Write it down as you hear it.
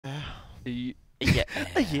Yeah.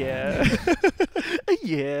 Yeah.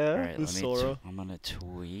 Yeah. All right, The Sora. I'm gonna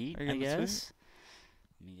tweet. Are you I gonna tweet? guess.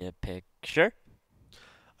 Let me get a picture.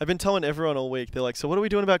 I've been telling everyone all week. They're like, "So what are we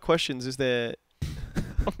doing about questions? Is there?"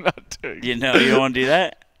 I'm not doing You know, you don't want to do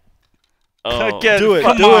that. Oh, Again, Do it.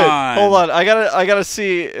 come Do on. it. Hold on. I gotta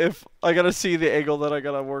see the angle that I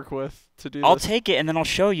gotta work with to do I'll this. take it and then I'll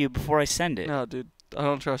show you before I send it. No, dude. I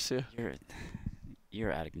don't trust you.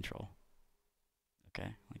 You're out of control. Okay,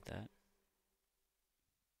 like that.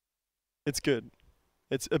 It's good.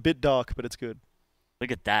 It's a bit dark, but it's good.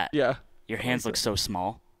 Look at that. Yeah. Your hands look so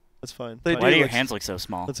small. That's fine. They Why do do your look hands look so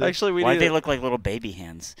small? That's it. Actually, we Why need do they to- look like little baby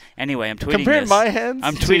hands? Anyway, I'm tweeting Compared this. my hands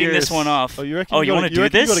I'm to tweeting this yours. one off. Oh, you reckon? Oh, you want wanna do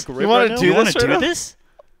this? You got a grip You wanna right now? do You want this to right do now? this?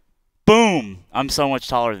 Boom! I'm so much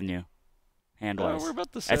taller than you. Hand-wise. We're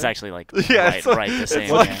about the same. It's actually like Yeah, right, it's like- right the it's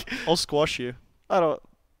same. like- yeah. I'll squash you. I don't.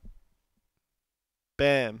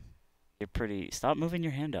 Bam. You're pretty. Stop moving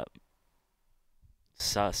your hand up.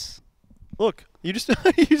 Sus. Look, you just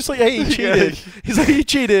like, hey, you Yeah. cheated. He's like, you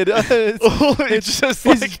cheated. It's just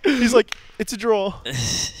like he's like, it's a draw.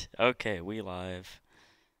 Okay, we live.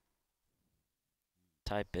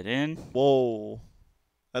 Type it in. Whoa.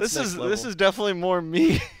 That's this is definitely more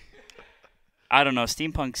me. I don't know.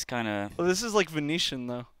 Steampunk's kind of. Well, this is like Venetian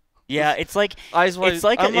though. Yeah, it's like Eyes wide. it's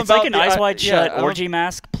like I'm it's like about an the- eyes wide yeah, shut I'm a- orgy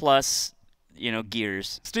mask plus,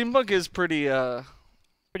 gears. Steampunk is pretty.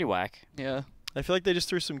 Pretty whack. Yeah. I feel like they just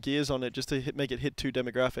threw some gears on it just to make it hit two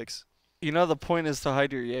demographics. You know the point is to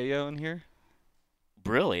hide your yayo in here.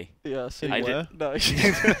 Really? Yeah. So In I you- where? No.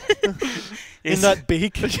 In that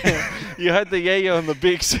beak. You had the yayo in the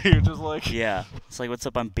beak, so you're just like. Yeah. It's like, what's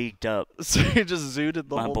up? I'm beaked up, So you just zooted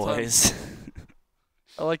the my whole boys. time.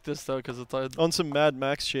 I like this though because it's like. On some Mad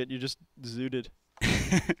Max shit, you just zooted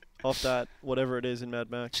off that, whatever it is in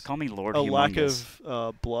Mad Max. Just call me Lord A Humongous. lack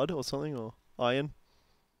of blood or something, or iron.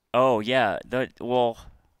 Oh yeah. Well,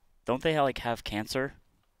 don't they have cancer?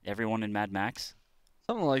 Everyone in Mad Max.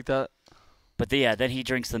 Something like that. But then he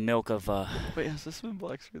drinks the milk of. Wait, has this been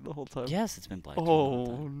black screen the whole time? Yes, it's been black. the whole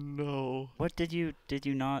Oh time. no. What did you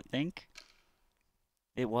not think?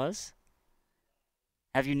 It was.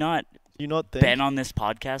 Have you not You not think? been on this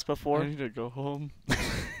podcast I before? need to go home.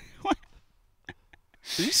 What?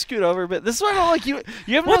 Did you scoot over a bit? This is why I don't like you.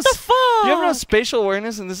 You have What no the fuck? You have no spatial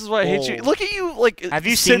awareness, and this is why I hate you. Whoa. Look at you, like. Have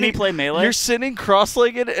you seen me sitting- play Melee? You're sitting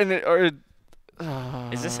cross-legged, and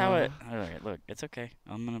Is this how it? Alright, look, it's okay.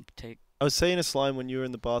 I'm gonna take. I was saying to Slime when you were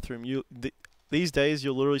in the bathroom. These days,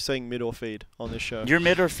 you're literally saying mid or feed on this show. Your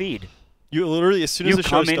mid or feed. You literally, as soon You as the show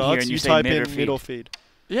come in here starts, and you you say type mid or in feed. mid or feed.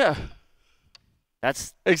 Yeah.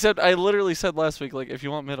 That's Except I literally said last week, like, if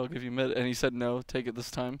you want mid, I'll give you mid, and he said no, take it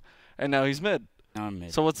this time, and now he's mid. no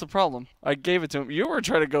mid. So what's the problem? I gave it to him. You were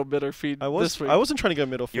trying to go mid or feed I this week. wasn't trying to go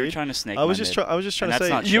mid or You're feed. trying to snake. I was my just mid. trying to And that's say.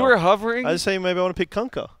 not You chill. were hovering. I was saying maybe I want to pick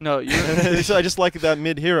Kunkka. No, you were, I just like that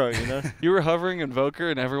mid hero, you know. you were hovering Invoker,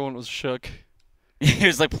 and everyone was shook. He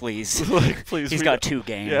was like, please. Like, please. He's we got don't- 2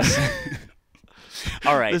 games. Yeah.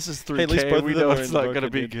 All right. This is 3K. Hey, at least both we of them know are it's not Invoker,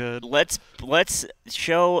 gonna be dude. good. Let's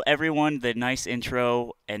show everyone the nice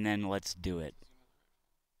intro and then let's do it.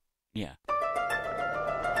 Yeah.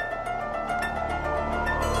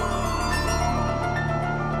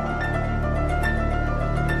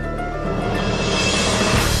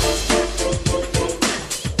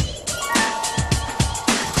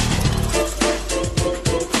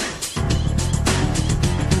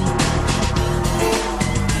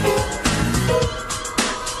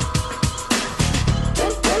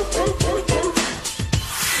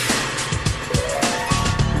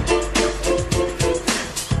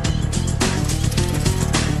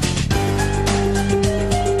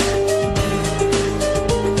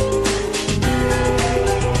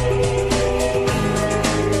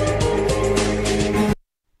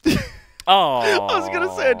 Oh. I was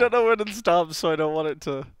gonna say I don't know when it stops, so I don't want it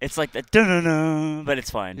to. It's like the dun-dun-dun, but it's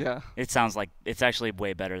fine. Yeah. It sounds like it's actually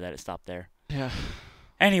way better that it stopped there. Yeah.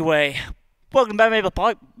 Anyway, welcome back, Maple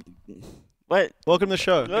Pod. What? Welcome to the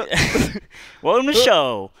show. Welcome to the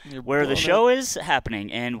show, You're where the blowing show is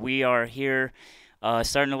happening, and we are here,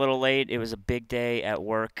 starting a little late. It was a big day at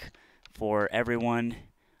work for everyone.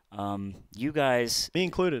 You guys, Me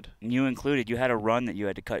included. you included, you had a run that you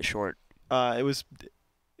had to cut short.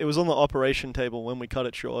 It was on the operation table when we cut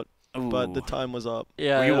it short, but the Ooh. time was up.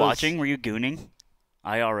 Yeah. Were you it was- watching? Were you gooning?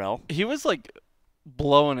 IRL. He was like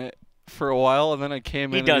blowing it for a while, and then I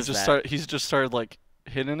came He in does and that. he's just started like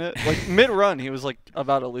hitting it. Like mid-run, he was like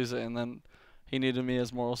about to lose it, and then he needed me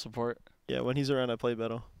as moral support. Yeah, when he's around, I play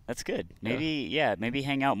better. That's good. Maybe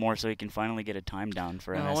hang out more so he can finally get a time down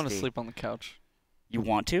for No, MSD. I want to sleep on the couch. You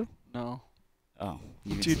want to? No. Oh,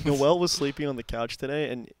 Dude, Noel was sleeping on the couch today,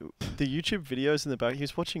 and the YouTube videos in the back, he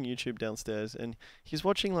was watching YouTube downstairs, and he's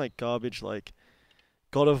watching like garbage like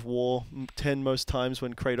God of War 10 most times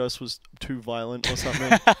when Kratos was too violent or something.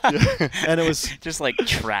 Yeah. And it was just like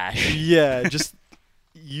trash. Yeah, just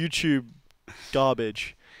YouTube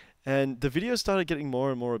garbage. And the videos started getting more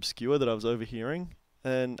and more obscure that I was overhearing.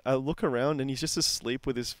 And I look around and he's just asleep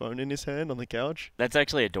with his phone in his hand on the couch. That's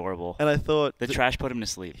actually adorable. And I thought The trash put him to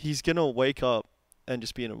sleep. he's going to wake up and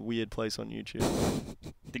just be in a weird place on YouTube.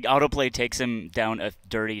 The autoplay takes him down a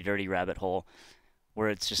dirty, dirty rabbit hole where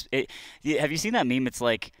it's just have you seen that meme? It's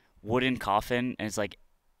like wooden coffin and it's like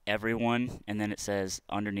everyone, and then it says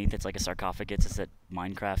underneath it's like a sarcophagus. It said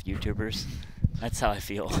Minecraft YouTubers. That's how I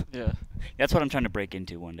feel. Yeah. That's what I'm trying to break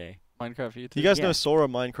into one day. Minecraft YouTube. You guys Yeah. know Sora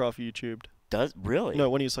Minecraft YouTubed? Does really? No,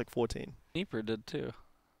 when he was like 14. Sneeper did too.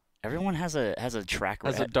 Everyone has a track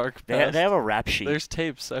Has a record. dark They past. have a rap sheet. There's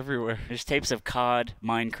tapes everywhere. There's tapes of COD,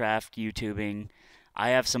 Minecraft, YouTubing. I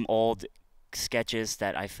have some old sketches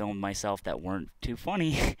that I filmed myself that weren't too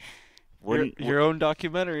funny. Your own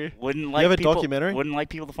documentary. Wouldn't like You have a people, documentary? Wouldn't like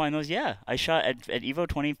people to find those. Yeah, I shot at Evo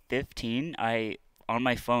 2015. I on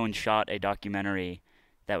my phone shot a documentary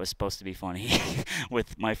that was supposed to be funny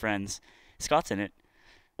with my friends. Scott's in it.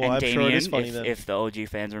 Well, And I'm Damien, sure it is funny then. if the OG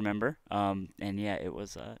fans remember. And yeah, it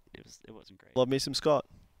wasn't great. Love me some Scott.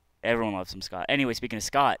 Everyone loves some Scott. Anyway, speaking of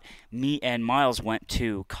Scott, me and Miles went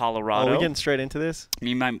to Colorado. Oh, we're getting straight into this?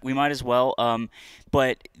 We might as well.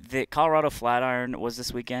 But the Colorado Flatiron was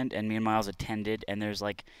this weekend, and me and Miles attended. And there's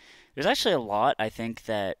actually a lot I think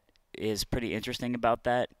that is pretty interesting about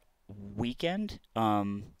that weekend.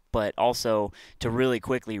 But also to really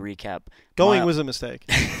quickly recap, Going was a mistake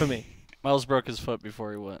for me. Miles broke his foot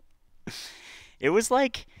before he went. it was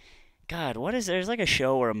like, God, there's like a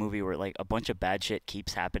show or a movie where like a bunch of bad shit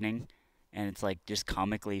keeps happening, and it's like just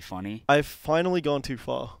comically funny. I've finally gone too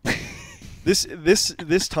far.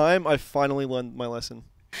 This time, I finally learned my lesson.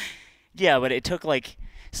 Yeah, but it took like.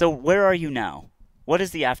 So where are you now? What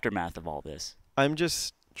is the aftermath of all this? I'm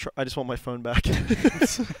just. I just want my phone back.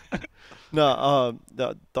 No,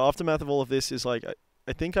 the aftermath of all of this is like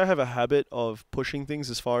I think I have a habit of pushing things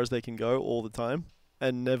as far as they can go all the time,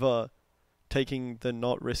 and never taking the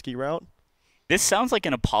not risky route. This sounds like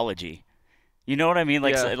an apology. You know what I mean?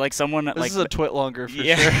 Like Yeah. like someone This like is a twit longer for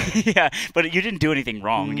yeah sure. yeah. But you didn't do anything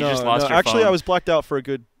wrong. You just lost your actually, phone. I was blacked out for a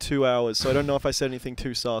good 2 hours, so I don't know if I said anything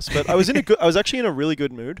too sus. But I was actually in a really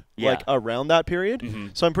good mood, Yeah. like around that period.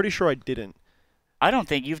 Mhm. So I'm pretty sure I didn't. I don't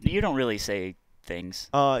think you don't really say things.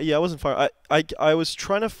 Yeah, I wasn't fire. I was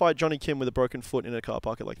trying to fight Johnny Kim with a broken foot in a car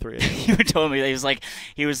park at like 3 a.m. You told me that he was like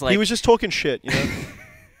He was just talking shit, you know.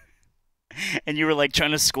 and you were like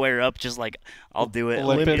trying to square up, just like I'll do it.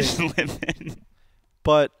 Limping. Just limping.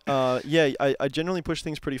 But yeah, I generally push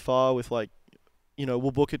things pretty far with like, you know,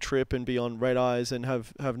 we'll book a trip and be on red eyes and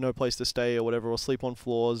have no place to stay or whatever, or sleep on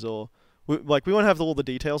floors, or we won't have all the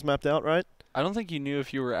details mapped out, right? I don't think you knew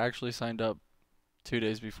if you were actually signed up 2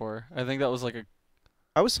 days before. I think that was like a...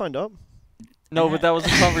 I was signed up. No, but that was a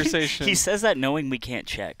conversation. He says that knowing we can't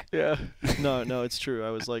check. Yeah. No, it's true.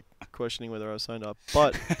 I was like questioning whether I was signed up,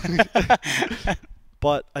 but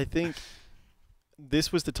but I think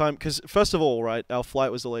this was the time because first of all, right, our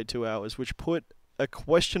flight was delayed 2 hours, which put a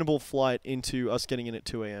questionable flight into us getting in at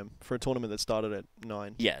 2 a.m. for a tournament that started at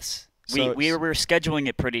 9. Yes. So We were scheduling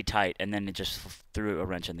it pretty tight, and then it just threw a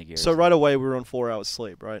wrench in the gears. So right away we were on 4 hours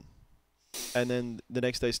sleep, right? And then the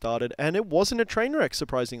next day started, and it wasn't a train wreck,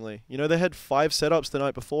 surprisingly. You know, they had 5 setups the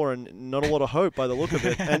night before, and not a lot of hope by the look of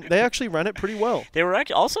it. And they actually ran it pretty well. They were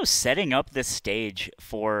also setting up this stage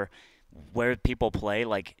for where people play,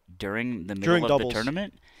 like during the middle During of doubles. the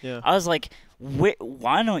tournament. Yeah. I was like,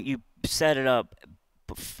 why don't you set it up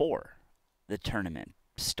before the tournament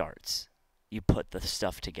starts? You put the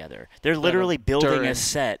stuff together. They're literally building during. a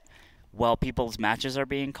set while people's matches are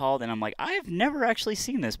being called, and I'm like, I've never actually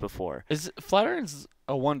seen this before. Flatiron's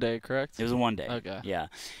a 1 day, correct? It was a 1 day. Okay. Yeah.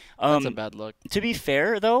 That's a bad look. To be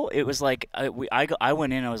fair, though, it was like I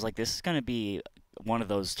went in. I was like, this is gonna be one of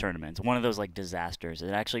those tournaments, one of those like disasters. It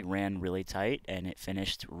actually ran really tight, and it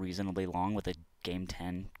finished reasonably long with a Game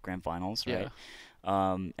 10 Grand Finals, right?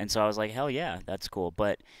 Yeah. And so I was like, hell yeah, that's cool.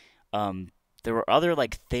 But there were other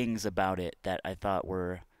like things about it that I thought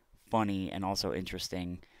were funny and also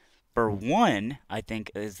interesting. For one, I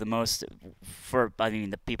think is the most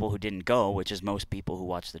the people who didn't go, which is most people who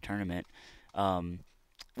watch the tournament,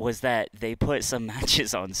 was that they put some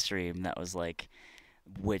matches on stream that was like,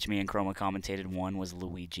 which me and Chroma commentated. One was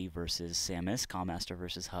Luigi versus Samus, Calmaster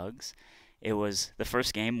versus Hugs. It was the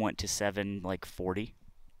first game went to 7:40,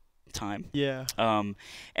 time. Yeah.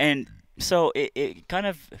 And so it kind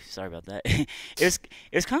of sorry about that. It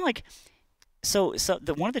was kind of like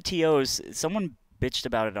one of the TOs, someone bitched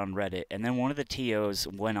about it on Reddit, and then one of the TOs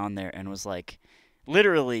went on there and was like,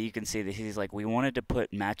 literally, you can see that he's like, we wanted to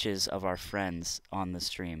put matches of our friends on the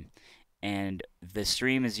stream, and the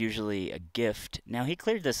stream is usually a gift. Now he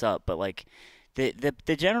cleared this up, but like,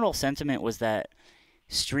 the general sentiment was that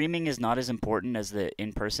streaming is not as important as the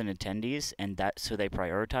in-person attendees, and that so they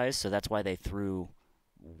prioritize. So that's why they threw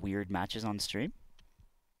weird matches on stream.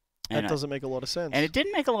 That doesn't make a lot of sense. And it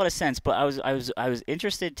didn't make a lot of sense, but I was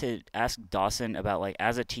interested to ask Dawson about, like,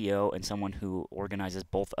 as a TO and someone who organizes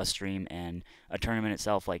both a stream and a tournament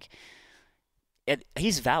itself, like,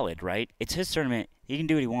 he's valid, right? It's his tournament. He can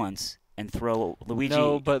do what he wants and throw Luigi.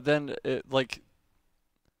 No, but then like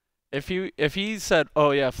if he said,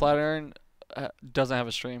 "Oh yeah, Flatiron doesn't have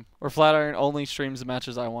a stream," or "Flatiron only streams the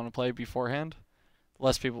matches I want to play beforehand,"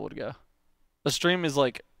 less people would go. A stream is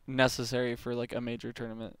like necessary for like a major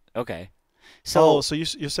tournament. Okay. So so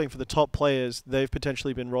you're saying for the top players, they've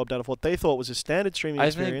potentially been robbed out of what they thought was a standard streaming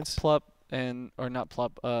experience. I think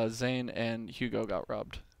Zane and Hugo got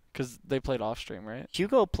robbed because they played off stream, right?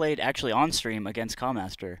 Hugo played actually on stream against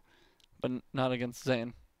Callmaster. But not against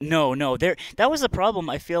Zane. No, that was the problem.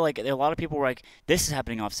 I feel like a lot of people were like, this is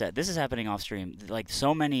happening offset, this is happening off stream. Like,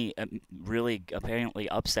 so many really apparently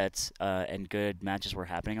upsets and good matches were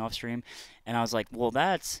happening off stream. And I was like, well,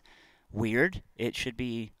 that's weird. It should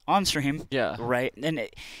be on stream. Yeah. Right? And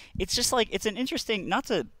it's just like, it's an interesting, not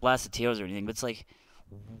to blast the TOs or anything, but it's like,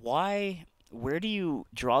 where do you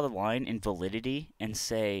draw the line in validity and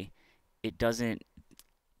say it doesn't,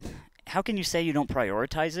 how can you say you don't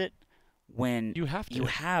prioritize it when you have to. You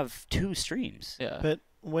have two streams? Yeah. But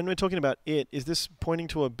when we're talking about it, is this pointing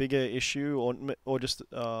to a bigger issue or just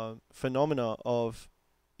phenomena of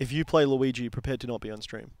if you play Luigi, prepared to not be on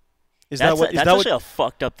stream? That's actually a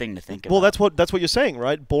fucked up thing to think about. Well, that's what you're saying,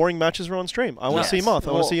 right? Boring matches are on stream. I want to see Moth.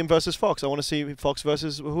 I want to see him versus Fox. I want to see Fox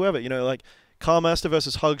versus whoever. You know, like Carmaster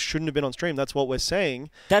versus Hugs shouldn't have been on stream. That's what we're saying.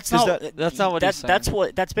 That's not what he's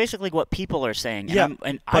saying. That's basically what people are saying. Yeah,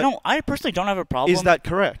 and I personally don't have a problem. Is that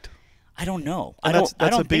correct? I don't know. That's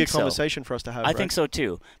a bigger think conversation for us to have. I think so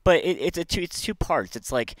too. But it's two parts.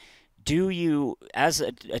 It's like, do you, as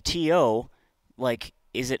a TO, like,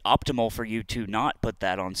 is it optimal for you to not put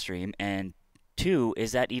that on stream? And two,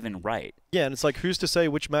 is that even right? Yeah, and it's like, who's to say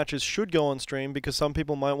which matches should go on stream? Because some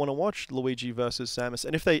people might want to watch Luigi versus Samus,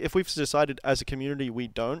 and if we've decided as a community we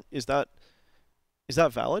don't, is that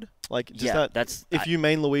valid? Like, if you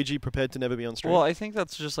main Luigi, prepared to never be on stream. Well, I think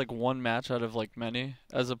that's just like one match out of like many,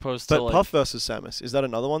 as opposed to. But like, Puff versus Samus, is that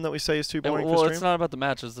another one that we say is too boring for stream? stream? It's not about the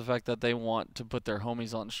match; it's the fact that they want to put their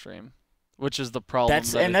homies on stream, which is the problem.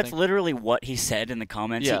 That's literally what he said in the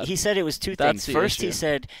comments. Yeah, he said it was two things. First, he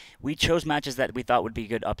said we chose matches that we thought would be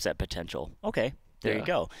good upset potential. Okay, there you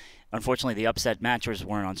go. Unfortunately, the upset matches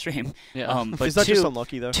weren't on stream. Yeah. But is that just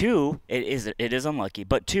unlucky, though? Two, it is unlucky.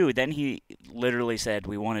 But two, then he literally said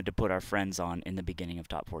we wanted to put our friends on in the beginning of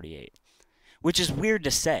Top 48, which is weird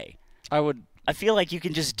to say. I feel like you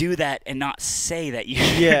can just do that and not say that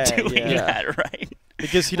you're doing that, right?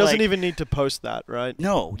 Because he doesn't even need to post that, right?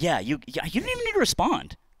 No, you don't even need to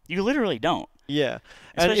respond. You literally don't. Yeah.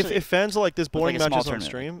 And if fans are like, there's boring like matches on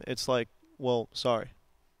stream, it's like, well, sorry.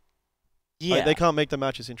 Yeah. Like, they can't make the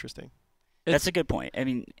matches interesting. That's a good point. I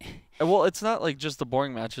mean, well, it's not like just the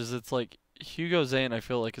boring matches. It's like Hugo Zane, I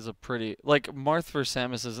feel like, is a pretty, like, Marth versus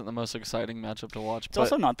Samus isn't the most exciting matchup to watch. It's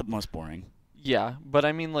also not the most boring. Yeah, but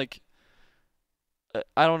I mean, like,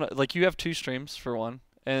 I don't know. Like, you have two streams for one,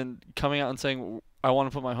 and coming out and saying I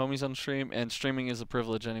want to put my homies on stream, and streaming is a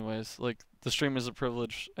privilege anyways. Like, the stream is a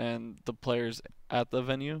privilege, and the players at the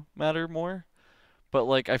venue matter more. But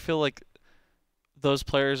like, I feel like those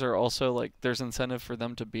players are also, like, there's incentive for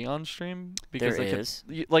them to be on stream because there is.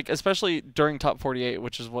 Like, especially during Top 48,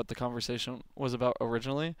 which is what the conversation was about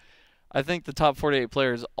originally. I think the Top 48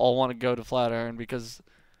 players all want to go to Flatiron because,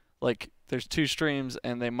 like, there's two streams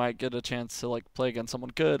and they might get a chance to, like, play against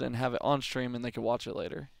someone good and have it on stream and they can watch it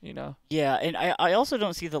later, you know? Yeah, and I also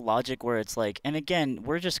don't see the logic where it's like, and again,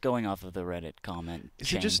 we're just going off of the Reddit comment.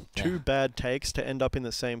 Is it just two bad takes to end up in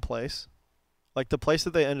the same place? Like, the place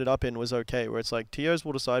that they ended up in was okay, where it's like, TOs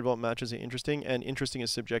will decide what matches are interesting, and interesting is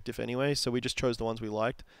subjective anyway, so we just chose the ones we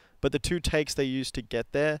liked. But the two takes they used to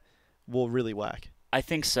get there were really whack. I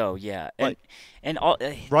think so, yeah. Like,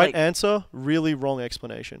 right answer, really wrong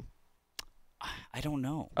explanation. I don't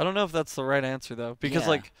know. I don't know if that's the right answer, though, because,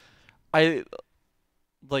 I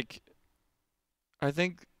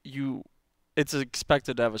think it's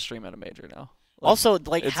expected to have a stream at a major now. Also,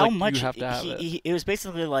 like it's how like much you have to have it was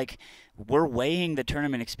basically like we're weighing the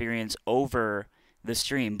tournament experience over the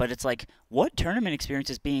stream, but it's like what tournament experience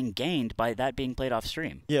is being gained by that being played off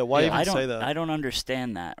stream? Yeah, why Yeah. even I say don't that? I don't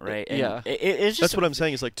understand that, right? And yeah. it's just That's what I'm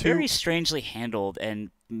saying. Is like very strangely handled, and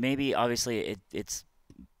maybe obviously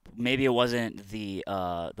maybe it wasn't the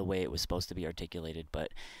way it was supposed to be articulated, but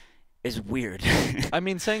it's weird. I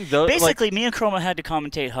mean, saying though, Basically, me and Chroma had to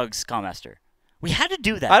commentate Hugs Commaster. We had to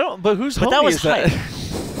do that. I don't. But whose But homie that was is that?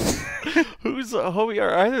 Whose homie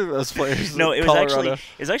are either of those players? No, in it was Colorado?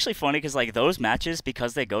 actually funny because like those matches,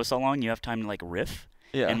 because they go so long, you have time to like riff.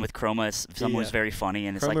 Yeah. And with Chroma, someone who's Yeah. very funny,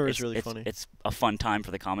 and it's Chroma like is really funny. it's a fun time for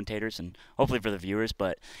the commentators and hopefully for the viewers.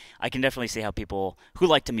 But I can definitely see how people who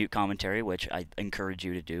like to mute commentary, which I encourage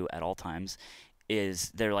you to do at all times,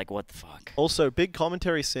 they're like, what the fuck? Also, big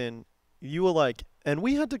commentary sin. You were like, and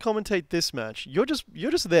we had to commentate this match. You're just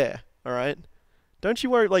there, all right? Don't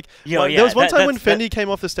you worry. Like, Yo, like yeah, there was one that- time when that's- Fendi came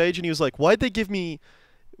off the stage and he was like, "Why'd they give me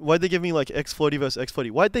like X Floaty versus X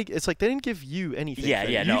Floaty? Why'd they? It's like they didn't give you anything. Yeah, Fendi.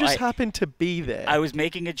 yeah, You no, just happened to be there." I was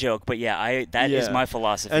making a joke, but yeah, that is Yeah. my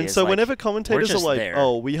philosophy. And is so like, whenever commentators are just like, there.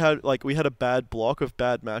 "Oh, we had a bad block of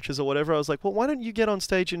bad matches or whatever," I was like, "Well, why don't you get on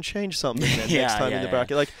stage and change something then Yeah, next time yeah, in the yeah.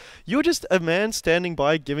 bracket?" Like, you're just a man standing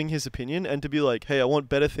by giving his opinion, and to be like, "Hey, I want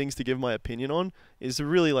better things to give my opinion on," is a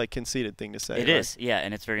really like conceited thing to say. It right? is, yeah,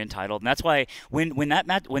 and it's very entitled, and that's why when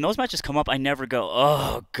those matches come up, I never go,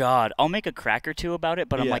 oh god. I'll make a crack or two about it,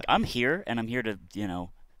 but I'm Yeah. like, I'm here, and I'm here to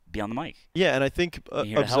be on the mic. Yeah, and I think I'm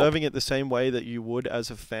here to help. observing it the same way that you would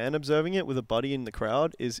as a fan observing it with a buddy in the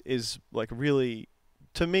crowd is like really,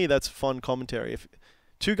 to me, that's fun commentary. If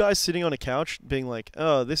two guys sitting on a couch being like,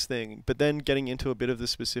 "Oh, this thing," but then getting into a bit of the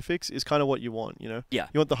specifics is kind of what you want, you know? Yeah.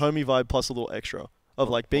 You want the homie vibe plus a little extra of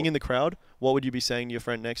like being in the crowd. What would you be saying to your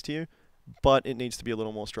friend next to you? But it needs to be a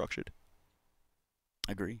little more structured.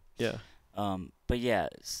 Agree. Yeah. But yeah,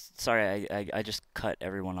 sorry, I just cut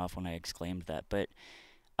everyone off when I exclaimed that, but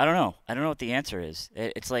I don't know. I don't know what the answer is.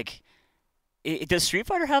 It's like, does Street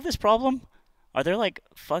Fighter have this problem? Are there like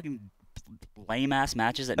fucking lame ass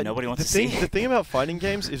matches that nobody wants to see? The thing about fighting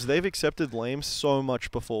games is they've accepted lame so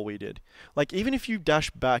much before we did. Like, even if you dash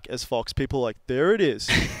back as Fox, people are like, there it is.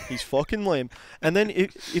 He's fucking lame. And then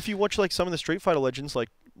if you watch like some of the Street Fighter legends, like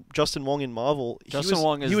Justin Wong in Marvel, Justin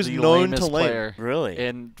Wong is he was the known lamest to lame. player Really?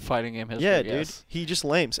 in fighting game history. Yeah, dude. yes. He just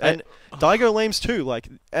lames. And Daigo lames too. Like,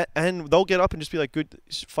 and they'll get up and just be like, good.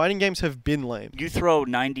 Fighting games have been lame. You throw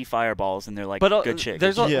 90 fireballs and they're like, But good shit.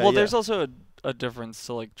 there's good shit. Yeah, there's yeah. also a difference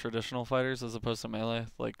to like traditional fighters as opposed to melee.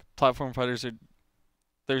 Like platform fighters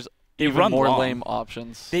there's They even run more long. lame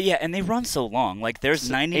options. Yeah, and they run so long. Like there's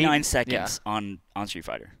So 99 eight- seconds on Street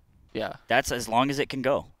Fighter. yeah. That's as long as it can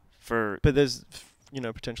go. But there's,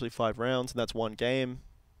 potentially 5 rounds, and that's one game.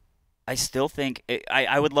 I still think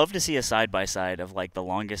I would love to see a side by side of like the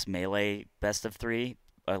longest melee best of 3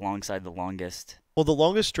 alongside the longest. Well, the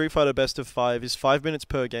longest Street Fighter best of 5 is 5 minutes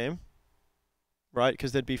per game, right?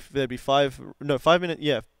 Because there'd be 5 minutes,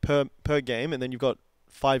 yeah, per game, and then you've got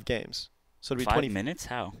 5 games, so it'd be 5 20 minutes?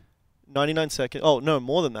 How? 99 seconds. Oh no,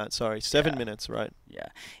 more than that. Sorry, 7 Yeah. minutes, right? Yeah.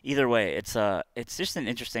 Either way, it's just an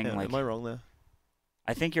interesting Yeah, like. am I wrong there?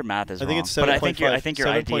 I think your math is I wrong. think it's but I think 7.5 your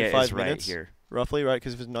idea is 7.5 right minutes. here. Roughly, right?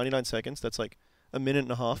 Because if it's 99 seconds, that's like a minute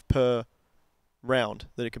and a half per round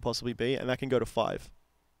that it could possibly be, and that can go to 5.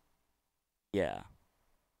 Yeah.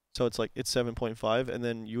 So it's 7.5, and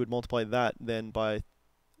then you would multiply that then by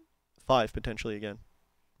 5 potentially again,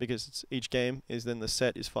 because each game is then the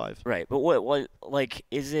set is 5. Right. But what like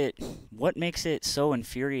is it? What makes it so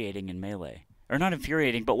infuriating in Melee? Or not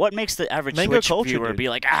infuriating, but what makes the average Mango Switch culture, viewer dude. be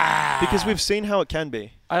like, ah? Because we've seen how it can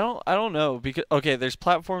be. I don't know because okay, there's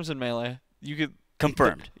platforms in melee. You could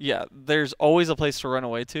confirmed. yeah, there's always a place to run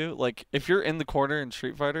away to. Like if you're in the corner in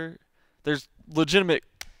Street Fighter, there's legitimate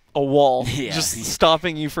a wall Yeah. just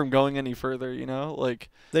stopping you from going any further, you know? Like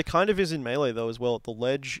There kind of is in Melee though as well. The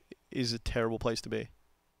ledge is a terrible place to be,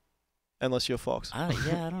 unless you're Fox. I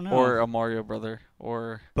don't know. or a Mario brother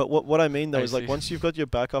or But what I mean though I is like see. once you've got your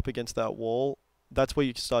back up against that wall, that's where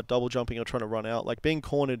you can start double jumping or trying to run out. Like being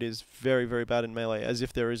cornered is very, very bad in Melee, as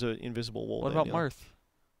if there is an invisible wall. what there, about you know? Marth?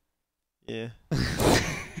 Yeah.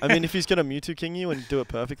 I mean, if he's gonna Mewtwo King you and do it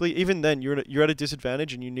perfectly, even then you're at a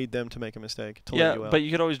disadvantage and you need them to make a mistake to Yeah, let you out. but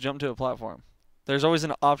you could always jump to a platform. There's always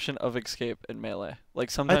an option of escape in melee. Like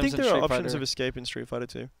sometimes I think in there Street are options Fighter, of escape in Street Fighter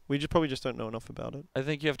too. We probably just don't know enough about it. I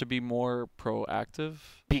think you have to be more proactive.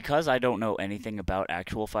 Because I don't know anything about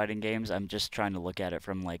actual fighting games, I'm just trying to look at it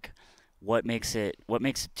from like what makes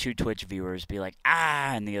two Twitch viewers be like,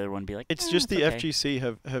 ah, and the other one be like, It's just the okay. FGC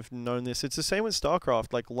have known this. It's the same with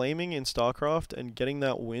StarCraft. Like laming in StarCraft and getting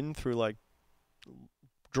that win through like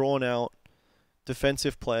drawn out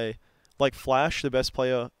defensive play, like Flash, the best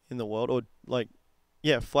player in the world, or like,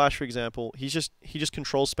 yeah, Flash for example, he just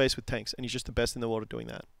controls space with tanks, and he's just the best in the world at doing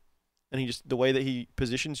that. And he just the way that he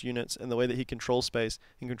positions units and the way that he controls space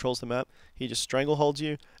and controls the map, he just strangleholds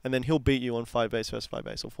you, and then he'll beat you on 5 base versus 5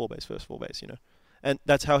 base or 4 base versus 4 base, you know. And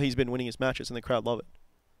that's how he's been winning his matches, and the crowd love it.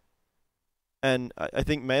 And I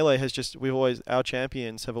think Melee has just our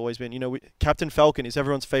champions have always been, you know, Captain Falcon is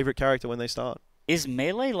everyone's favorite character when they start. Is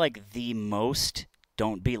Melee like the most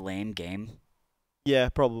don't be lame game? Yeah,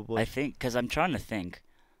 probably. I think, because I'm trying to think.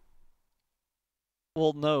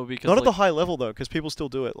 Well, no, because not at the high level though, because people still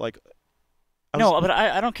do it. Like, no, but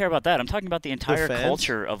I don't care about that. I'm talking about the entire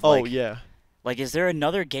culture of like. Oh yeah. Like, is there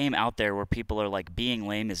another game out there where people are like being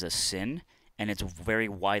lame is a sin, and it's very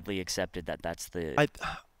widely accepted that that's the.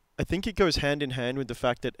 I think it goes hand in hand with the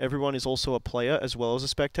fact that everyone is also a player as well as a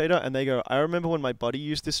spectator, and they go, I remember when my buddy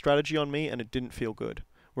used this strategy on me and it didn't feel good.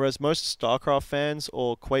 Whereas most StarCraft fans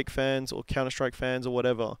or Quake fans or Counter-Strike fans or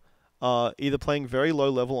whatever are either playing very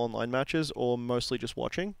low-level online matches or mostly just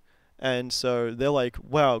watching. And so they're like,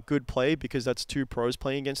 wow, good play, because that's two pros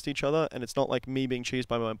playing against each other, and it's not like me being cheesed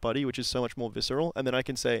by my buddy, which is so much more visceral. And then I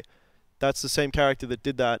can say, that's the same character that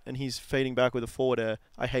did that, and he's fading back with a forward air.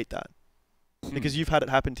 I hate that. Because you've had it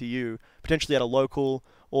happen to you, potentially at a local,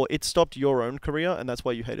 or it stopped your own career, and that's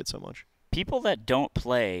why you hate it so much. People that don't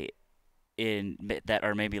play that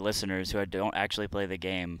are maybe listeners who don't actually play the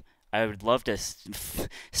game, I would love to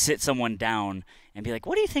sit someone down and be like,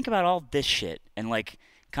 what do you think about all this shit? And like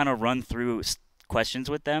kind of run through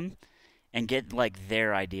questions with them and get like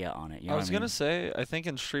their idea on it. You know I was going to say, I think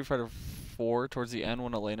in Street Fighter 4 towards the end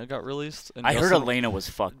when Elena got released. And I heard Elena was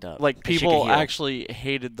fucked up. Like, people actually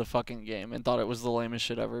hated the fucking game and thought it was the lamest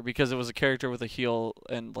shit ever because it was a character with a heal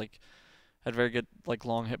and, like, had very good, like,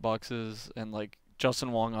 long hitboxes. And, like,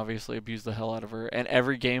 Justin Wong obviously abused the hell out of her. And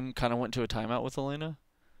every game kind of went to a timeout with Elena.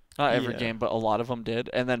 Not every game, but a lot of them did.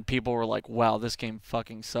 And then people were like, wow, this game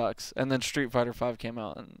fucking sucks. And then Street Fighter 5 came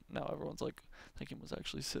out, and now everyone's like, that game was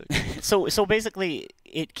actually sick. So basically,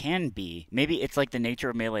 it can be. Maybe it's like the nature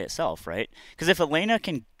of Melee itself, right? Because if Elena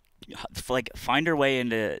can like find her way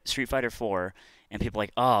into Street Fighter 4, and people are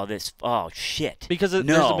like, oh shit. Because there's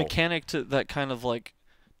a mechanic to that kind of like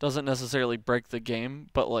doesn't necessarily break the game,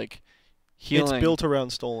 but like healing. It's built around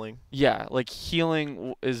stalling. Yeah, like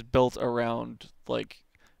healing is built around like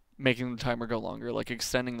making the timer go longer, like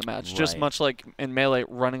extending the match. Right. Just much like in Melee,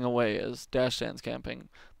 running away is dash dance camping,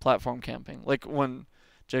 platform camping. Like when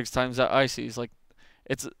Jigs times out Ices, like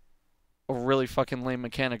it's a really fucking lame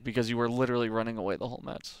mechanic because you were literally running away the whole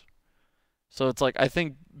match. So it's like, I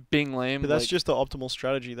think being lame. But that's just the optimal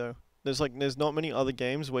strategy though. There's not many other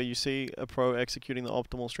games where you see a pro executing the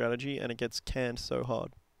optimal strategy and it gets canned so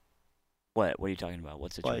hard. What are you talking about?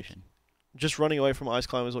 What situation? Like, just running away from ice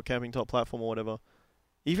climbers or camping top platform or whatever.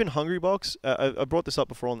 Even Hungrybox, I brought this up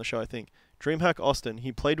before on the show, I think. DreamHack Austin,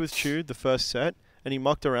 he played with Chu the first set, and he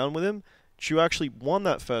mucked around with him. Chu actually won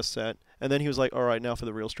that first set, and then he was like, all right, now for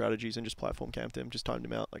the real strategies, and just platform camped him, just timed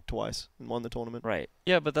him out like twice, and won the tournament. Right.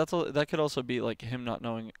 Yeah, but that could also be like him not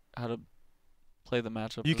knowing how to play the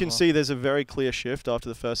matchup. You can see there's a very clear shift after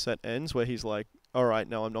the first set ends, where he's like, all right,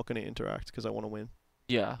 now I'm not going to interact because I want to win.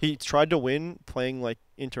 Yeah. He tried to win playing like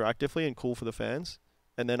interactively and cool for the fans.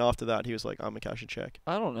 And then after that, he was like, I'm a cash a check.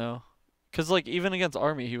 I don't know. Because, like, even against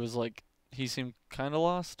Army, he was like, he seemed kind of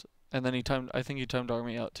lost. And then I think he timed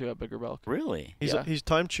Army out too at Bigger Belk. Really? He's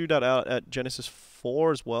timed Chewed out at Genesis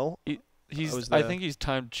 4 as well. I think he's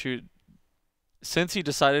timed Chewed. Since he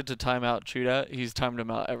decided to time out Chewed out, he's timed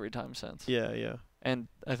him out every time since. Yeah, yeah. And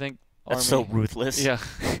I think That's Army, so ruthless. Yeah.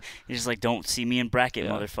 You're just like, don't see me in bracket,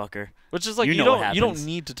 motherfucker. Which is like, you don't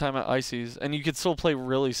need to time out Ices, and you could still play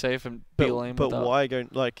really safe and be lame. But why go,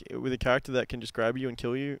 like, with a character that can just grab you and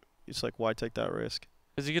kill you, it's like, why take that risk?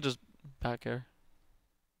 Because you could just back air.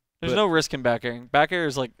 There's no risk in back airing. Back air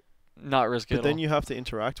is like not risky at all. But then you have to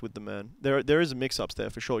interact with the man. There is mix-ups there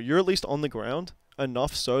for sure. You're at least on the ground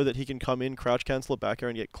enough so that he can come in, crouch cancel a back air,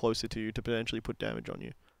 and get closer to you to potentially put damage on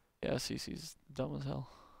you. Yeah, CC's dumb as hell.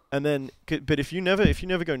 And then, but if you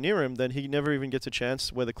never go near him, then he never even gets a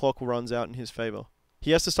chance where the clock runs out in his favor.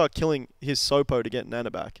 He has to start killing his Sopo to get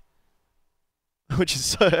Nana back, which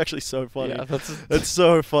is actually so funny. Yeah, that's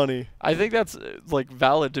so funny. I think that's like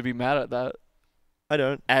valid to be mad at that. I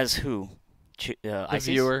don't. As who? The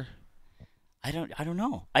viewer. I don't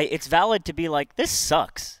know. It's valid to be like, this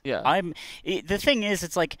sucks. Yeah. The thing is,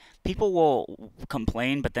 it's like people will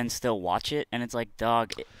complain but then still watch it, and it's like,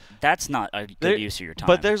 dog, that's not a good There- use of your time.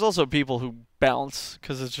 But there's also people who bounce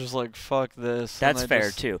because it's just like fuck this. and That's they fair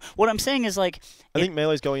just, too. What I'm saying is like, I think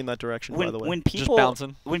Melee's going in that direction, by the way. when just people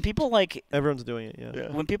bouncing. like Everyone's doing it, yeah.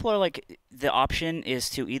 Yeah. when people are like, the option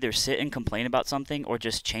is to either sit and complain about something or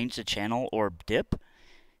just change the channel or dip,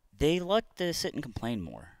 they like to sit and complain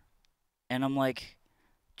more. And I'm like,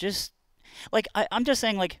 just like I'm just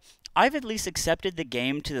saying, like, I've at least accepted the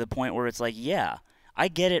game to the point where it's like, yeah, I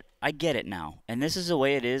get it now, and this is the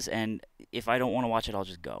way it is, and if I don't want to watch it, I'll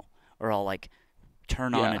just go, or I'll like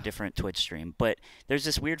turn on a Yeah. different Twitch stream. But there's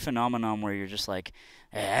this weird phenomenon where you're just like,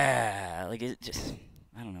 like it just,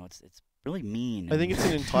 I don't know, it's really mean. I think it's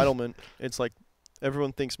an entitlement. It's like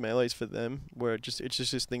everyone thinks Melee's for them, where it's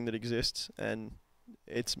just this thing that exists, and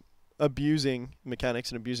it's abusing mechanics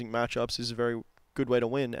and abusing matchups is a very good way to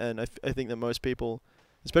win. And I think that most people,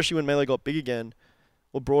 especially when Melee got big again,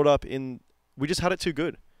 were brought up in, we just had it too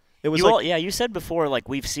good. It was you said before, like,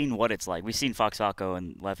 we've seen what it's like. We've seen Fox Falco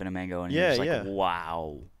and Left and a Mango, and you're just like, yeah.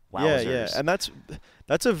 wow. yeah, Wowzers. and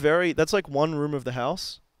that's like one room of the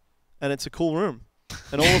house, and it's a cool room.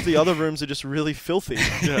 And all of the other rooms are just really filthy.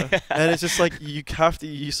 Yeah. And it's just like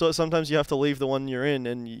sometimes you have to leave the one you're in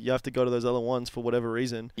and you have to go to those other ones for whatever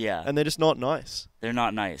reason. Yeah, And they're just not nice. they're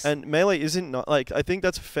not nice. And Melee isn't not like, I think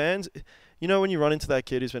that's fans. You know, when you run into that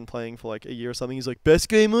kid who's been playing for like a year or something, he's like, best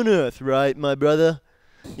game on earth, right, my brother?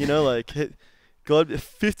 You know, like, God,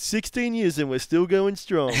 16 years and we're still going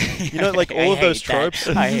strong. You know, like all of those tropes.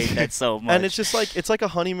 I hate that so much. And it's just like, it's like a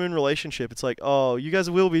honeymoon relationship. It's like, oh, you guys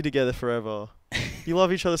will be together forever. You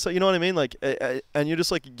love each other so, you know what I mean? Like, and you're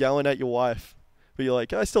just like yelling at your wife, but you're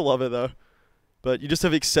like, I still love her though. But you just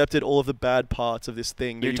have accepted all of the bad parts of this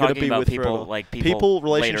thing that You're you're going to talking be about with people, forever. like People, later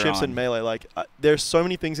relationships, on. and Melee. Like, there's so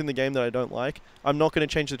many things in the game that I don't like. I'm not going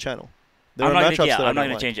to change the channel. There I'm are not matchups gonna, yeah, that I'm not I don't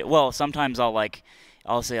gonna like. change it. Well, sometimes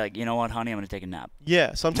I'll say like, you know what, honey, I'm gonna take a nap.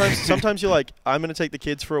 Yeah, sometimes you're like, I'm going to take the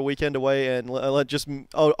kids for a weekend away and I'll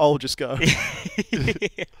just go.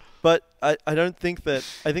 But I don't think that.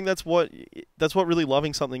 I think that's what really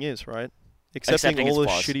loving something is, right? Accepting all its the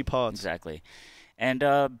flaws. shitty parts. Exactly. And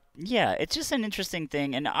yeah, it's just an interesting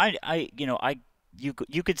thing. And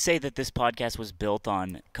you could say that this podcast was built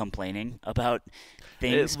on complaining about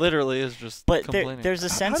things, It literally is just but complaining. there's a I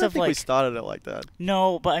sense don't of think we like, started it like that.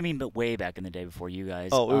 no, but I mean, but way back in the day before you guys.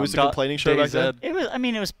 Oh, it was a Got complaining show back then? DayZ. It was. I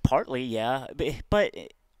mean, it was partly, yeah, but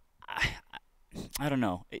I don't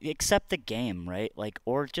know. Accept the game, right? Like,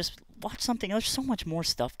 or just watch something. There's so much more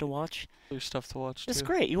stuff to watch. There's stuff to watch. It's too.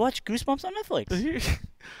 great. You watch Goosebumps on Netflix.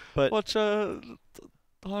 But Watch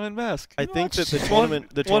Haunted Mask. I think that the One-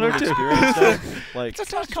 tournament one or two. experience now, like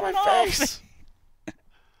It's not coming off.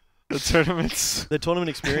 The tournaments. the tournament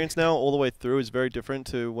experience now all the way through is very different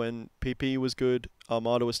to when PP was good.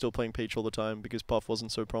 Armada was still playing Peach all the time because Puff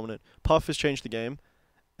wasn't so prominent. Puff has changed the game,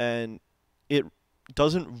 and it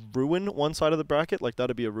doesn't ruin one side of the bracket. Like,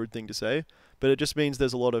 that'd be a rude thing to say, but it just means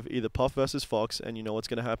there's a lot of either Puff versus Fox, and you know what's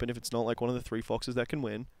going to happen if it's not like one of the three Foxes that can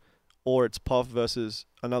win, or it's Puff versus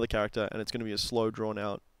another character, and it's going to be a slow,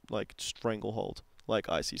 drawn-out, like, stranglehold, like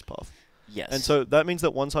Icy's Puff. Yes. And so that means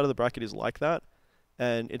that one side of the bracket is like that,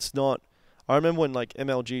 and it's not. I remember when like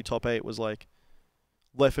MLG top 8 was like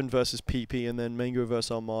Leffen versus PP, and then Mango versus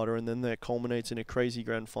Armada, and then that culminates in a crazy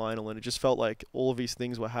grand final, and it just felt like all of these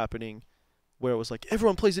things were happening, where it was like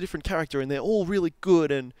everyone plays a different character, and they're all really good,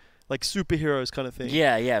 and like superheroes kind of thing.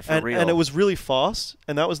 Yeah, for real. And it was really fast,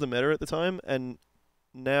 and that was the meta at the time, and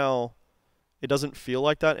now it doesn't feel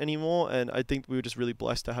like that anymore, and I think we were just really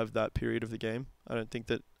blessed to have that period of the game. I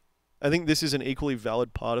think this is an equally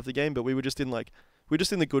valid part of the game, but we were just in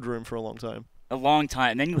the good room for a long time. a long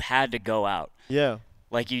time. And then you had to go out. Yeah.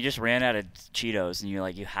 Like, you just ran out of Cheetos, and you're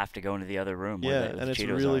like, you have to go into the other room. Yeah, where the and it's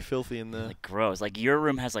Cheetos really are. filthy in there. Like, gross. Like, your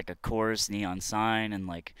room has like a Coors neon sign and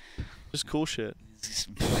like Just cool shit.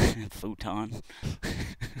 futon.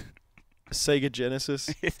 Sega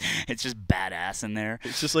Genesis. It's just badass in there.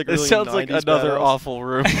 It's just like It really sounds like 90s another badass. awful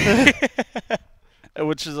room.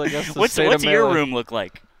 Which is, I guess, the What's state of your Melee. room look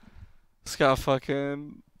like? It's got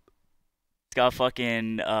fucking It's got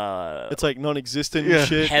fucking It's like non-existent Yeah.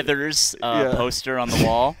 shit. Heather's Yeah. poster on the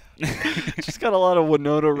wall. just got a lot of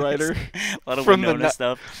Winona Ryder A lot of From the Winona na-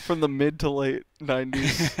 stuff. from the mid to late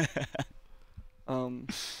 90s.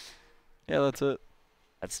 Yeah, that's it.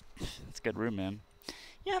 It's a good room, man.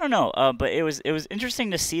 Yeah, I don't know. But it was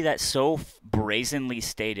interesting to see that so brazenly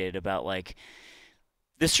stated about like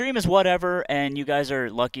the stream is whatever, and you guys are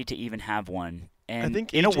lucky to even have one. I And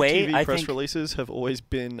think in a way, EGTV I press think releases have always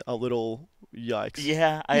been a little yikes.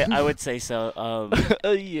 yeah, I would say so.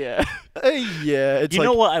 Yeah. Yeah, it's You like,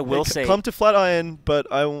 know what I hey, will say? come to Flatiron, but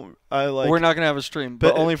I like. We're not gonna have a stream,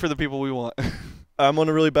 but But- only for the people we want. I'm on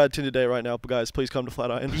a really bad Tinder day right now, but guys, please come to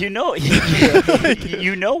Flatiron. You know,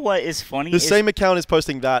 you know what is funny? The is, same account is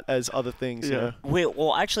posting that as other things. You Yeah. know? Wait,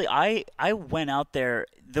 well, actually, I went out there.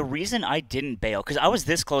 The reason I didn't bail, because I was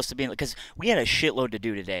this close to being, because we had a shitload to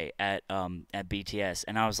do today at BTS,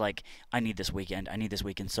 and I was like, I need this weekend. I need this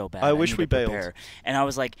weekend so bad. I wish need we to bailed. prepare. And I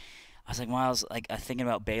was like, Miles, like thinking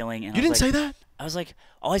about bailing, and You I was didn't like, say that? I was like,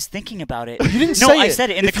 oh, I was thinking about it. You didn't no, say I it. said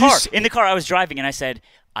it in the If you car. s- In the car, I was driving, and I said,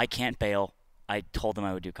 I can't bail. I told them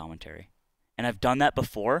I would do commentary. And I've done that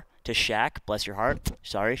before to Shaq. Bless your heart.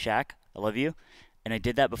 Sorry, Shaq. I love you. And I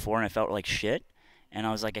did that before, and I felt like shit. And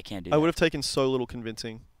I was like, I can't do that. I would have taken so little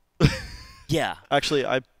convincing. Yeah. Actually,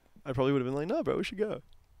 I probably would have been like, no, bro, we should go.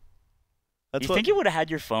 That's You what. think you would have had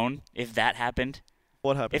your phone if that happened?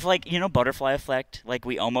 What happened? If, like, butterfly effect, like,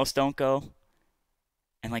 we almost don't go,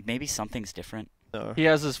 and, like, maybe something's different. No. He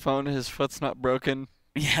has his phone. His foot's not broken.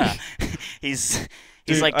 Yeah. he's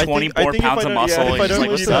Dude, like I think- 24 I think if pounds I of don't- muscle. if I He's don't like,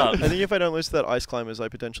 lose what's that- up? I think if I don't lose that Ice Climbers, I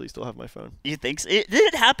potentially still have my phone. You think did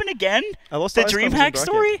it happen again? I lost The Ice dream Climbers in hack bracket.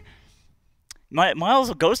 story?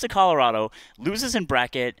 Miles goes to Colorado, loses in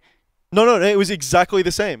bracket, No, it was exactly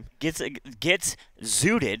the same. gets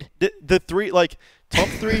zooted. The three, like, top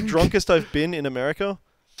 3 drunkest I've been in America.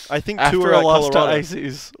 I think 2 After are a at loss to Colorado.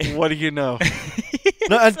 Ices, what do you know?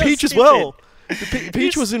 No, and So Peach as stupid. well.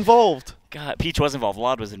 Peach was involved. God, Peach was involved.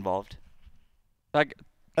 Lod was involved. Like,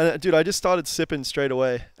 And dude, I just started sipping straight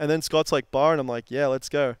away. And then Scott's like, bar, and I'm like, yeah, let's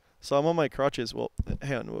go. So I'm on my crutches. Well,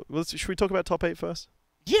 hang on. Should we talk about top 8 first?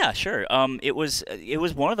 Yeah, sure. It was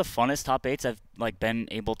one of the funnest top 8s I've like been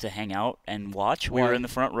able to hang out and watch. We were Why? in the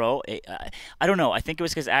front row. I don't know. I think it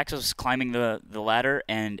was because Axe was climbing the ladder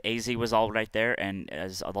and AZ was all right there, and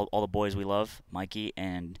as all the boys we love, Mikey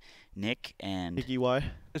and Nick and Iggy Y.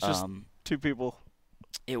 it's just 2 people.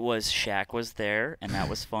 it was Shaq was there, and that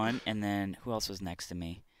was fun. And then who else was next to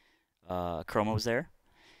me? Chroma was there.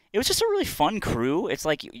 It was just a really fun crew. It's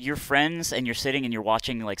like you're friends and you're sitting and you're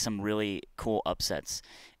watching like some really cool upsets,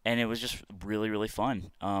 and it was just really really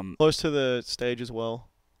fun. Close to the stage as well.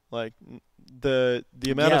 Like, the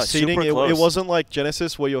amount Yeah, of seating, super it close. wasn't like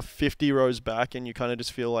Genesis where you're 50 rows back and you kind of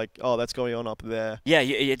just feel like, oh, that's going on up there. Yeah,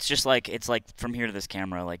 it's just like from here to this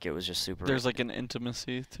camera. Like it was just super. There's like an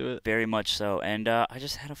intimacy to it. Very much so, and I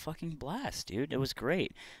just had a fucking blast, dude. It was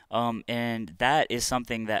great. And that is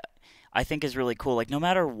something that I think is really cool. Like no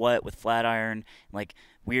matter what with Flatiron, like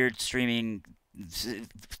weird streaming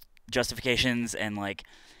justifications and like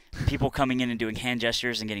people coming in and doing hand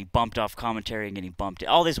gestures and getting bumped off commentary and getting bumped,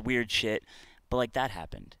 all this weird shit. But like that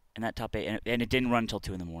happened, and that top 8, and it didn't run until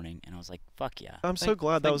 2 in the morning, and I was like, fuck yeah, I'm so Thank-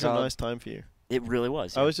 glad that thank was God. a nice time for you. it really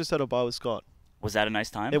was. I yeah. was just at a bar with Scott. Was that a nice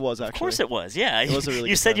time? It was, Of actually. course it was. Yeah, It was a really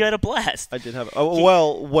you good said time. you had a blast. I did have. Oh,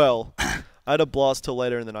 well. I had a blast till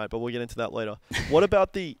later in the night, but we'll get into that later. What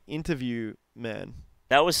about the interview, man?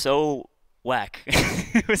 That was so whack.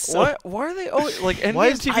 It was so. Why are they always like Why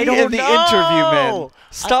is- NBTV I don't and the interview man? know.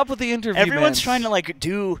 Stop with the interview Everyone's man. trying to like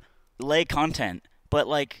lay content, but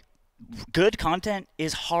like good content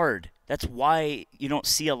is hard. That's why you don't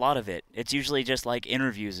see a lot of it. It's usually just like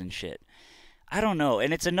interviews and shit. I don't know,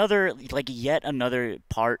 and it's yet another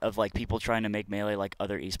part of like people trying to make Melee like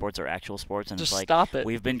other esports or actual sports, and Just it's like stop it.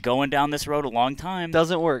 we've been going down this road a long time.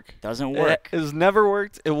 Doesn't work. Doesn't work. It has never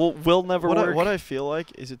worked. It will never work. What I feel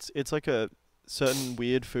like is it's like a certain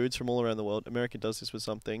weird foods from all around the world. America does this with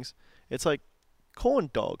some things. It's like corn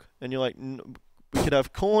dog, and you're like, we could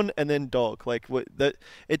have corn and then dog. Like what that?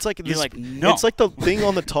 It's like You're this, like, no. It's like the thing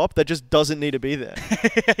on the top that just doesn't need to be there.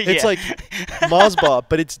 It's Yeah. like Mars bar,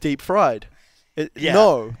 but it's deep fried. Yeah.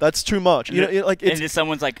 No, that's too much. You know, like and it's then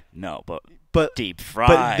someone's like, no, but but deep fried.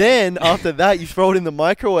 But then after that, you throw it in the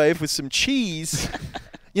microwave with some cheese.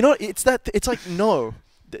 You know, it's like no,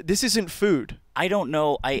 this isn't food. I don't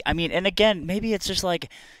know. I mean, and again, maybe it's just like,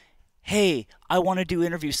 hey, I want to do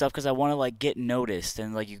interview stuff because I want to like get noticed,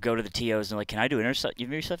 and like you go to the TOs and like, can I do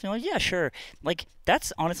interview stuff? And you're like, yeah, sure. Like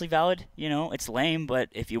that's honestly valid. You know, it's lame, but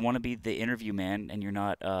if you want to be the interview man and you're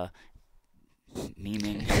not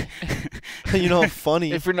memeing, You know,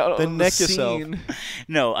 funny. if you're not then on the neck yourself. scene.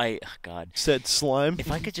 no, God, Said slime.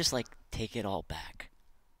 if I could just like take it all back,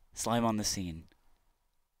 slime on the scene.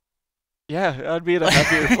 Yeah, I'd be in a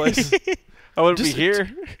happier place. I wouldn't be Just- here.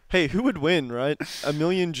 Hey, who would win, right?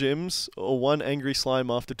 1,000,000 gyms or one angry slime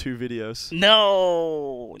after 2 videos?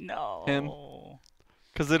 No. Him.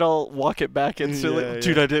 Because they'd all walk it back and say, Yeah, like,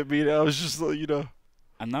 dude, yeah. I didn't mean it. I was just, you know.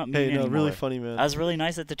 I'm not mean Hey, no, anymore. really funny, man. I was really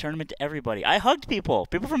nice at the tournament to everybody. I hugged people.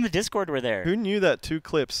 People from the Discord were there. Who knew that 2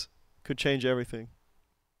 clips could change everything?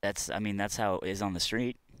 That's how it is on the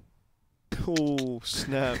street. Oh,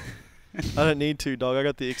 snap. I don't need to, dog. I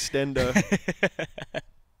got the extender.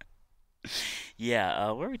 Yeah,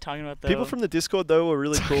 what were we talking about though? People from the Discord, though, were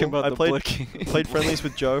really Talking cool. about I the played friendlies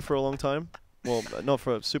with Joe for a long time. Well, not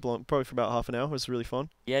for super long, probably for about half an hour. It was really fun.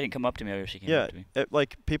 Yeah, it didn't come up to me. I wish she came Yeah, up to me.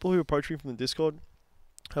 like, people who approach me from the Discord,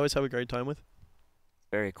 I always have a great time with.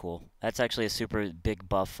 Very cool. That's actually a super big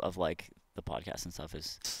buff of like the podcast and stuff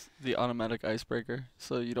is The automatic icebreaker,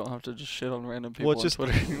 so you don't have to just shit on random people Well, it's on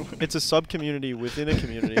just Twitter anymore. it's a sub-community within a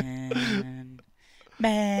community.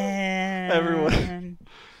 Man.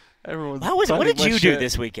 Everyone's What finding did my you do shit.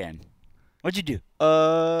 this weekend? What'd you do?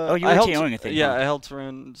 Oh, you were TOing a thing, Yeah, huh? I helped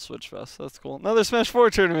run Switch Fest. That's cool. Another Smash 4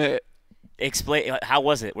 tournament. Explain. How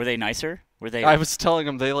was it? Were they nicer? Were they? I was telling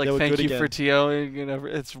them they They were thank good you for again. TOing and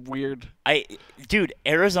it's weird. Dude,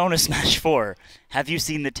 Arizona Smash 4. Have you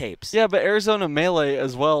seen the tapes? Yeah, but Arizona Melee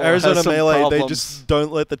as well. Arizona has some Melee, they problems. just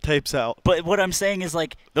don't let the tapes out. But what I'm saying is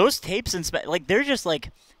like those tapes and like they're just like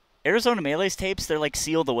Arizona Melee's tapes. They're like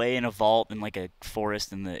sealed away in a vault in like a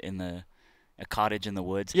forest in a cottage in the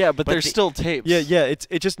woods. Yeah, but they're still tapes. Yeah, it's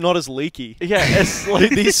just not as leaky. Yeah, it's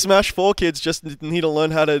like These Smash 4 kids just need to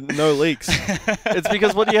learn how to know leaks. it's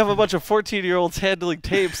because when you have a bunch of 14-year-olds handling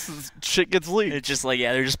tapes, shit gets leaked. It's just like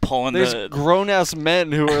they're just pulling There's the. grown-ass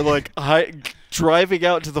men who are like driving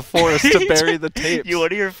out to the forest to bury the tapes. You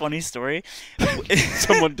want to hear a funny story?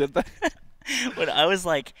 Someone did that. When I was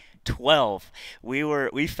like 12,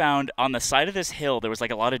 we found on the side of this hill there was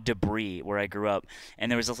like a lot of debris where I grew up,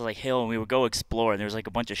 and there was this like hill, and we would go explore, and there was like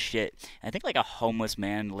a bunch of shit. And I think like a homeless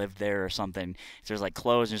man lived there or something. So there's like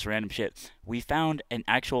clothes and just random shit. We found an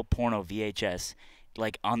actual porno VHS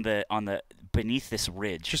like on the beneath this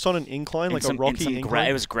ridge. Just on an incline, In like some- a in rocky some incline.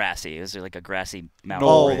 it was grassy. It was like a grassy mountain.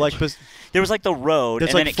 Oh, ridge. like There was like the road,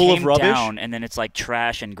 That's, and then like, it full of came rubbish? down, and then it's like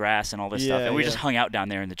trash and grass and all this stuff. Yeah, And we yeah. just hung out down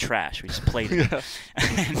there in the trash. We just played it.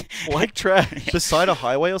 Yeah. Like trash. beside a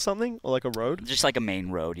highway or something, or like a road. Just like a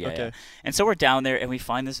main road, yeah, Okay. yeah. And so we're down there, and we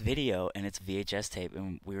find this video, and it's VHS tape,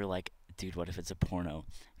 and we were like, dude, what if it's a porno?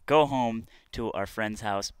 Go home to our friend's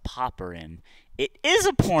house, pop her in. It is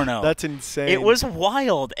a porno. That's insane. It was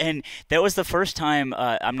wild, and that was the first time.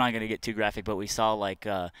 I'm not gonna get too graphic, but we saw like,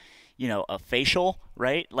 a facial,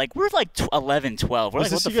 right? Like we're like 11, 12. We're Was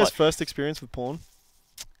like, this what you the guys' fuck? first experience with porn?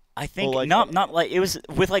 I think like- not like it was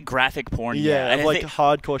with like graphic porn. Yeah, and of, I like think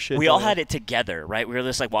hardcore shit. we all going on. had it together, right? We were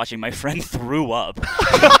just like watching. My friend threw up.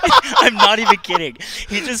 I'm not even kidding.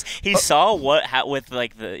 He saw with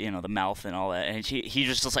like the mouth and all that, and he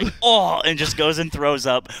just like and just goes and throws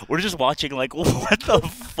up. We're just watching like what the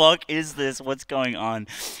fuck is this? What's going on?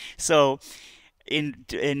 So in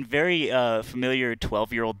very familiar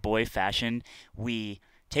 12-year-old boy fashion, we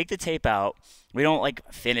take the tape out. We don't like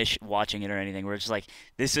finish watching it or anything. We're just like,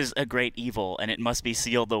 this is a great evil, and it must be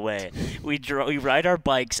sealed away. We ride our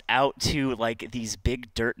bikes out to like these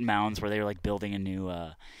big dirt mounds where they're like building a new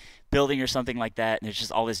building or something like that. And there's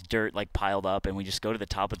just all this dirt like piled up, and we just go to the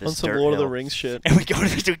top of this on some dirt Lord of hill. the Rings shit. And we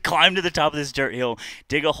climb to the top of this dirt hill,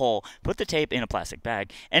 dig a hole, put the tape in a plastic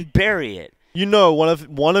bag, and bury it. You know, one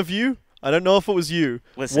of you, I don't know if it was you,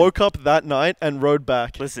 Listen. woke up that night and rode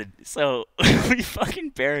back. Listen, so we fucking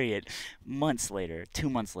bury it. 2 months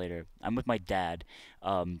later, I'm with my dad,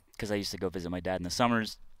 because I used to go visit my dad in the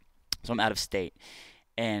summers, so I'm out of state,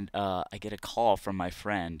 and I get a call from my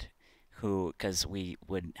friend, who, because we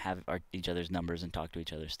would have each other's numbers and talk to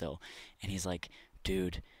each other still, and he's like,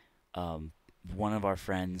 dude, one of our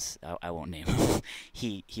friends, I won't name him,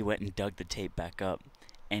 he went and dug the tape back up,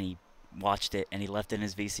 and he watched it, and he left it in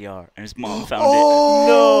his VCR, and his mom found it.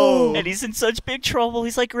 Oh, no! And he's in such big trouble.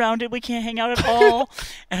 He's like grounded. We can't hang out at all.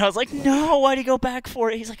 And I was like, no, why'd he go back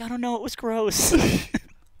for it? He's like, I don't know. It was gross.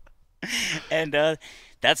 And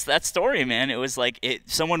that's that story, man. It was like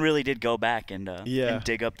someone really did go back and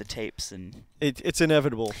dig up the tapes. And It's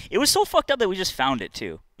inevitable. it was so fucked up that we just found it,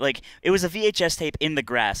 too. Like, it was a VHS tape in the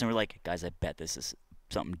grass, and we're like, guys, I bet this is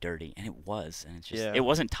something dirty. And it was. And it's just, Yeah. it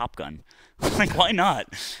wasn't Top Gun. Like, why not?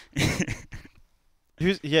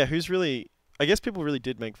 Who's really? I guess people really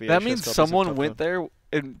did make VHS. That means copies of someone Top went Gun. there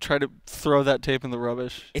and tried to throw that tape in the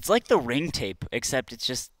rubbish. It's like the Ring tape, except it's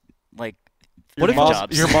just, like, What if hand mom-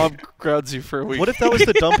 jobs. Your mom grounds you for a week. What if that was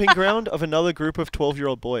the dumping ground of another group of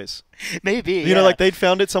 12-year-old boys? Maybe, You know, like they'd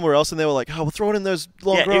found it somewhere else and they were like, "Oh, we'll throw it in those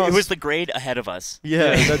long yeah, grass." it was the grade ahead of us.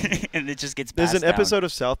 Yeah, that- And it just gets There's passed an down. episode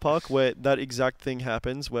of South Park where that exact thing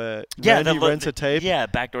happens, where Yeah, Randy rents a tape. Yeah,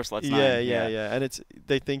 Backdoor Sluts 9. Yeah, and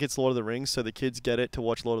they think it's Lord of the Rings, so the kids get it to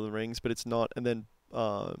watch Lord of the Rings, but it's not. And then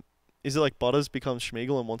is it like Butters becomes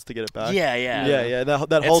Schmeagle and wants to get it back? Yeah, yeah. Yeah.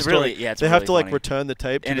 That It's whole story. really, yeah, it's They really have to like funny. return the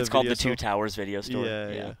tape to And the it's called video the Two store. Towers video store.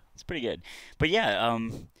 Yeah. It's pretty good. But yeah,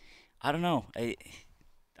 I don't know.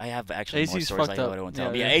 I have actually more AZ's stories fucked I up. don't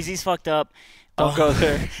tell. Yeah, Yeah, yeah. AZ's fucked up. Don't go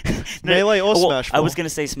there. Melee or Well, Smash 4? I was gonna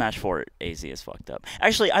say Smash 4. AZ is fucked up.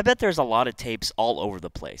 Actually, I bet there's a lot of tapes all over the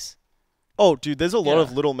place. Oh, dude, there's a lot of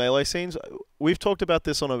Yeah. little Melee scenes. We've talked about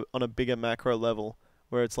this on a bigger macro level,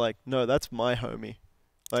 where it's like, no, that's my homie.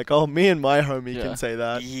 Like, oh, me and my homie Yeah. can say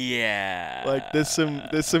that. Yeah. Like, there's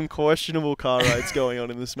some questionable car rides going on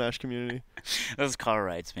in the Smash community. Those car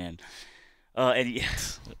rides, man. And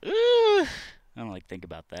yes, I don't like think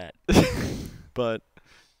about that. But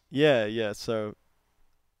yeah. So,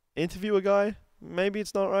 interview a guy. Maybe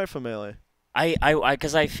it's not right for Melee.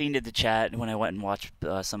 Because I fiended the chat when I went and watched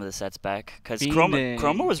some of the sets back. Because Fiending.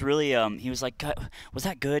 Chroma was really, he was like, "God, was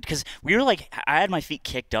that good?" Because we were like, I had my feet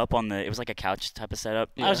kicked up on it was like a couch type of setup.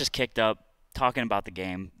 I was Yeah. just kicked up, talking about the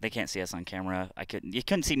game. They can't see us on camera. You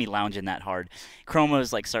couldn't see me lounging that hard. Chroma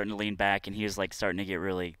was like starting to lean back, and he was like starting to get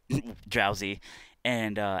really drowsy.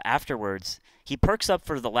 And afterwards, he perks up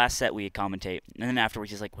for the last set we commentate, and then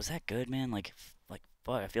afterwards he's like, "Was that good, man? Like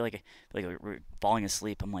fuck, I feel like we're falling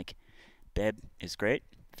asleep." I'm like, "Beb is great.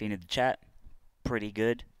 Fiended the chat, pretty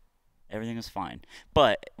good. Everything was fine."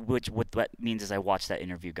 But what that means is I watched that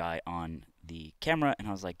interview guy on the camera, and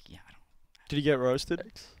I was like, "Yeah, Did he get roasted?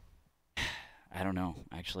 I don't know.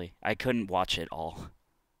 Actually, I couldn't watch it all.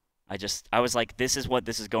 I was like, this is what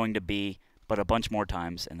this is going to be, but a bunch more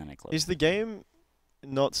times, and then I closed. Is the game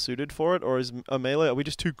not suited for it, or is a Melee? Are we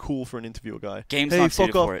just too cool for an interviewer guy? Game's Hey, not fuck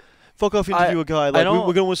suited off. for it. Fuck off, interview a guy. Like, don't-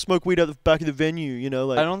 we're gonna smoke weed at the back of the venue, you know?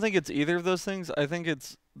 Like, I don't think it's either of those things. I think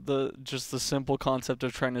it's just the simple concept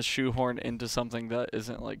of trying to shoehorn into something that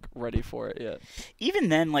isn't like ready for it yet. Even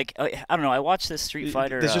then, like I don't know. I watched this Street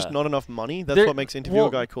Fighter. There's just not enough money. That's there- what makes interviewer well,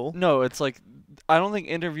 guy cool. No, it's like I don't think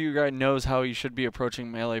interviewer guy knows how he should be approaching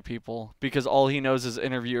Melee people because all he knows is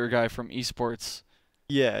interviewer guy from esports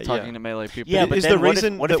Yeah, talking to Melee people. Yeah, But but is then the what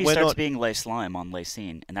reason if that he we're starts not- being Lay Slime on Lay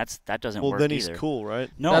Scene, and that doesn't Well, work then either. he's cool, right?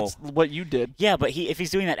 No. That's what you did. Yeah, but if he's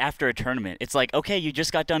doing that after a tournament, it's like, okay, you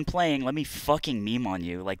just got done playing. Let me fucking meme on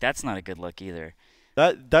you. Like that's not a good look either.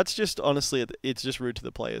 That's just honestly, it's just rude to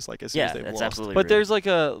the players. Like as soon Yeah, as they've that's lost. absolutely. But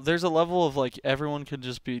rude. there's a level of like everyone could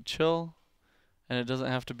just be chill, and it doesn't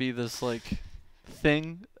have to be this like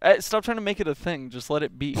thing. Stop trying to make it a thing. Just let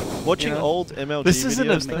it be. Watching you know? old MLG This isn't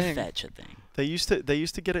a videos, thing. Make fetch a thing. they used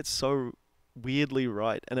to get it so weirdly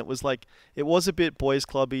right, and it was like it was a bit boys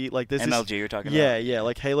clubby. Like there's MLG this, you're talking yeah, about. yeah,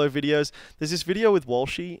 like Halo videos. There's this video with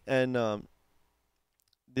Walshy and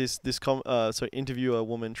so interviewer a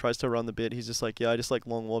woman tries to run the bit. He's just like, yeah, I just like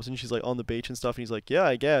long walks, and she's like on the beach and stuff. And he's like, yeah,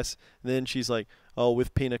 I guess. And then she's like, oh,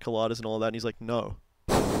 with pina coladas and all that. And he's like, no,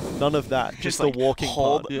 none of that. Just the like, walking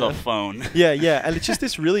hold part. the Yeah. phone. Yeah, and it's just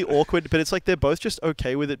this really awkward. But it's like they're both just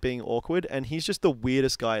okay with it being awkward, and he's just the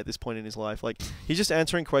weirdest guy at this point in his life. Like he's just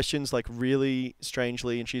answering questions like really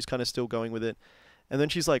strangely, and she's kind of still going with it. And then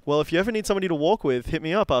she's like, well, if you ever need somebody to walk with, hit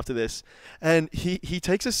me up after this. And he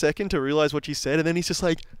takes a second to realize what she said, and then he's just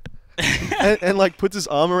like, and like puts his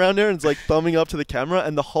arm around her and is like thumbing up to the camera,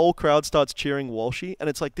 and the whole crowd starts cheering Walshy. And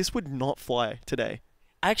it's like, this would not fly today.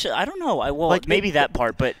 Actually, I don't know. Like, Maybe that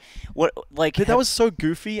part, but what like But that was so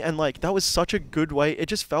goofy, and like that was such a good way. It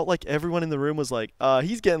just felt like everyone in the room was like,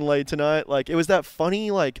 he's getting laid tonight. Like it was that funny,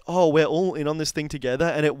 like, oh, we're all in on this thing together,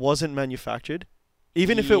 and it wasn't manufactured.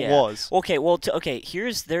 Even if it Yeah. was. Okay, well,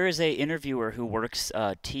 there is a interviewer who works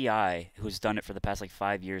TI who's done it for the past like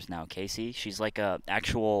 5 years now. Casey, she's like a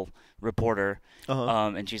actual reporter,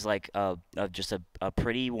 Uh-huh. and she's like just a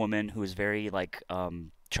pretty woman who's very like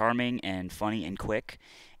charming and funny and quick.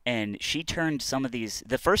 And she turned some of these.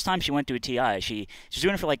 The first time she went to a TI, she's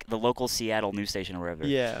doing it for like the local Seattle news station or wherever.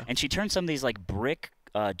 Yeah. And she turned some of these like brick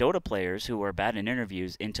Dota players who are bad in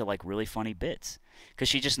interviews into like really funny bits because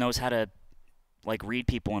she just knows how to like read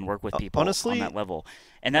people and work with people honestly, on that level,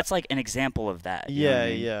 and that's like an example of that. You know what Yeah, I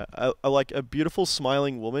mean? yeah. Like a beautiful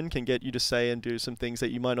smiling woman can get you to say and do some things that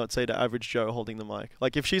you might not say to average Joe holding the mic.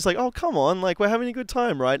 Like if she's like, "Oh, come on, like we're having a good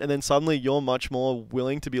time, right?" And then suddenly you're much more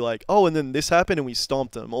willing to be like, "Oh, and then this happened and we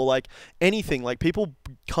stomped them," or like anything. Like people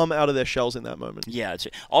come out of their shells in that moment. Yeah.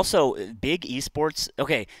 Also, big esports.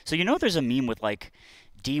 Okay, so there's a meme with like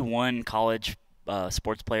D1 college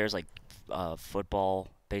sports players like football,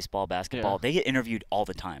 baseball, basketball. Yeah. They get interviewed all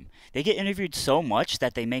the time. They get interviewed so much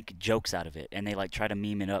that they make jokes out of it and they like try to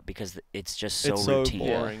meme it up because it's just so it's so routine.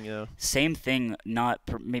 boring, yeah. Same thing,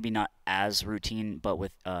 maybe not as routine, but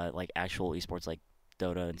with like actual esports like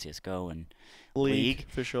Dota and CS:GO and League.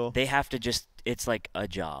 For sure. They have to it's like a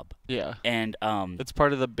job. Yeah. And It's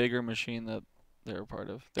part of the bigger machine that they're a part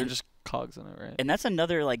of. They're And- just cogs in it, right? And that's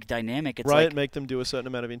another like dynamic. It's Riot like make them do a certain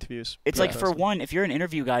amount of interviews. it's per like for person. one, if you're an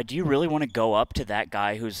interview guy, do you really want to go up to that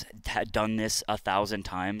guy who's done this 1,000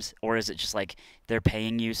 times, or is it just like they're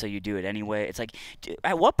paying you so you do it anyway? It's like,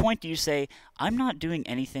 at what point do you say I'm not doing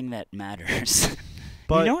anything that matters?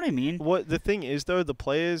 But you know what I mean? what the thing is though, the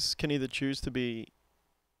players can either choose to be.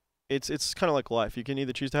 It's kind of like life. You can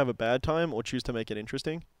either choose to have a bad time or choose to make it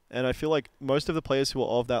interesting. And I feel like most of the players who are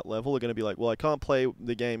of that level are going to be like, well, I can't play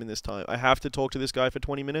the game in this time. I have to talk to this guy for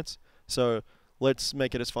 20 minutes. So let's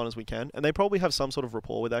make it as fun as we can. And they probably have some sort of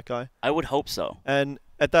rapport with that guy. I would hope so. And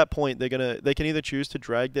at that point, they can either choose to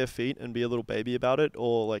drag their feet and be a little baby about it,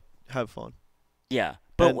 or like have fun. Yeah.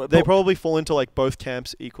 And they probably fall into like both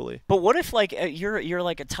camps equally. But what if like you're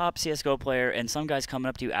like a top CS:GO player and some guy's coming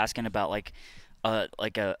up to you asking about like a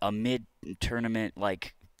mid tournament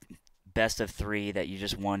like best of 3 that you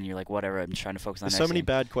just won and you're like whatever, I'm just trying to focus on There's next so many game.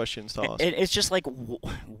 bad questions to ask. It's just like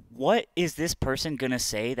what is this person gonna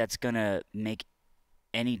say that's gonna make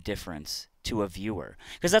any difference to a viewer?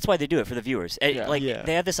 Because that's why they do it, for the viewers. Yeah.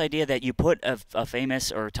 They have this idea that you put a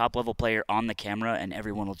famous or top level player on the camera and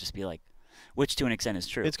everyone will just be like, which to an extent is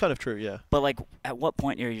true. It's kind of true, yeah. But like, at what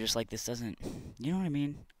point are you just like, this doesn't, you know what I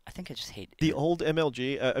mean? I think I just hate The old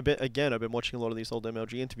MLG, I've been watching a lot of these old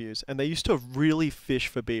MLG interviews, and they used to really fish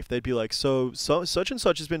for beef. They'd be like, so such and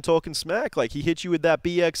such has been talking smack, like he hit you with that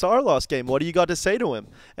BXR last game. What do you got to say to him?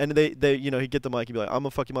 And they he'd get the mic and be like, I'm gonna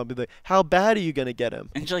fuck him up. He'd be like, how bad are you gonna get him?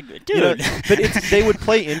 And you're like, dude. You know, but they would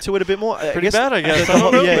play into it a bit more. Pretty bad, I guess.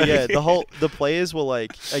 The players were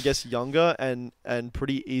like, I guess, younger and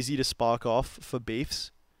pretty easy to spark off for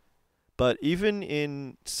beefs. But even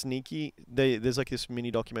in Sneaky, there's like this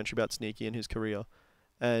mini documentary about Sneaky and his career,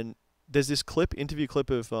 and there's this interview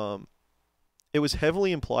clip of it was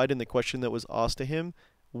heavily implied in the question that was asked to him,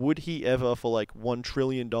 would he ever for like $1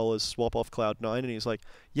 trillion swap off Cloud9? And he's like,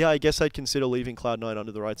 yeah, I guess I'd consider leaving Cloud9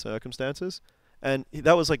 under the right circumstances. And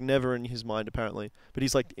that was like never in his mind apparently. But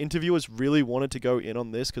he's like, interviewers really wanted to go in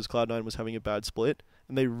on this because Cloud9 was having a bad split,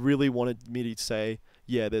 and they really wanted me to say,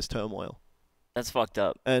 yeah, there's turmoil. That's fucked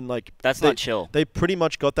up. And like That's not chill. They pretty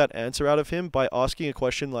much got that answer out of him by asking a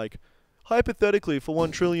question like, hypothetically, for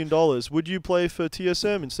 $1 trillion, would you play for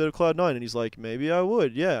TSM instead of Cloud9? And he's like, maybe I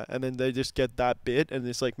would, yeah. And then they just get that bit, and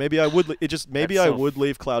it's like, maybe I would. Would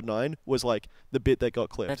leave Cloud9 was like the bit that got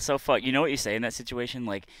clipped. That's so fucked. You know what you say in that situation?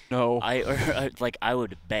 Like, No. I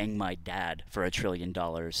would bang my dad for $1 trillion.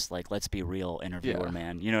 Like, let's be real, interviewer, Yeah.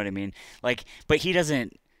 man. You know what I mean? Like, but he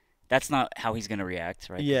doesn't. That's not how he's gonna react,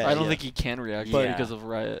 right? Yeah. I don't think he can react But- because of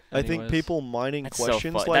Riot. I think anyways. people mining That's so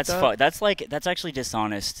questions fucked. like that. That's actually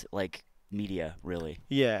dishonest, like media, really.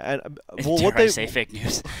 Yeah, and Dare I say fake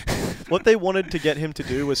news? what they wanted to get him to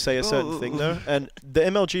do was say a certain thing though, and the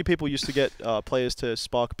MLG people used to get players to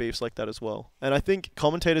spark beefs like that as well. And I think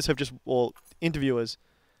commentators or interviewers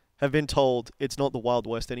have been told it's not the Wild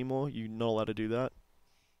West anymore. You're not allowed to do that.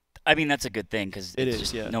 I mean, that's a good thing because It it's is,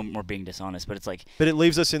 just yeah. no more being dishonest. But it's like, But it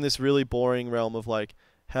leaves us in this really boring realm of like,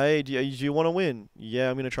 hey, do you want to win?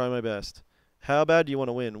 Yeah, I'm going to try my best. How bad do you want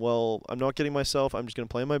to win? Well, I'm not getting myself. I'm just going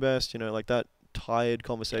to play my best. You know, like that tired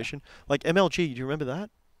conversation. Like MLG, do you remember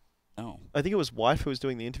that? no. I think it was Wife who was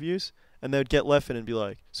doing the interviews, and they would get Leffen and be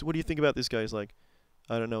like, so what do you think about this guy? He's like,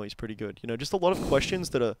 I don't know, he's pretty good. You know, just a lot of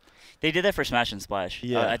questions that are... They did that for Smash and Splash.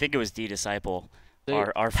 Yeah. I think it was D Disciple. They-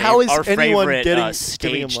 Our How is our anyone favorite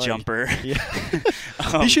giving him stage money? jumper. Yeah.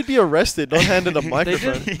 Um, He should be arrested, not handed a They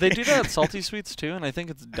microphone. do, they do that at Salty Sweets too, and I think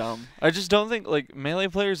it's dumb. I just don't think like Melee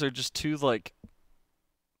players are just too like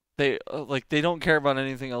they don't care about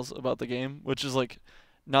anything else about the game, which is like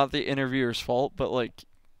not the interviewer's fault, but like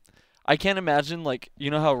I can't imagine like you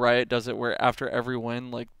know how Riot does it where after every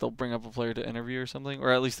win like they'll bring up a player to interview or something,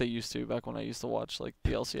 or at least they used to back when I used to watch like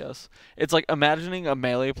the LCS. It's like imagining a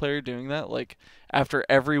Melee player doing that like after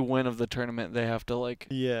every win of the tournament they have to like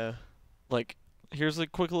here's a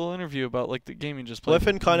quick little interview about like the game you just played.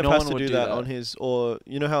 Leffen kind of No has one to would do that on his, or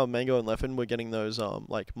you know how Mango and Leffen were getting those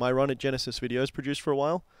like My Run at Genesis videos produced for a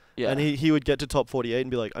while, Yeah. and he would get to top 48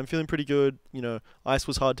 and be like, I'm feeling pretty good. You know, Ice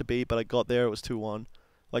was hard to beat, but I got there. It was 2-1.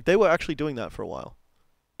 Like they were actually doing that for a while.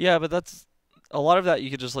 Yeah, but that's a lot of that you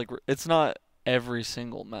could just like it's not every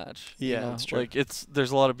single match. you Yeah, know? that's true. Like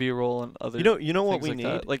there's a lot of B-roll and other You know what things we like need?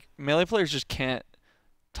 that. Like Melee players just can't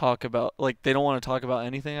talk about like they don't want to talk about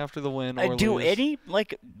anything after the win or do lose. any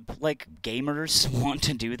like gamers want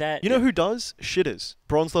to do that? You know who does? Shitters,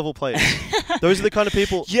 bronze level players. Those are the kind of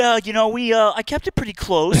people. Yeah, you know we I kept it pretty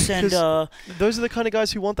close and 'Cause Those are the kind of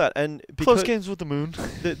guys who want that. And Close because games with the moon.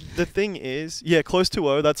 the thing is, yeah, close to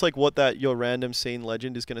 0. That's like what that your random scene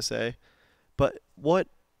legend is gonna say. But what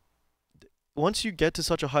once you get to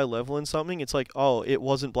such a high level in something, it's like, oh, it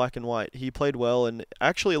wasn't black and white. He played well, and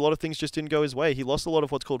actually, a lot of things just didn't go his way. He lost a lot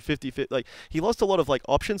of what's called 50-50. Like, he lost a lot of like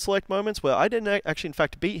option select moments where I didn't actually, in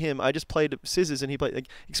fact, beat him. I just played scissors, and he played. Like,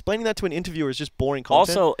 explaining that to an interviewer is just boring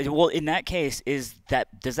content. Also, well, in that case, does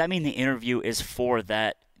that mean the interview is for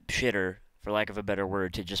that shitter, for lack of a better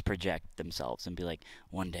word, to just project themselves and be like,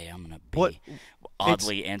 one day I'm gonna be What-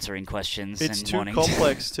 oddly answering questions It's and too wanting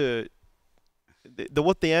complex to.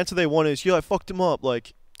 What the answer they want is, yeah, I fucked him up,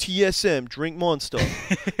 like TSM, drink Monster.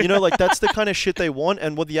 You know, like that's the kind of shit they want.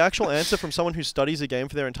 And what the actual answer from someone who studies a game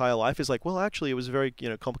for their entire life is like, well, actually, it was a very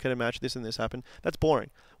complicated match. This and this happened. That's boring.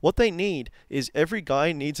 What they need is every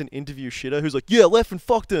guy needs an interview shitter who's like, yeah, left and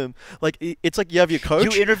fucked him. Like it's like you have your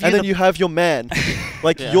coach, You interview and then the- you have your man,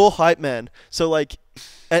 like Yeah. your hype man. So like,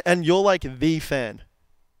 and you're like the fan.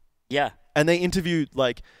 yeah. And they interviewed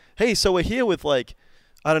like, hey, so we're here with like,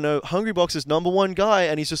 I don't know, Hungrybox's #1 guy,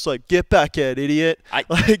 and he's just like, get back, Ed, idiot.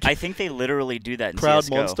 Like, I think they literally do that in crowd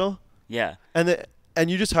CS:GO. monster. Yeah. And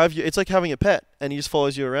you just have it's like having a pet, and he just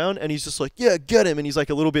follows you around, and he's just like, yeah, get him, and he's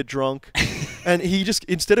like a little bit drunk, and he just,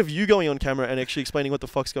 instead of you going on camera and actually explaining what the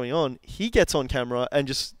fuck's going on, he gets on camera and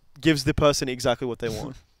just gives the person exactly what they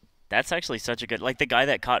want. That's actually such a good, like the guy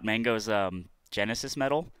that caught Mango's Genesis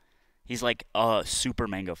medal. He's like a super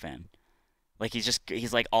Mango fan. Like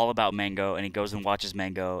he's like all about Mango, and he goes and watches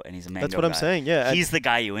Mango, and he's a Mango That's what guy. I'm saying, yeah. And He's the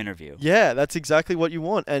guy you interview. yeah, that's exactly what you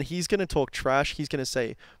want. And he's going to talk trash. He's going to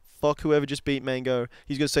say, fuck whoever just beat Mango.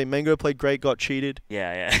 He's going to say, Mango played great, got cheated.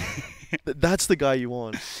 Yeah. That's the guy you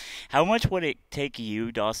want. How much would it take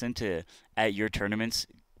you, Dawson, to at your tournaments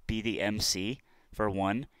be the MC for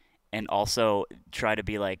one, and also try to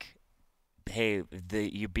be like, hey,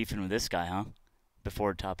 you beefing with this guy, huh?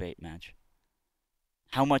 Before top 8 match.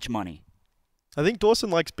 How much money? I think Dawson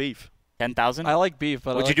likes beef. 10,000? I like beef,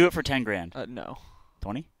 but Would you do it for 10 grand? No,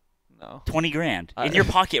 20? no. 20 grand in your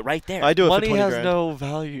pocket right there. I do it Money for 20 has grand. no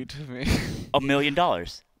value to me. $1 million.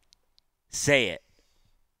 Say it.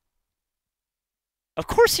 Of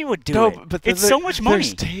course you would do no, it. but It's so much money.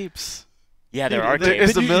 There's tapes. Yeah, there Dude, are there- tapes.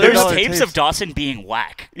 it's a $1 There's million tapes tapes. of Dawson being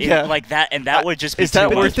whack. Yeah. Like that, and that would just be is that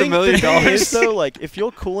too worth much. $1 million? The thing is, though, like, if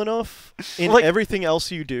you're cool enough in Like- everything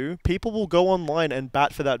else you do, people will go online and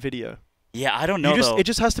bat for that video. Yeah, I don't know though. It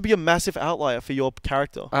just has to be a massive outlier for your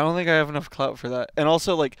character. I don't think I have enough clout for that. And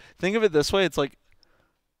also, like, think of it this way: it's like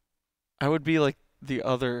I would be like the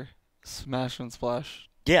other Smash and Splash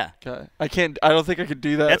Yeah. guy. I can't. I don't think I could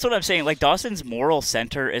do that. That's what I'm saying. Like Dawson's moral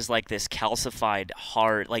center is like this calcified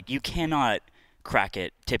heart. Like you cannot crack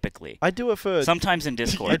it typically. I do it for. Sometimes in I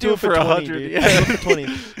Discord. do it for 20, 100, dude. yeah. I do it for 20.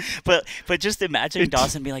 But just imagine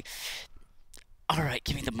Dawson be like, "All right,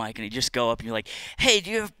 give me the mic," and he just go up and you're like, "Hey, do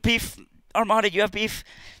you have beef, Armada? Do you have beef?"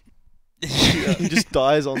 He just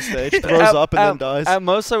dies on stage, throws up, and then dies. At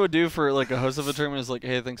most, I would do for like a host of a tournament is like,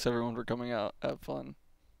 hey, thanks everyone for coming out. Have fun.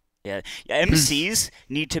 Yeah, MCs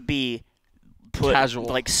need to be put Casual.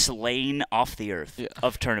 like slain off the earth Yeah.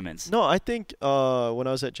 of tournaments. No, I think when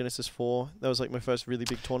I was at Genesis 4, that was like my first really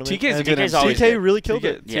big tournament. TK's a and good TK's MC. always TK good. really killed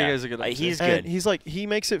it. Yeah. TK's a good MC. He's And good. he's like, he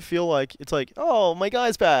makes it feel like it's like, oh, my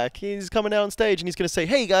guy's back. He's coming out on stage and he's gonna say,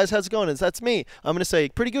 hey guys, how's it going? And that's me. I'm gonna say,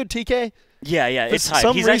 pretty good, TK. Yeah, For it's hype.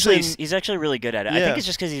 some He's reason- actually really good at it. I Yeah. think it's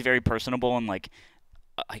just because he's very personable and like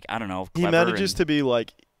I don't know. He Clever manages and, to be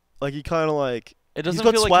like he kind of like It doesn't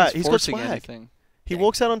got feel swag. like He's he's got forcing swag. anything. he Yeah.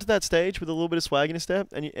 walks out onto that stage with a little bit of swag in his step,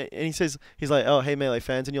 and he says, he's like, oh, hey Melee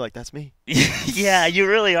fans, and you're like, that's me. Yeah, you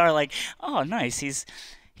really are like, oh, nice.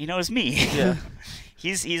 He knows me. Yeah.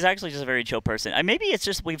 He's actually just a very chill person. Maybe it's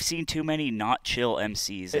just we've seen too many not chill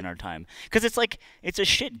MCs in our time because it's like it's a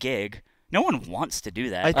shit gig. No one wants to do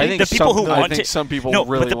that. I think the people who I want think to some people no,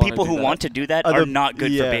 really but the wanna people do who that. want to do that Are are the- not good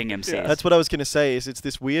yeah. for being MCs. Yeah. That's what I was gonna say. Is it's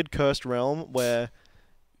this weird cursed realm where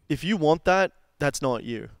if you want that, that's not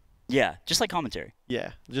you. Yeah, just like commentary.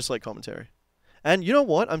 Yeah, just like commentary. And you know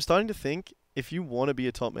what? I'm starting to think if you want to be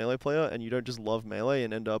a top Melee player and you don't just love Melee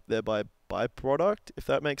and end up there by byproduct, if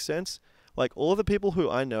that makes sense, like all of the people who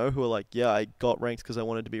I know who are like, yeah, I got ranked because I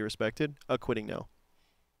wanted to be respected, are quitting now.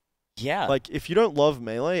 Yeah. Like if you don't love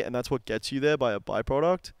Melee and that's what gets you there by a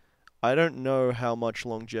byproduct, I don't know how much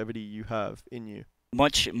longevity you have in you.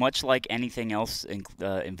 much like anything else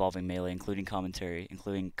involving Melee, including commentary,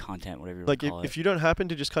 including content, whatever you want Like to call if it. you don't happen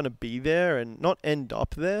to just kind of be there and not end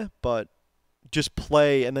up there, but just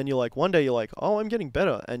play, and then you're like, one day you're like, oh, I'm getting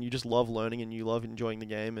better, and you just love learning and you love enjoying the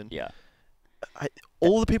game, and Yeah.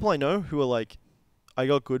 all the people I know who are like, I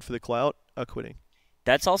got good for the clout, are quitting.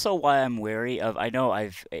 That's also why I'm wary of. I know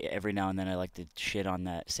every now and then I like to shit on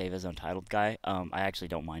that Save as Untitled guy. I actually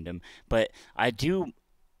don't mind him, but I do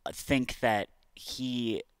think that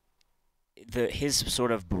he his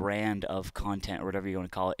sort of brand of content or whatever you want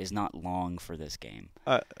to call it is not long for this game.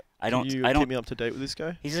 I Can you don't keep me up to date with this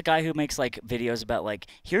guy? He's a guy who makes like videos about like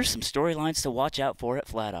here's some storylines to watch out for at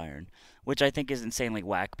Flatiron, which I think is insanely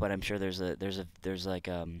whack. But I'm sure there's like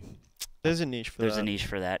There's a niche for there's that. a niche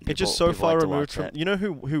for that. It's just People so far like to removed watch from. that. You know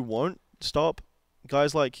who won't stop?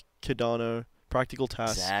 Guys like Cardano, Practical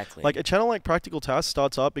Tasks. Exactly. Like a channel like Practical Tasks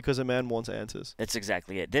starts up because a man wants answers. That's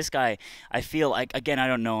exactly it. This guy, I feel like again I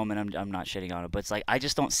don't know him and I'm not shitting on him, but it's like I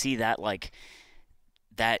just don't see that like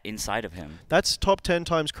that inside of him. That's top 10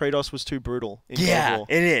 times Kratos was too brutal in God of Yeah, War.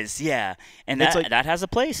 it is. Yeah, and It's that like, that has a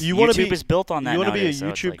place. you wanna YouTube be- is built on that. You want to be a nowadays, so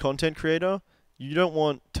it's YouTube like- content creator. You don't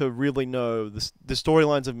want to really know the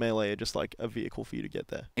storylines of Melee are just like a vehicle for you to get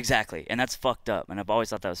there. Exactly, and that's fucked up. And I've always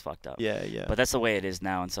thought that was fucked up. Yeah, yeah. But that's the way it is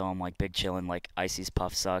now, and so I'm like big chillin'. Like Icy's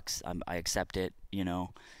puff sucks. I accept it. You know,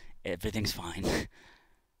 everything's fine.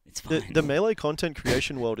 It's the fine. the Melee content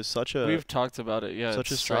creation world is such a We've talked about it. Yeah,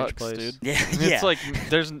 such it a strange sucks, place. dude. yeah, And yeah. It's like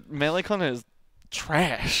there's Melee content is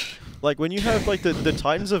trash. like when you have like the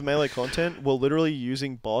titans of Melee content were literally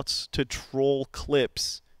using bots to troll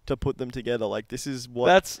clips to put them together. Like this is what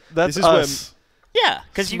That's this is us. Yeah,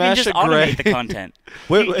 because you can Smash just a gray. automate the content.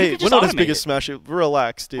 we're, you hey, can we're just not as automate big as it. Smash it.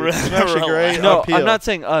 Relax, dude. Relax. Smash a Gray. No, up here. I'm not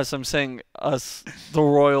saying us. I'm saying us, the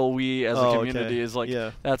royal we as Oh, a okay. community is like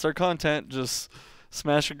yeah. that's our content. Just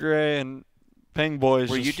Smash a Gray and Peng Boys.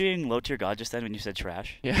 Were you just, doing low tier god just then when you said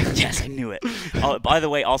trash? Yeah. Yes, I knew it. Oh, by the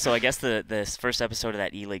way, also I guess the first episode of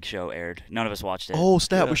that E-League show aired. None of us watched it. Oh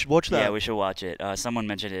snap! Yeah. We should watch that. Yeah, we should watch it. Someone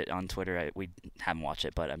mentioned it on Twitter. We haven't watched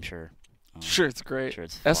it, but I'm sure. Sure, it's great. Sure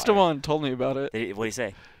it's fire. Esteban told me about it. What did he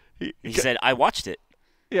say? He- He said, "I watched it,"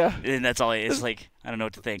 Yeah, and that's all. It's like I don't know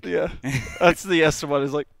what to think. yeah. That's the Esteban.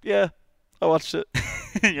 Is like, yeah, I watched it.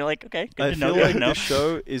 You're like, okay, good I to know. feel Good like to know. this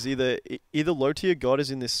show is either low tier god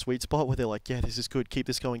is in this sweet spot where they're like, yeah, this is good, keep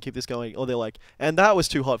this going, or they're like, and that was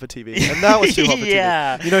too hot for TV, and that was too hot for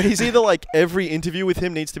Yeah. TV. You know, he's either like every interview with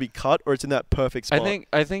him needs to be cut, or it's in that perfect spot.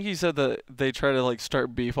 I think he said that they try to like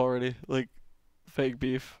start beef already, like fake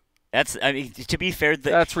beef. That's. I mean, to be fair,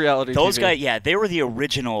 That's reality. those TV. guys, yeah, they were the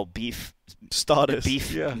original beef starters,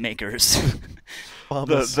 Yeah. makers.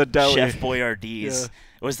 farmers. the deli. Chef Boyardee's. Yeah.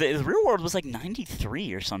 It was the real world was like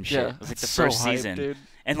 93 or some shit. Yeah, It was like the it's so first hype, season. dude.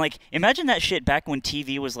 And like imagine that shit back when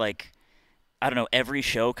TV was like I don't know, every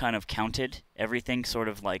show kind of counted. Everything sort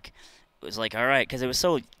of like it was like all right cuz it was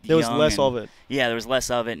so there was young less and- of it. Yeah, there was less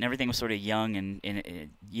of it and everything was sort of young and in a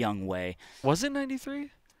young way. Was it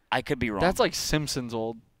 93? I could be wrong. That's like Simpsons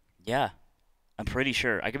old. yeah. I'm pretty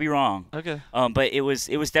sure. I could be wrong. Okay. But it was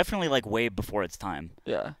definitely like way before its time.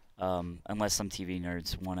 Yeah. Unless some TV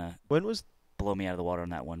nerds want to When was blow me out of the water on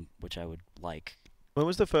that one, which I would like.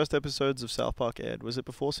 the first episodes of South Park aired? Was it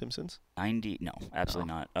before Simpsons? 90 no,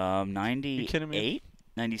 absolutely not. You kidding me?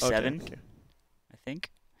 98, 97, Okay. I think.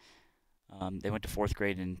 They went to 4th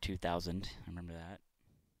grade in 2000. I remember that.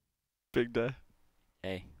 Big day.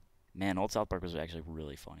 Hey, man, old South Park was actually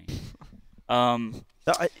really funny.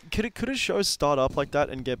 Could a show start up like that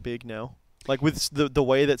and get big now? Like with the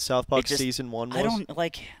way that South Park just- season 1 was?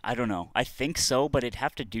 I don't know. I think so, but it'd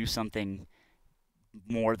have to do something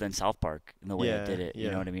more than South Park in the way it Yeah, did it. You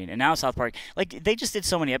yeah. know what I mean? And now South Park, like they just did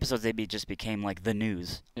so many episodes, just became like the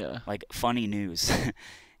news, Yeah. like funny news,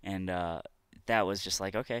 and that was just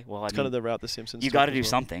like okay, well, It's kind of the route the Simpsons you took got to as do well.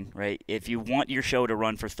 something, right? If you want your show to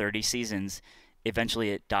run for 30 seasons,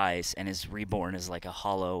 eventually it dies and is reborn as like a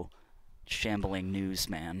hollow, shambling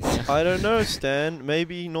newsman. I don't know, Stan.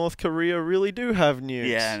 Maybe North Korea really do have nukes.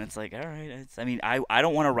 Yeah, and it's like, all right. I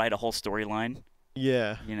don't want to write a whole storyline,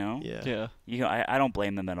 Yeah. you know? Yeah. Yeah. You know, I don't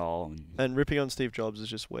blame them at all. And ripping on Steve Jobs is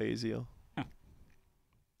just way easier.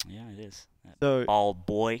 Yeah, it is. That So bald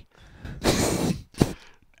boy.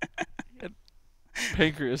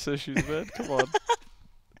 Pancreas issues, man. Come on.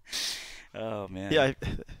 Oh, man. yeah,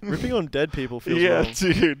 ripping on dead people feels yeah, wrong.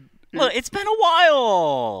 dude. Look, it's been a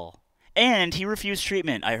while. And he refused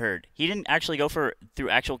treatment, I heard. He didn't actually go through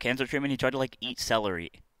actual cancer treatment. He tried to, like, eat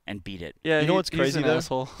celery and beat it. Yeah, You know what's he's crazy an though?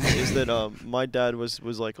 asshole. Is that my dad was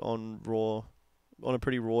like on a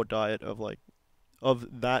pretty raw diet of like of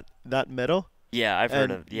that meta. Yeah, I've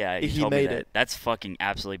heard And of. Yeah, he you told me made that. it. That's fucking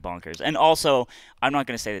absolutely bonkers. And also, I'm not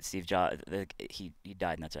gonna say that Steve Jobs he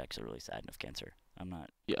died, and that's actually really sad of cancer. I'm not.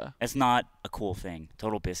 Yeah. It's not a cool thing.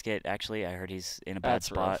 Total Biscuit, actually, I heard he's in a bad That's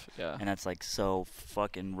spot, rough. Yeah. and that's like so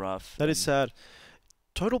fucking rough. That is and- sad.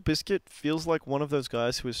 Total Biscuit feels like one of those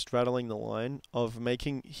guys who is straddling the line of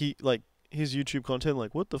making his YouTube content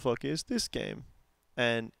like, what the fuck is this game?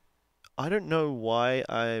 And I don't know why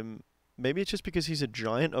maybe it's just because he's a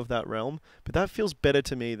giant of that realm, but that feels better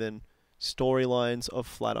to me than storylines of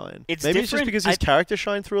Flatiron. It's Maybe it's just different. because his character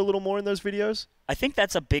shined through a little more in those videos. I think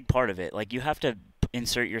that's a big part of it. Like, you have to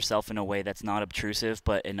insert yourself in a way that's not obtrusive,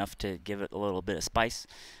 but enough to give it a little bit of spice.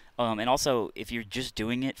 And also, if you're just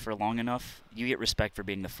doing it for long enough, you get respect for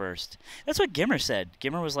being the first. That's what Gimmer said.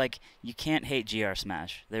 Gimmer was like, you can't hate GR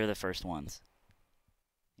Smash. They're the first ones.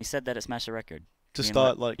 He said that at Smash the Record. To You know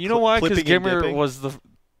start what? like You know why? Because clipping and Gimmer dipping. was the.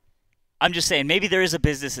 I'm just saying, maybe there is a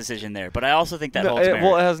business decision there, but I also think that No, holds merit.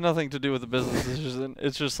 well, it has nothing to do with the business decision.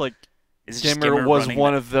 It's just like Is it just Gimmer was running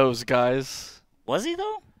one that- of those guys. Was he,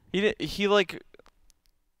 though? He did. He like.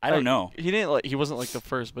 I don't know. He didn't like. He wasn't like the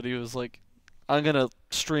first, but he was like, I'm gonna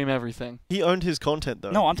stream everything. He owned his content though.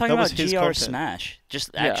 No, I'm talking That about was his GR content. Smash. Just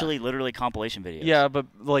Yeah. actually, literally compilation videos. Yeah, but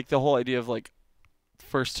like the whole idea of like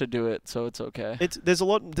first to do it, so it's okay. There's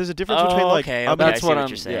a difference Oh, between like okay, I okay, mean, I that's see what what I'm-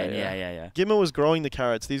 you're saying. yeah, Yeah. Gimmer was growing the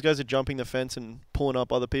carrots. These guys are jumping the fence and pulling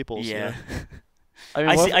up other people's. you Yeah. know? I mean,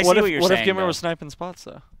 I what, see- I what see if what you're what if saying, Gimmer though. was sniping spots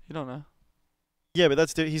though? You don't know. Yeah, but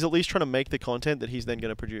he's at least trying to make the content that he's then going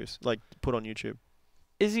to produce, like put on YouTube.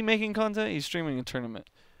 Is he making content? He's streaming a tournament.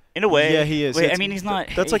 In a way. Yeah, he is. Wait, I It's- mean, he's not.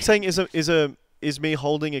 That's like saying is me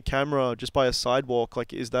holding a camera just by a sidewalk,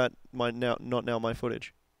 like is that not now my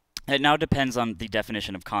footage? It now depends on the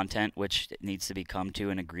definition of content, which it needs to be come to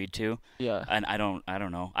and agreed to. Yeah. And I don't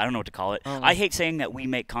know. I don't know what to call it. Oh. I hate saying that we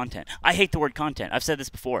make content. I hate the word content. I've said this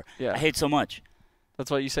before. Yeah. I hate it so much. That's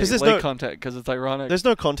why you say 'Cause there's late no- content because it's ironic. There's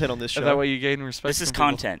no content on this show. Is that way you gain respect? This is from people?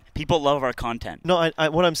 content. People love our content. No, what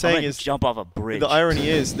I'm I'm saying gonna is jump off a bridge. the irony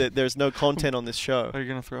is that there's no content on this show. Are you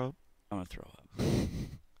gonna throw up? I'm gonna throw up.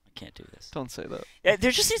 I can't do this. Don't say that. Yeah,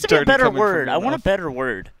 there just needs to be a Dirty better coming from word. your I want a mouth. better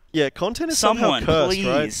word. Yeah, content is Someone, somehow cursed, please.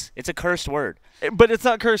 right? It's a cursed word. But it's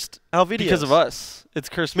not cursed Our videos. because of us. It's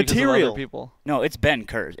cursed because of Material. other people. No, it's been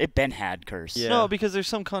cursed. It been had cursed. Yeah. No, because there's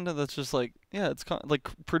some content that's just like, yeah, it's like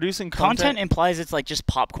producing content. Content implies it's like just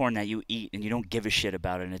popcorn that you eat and you don't give a shit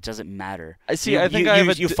about it and it doesn't matter. I see. You, I think you, I have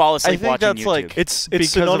you, a you d- fall I asleep think watching that's YouTube. like It's because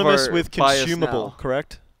of synonymous our with bias consumable, now.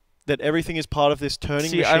 correct? That everything is part of this turning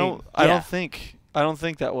See, machine. I Yeah. don't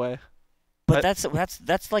think that way. But I-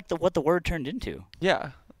 that's like what the word turned into.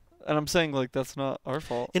 Yeah. And I'm saying like that's not our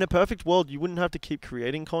fault. In a perfect world, you wouldn't have to keep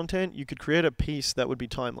creating content. You could create a piece that would be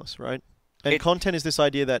timeless, right? And content is this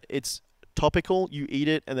idea that it's topical, you eat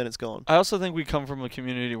it, and then it's gone. I also think we come from a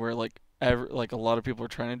community where like a lot of people are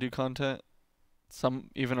trying to do content.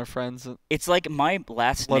 Some even our friends. It's like my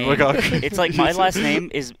last name. Ludwig It's like my last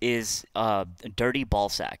name is Dirty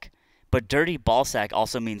Ballsack. But Dirty Ballsack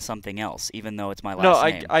also means something else, even though it's my last No,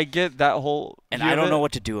 name. I get that whole. And view I of don't know it,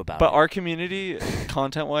 what to do about But it. our community,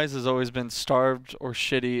 content-wise, has always been starved or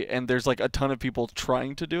shitty, and there's like a ton of people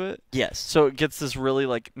trying to do it. Yes. So it gets this really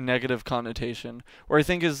like negative connotation, where I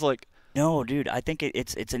think is like No, dude. I think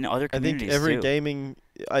it's in other I think communities every too. gaming,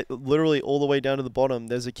 literally all the way down to the bottom,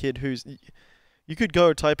 there's a kid who's. You could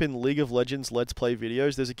go type in League of Legends Let's Play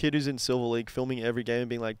videos. There's a kid who's in Silver League filming every game and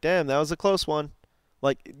being like, damn, that was a close one.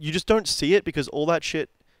 Like, you just don't see it because all that shit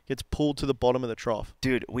gets pulled to the bottom of the trough.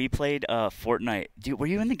 Dude, we played Fortnite. Dude, were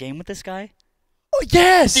you in the game with this guy? Oh,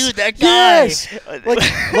 yes! Dude, that guy! Yes!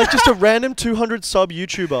 like just a random 200 sub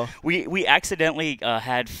YouTuber. We accidentally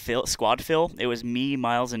had squad fill. It was me,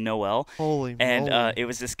 Miles, and Noel. Holy And moly. it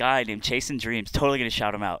was this guy named Chasen Dreamz. Totally gonna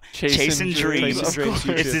shout him out. Chasen Dreamz. Dreamz, of course.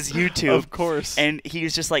 It's his YouTube. Of course. And he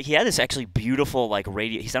was just like, he had this actually beautiful like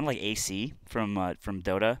radio. He sounded like AC from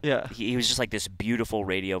Dota. Yeah. He was just like this beautiful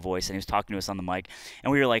radio voice, and he was talking to us on the mic.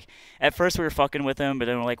 And we were like, at first we were fucking with him, but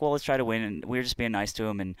then we're like, well, let's try to win. And we were just being nice to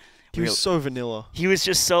him. And He was so vanilla. he was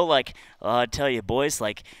just so like, I tell you, boys,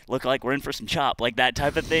 like, look like we're in for some chop, like that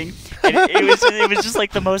type of thing. And it was just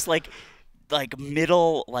like the most like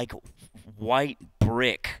middle like white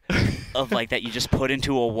brick of like that you just put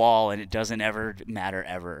into a wall and it doesn't ever matter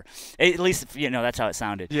ever. At least that's how it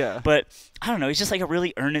sounded. Yeah. But I don't know. He's just like a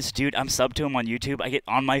really earnest dude. I'm subbed to him on YouTube. I get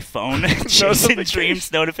on my phone Jason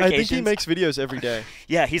Dreamz I notifications. think he makes videos every day.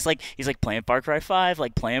 Yeah, he's like playing Far Cry 5,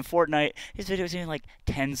 like playing Fortnite. His videos are getting like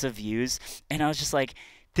tens of views, and I was just like,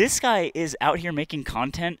 this guy is out here making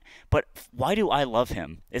content, but why do I love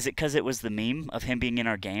him? Is it because it was the meme of him being in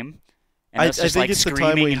our game? And I us just think like it's the time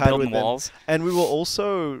screaming we and had building with him. walls. And we were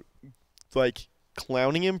also, like,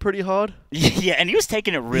 clowning him pretty hard. Yeah, and he was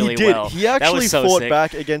taking it really he did. well. He That actually was so fought sick.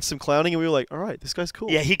 back against some clowning, and we were like, all right, this guy's cool.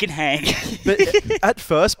 Yeah, he can hang. But at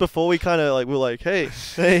first, before we kind of like, we were like, hey,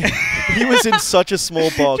 he was in such a small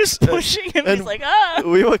box. Just pushing him. and He's like, ah.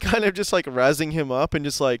 We were kind of just like razzing him up and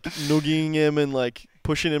just like noogieing him and like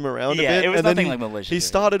pushing him around a Yeah, bit. it was and then nothing like malicious. he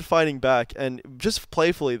started fighting back, and just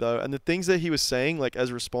playfully though, and the things that he was saying like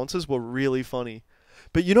as responses were really funny.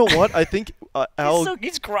 But you know what? I think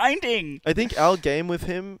He's grinding. I think our game with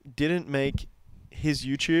him didn't make his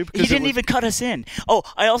YouTube. He didn't even cut us in. Oh,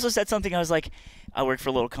 I also said something. I was like, I work for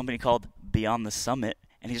a little company called Beyond the Summit.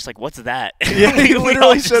 And he's just like, what's that? Yeah, he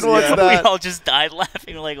literally said, what's that? We all just died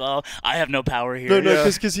laughing. We're like, well, I have no power here. No,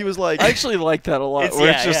 because he was like... I actually like that a lot.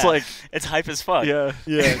 It's just like... It's hype as fuck. Yeah.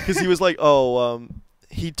 Yeah, because he was like,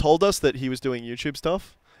 he told us that he was doing YouTube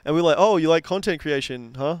stuff. And we were like, oh, you like content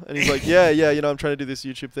creation, huh? And he's like, yeah, I'm trying to do this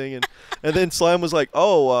YouTube thing. And then Slam was like,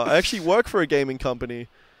 I actually work for a gaming company.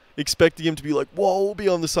 Expecting him to be like, whoa, we'll be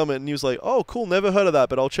on the summit. And he was like, oh, cool, never heard of that,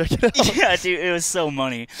 but I'll check it out. Yeah, dude, it was so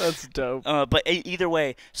money. That's dope. But either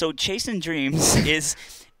way, so chasen dreamz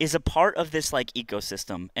is a part of this like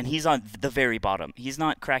ecosystem, and he's on the very bottom. He's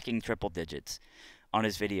not cracking triple digits on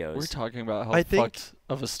his videos. We're talking about how fucked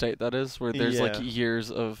of a state that is, where there's like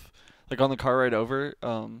years of, like on the car ride over,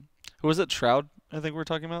 who was it, Shroud, I think we're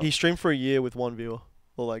talking about? He streamed for a year with one viewer.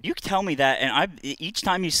 Or like, you tell me that, and each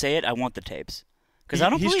time you say it, I want the tapes. Because I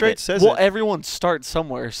don't believe straight it. says well, it. everyone starts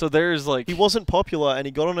somewhere, so there's like... He wasn't popular, and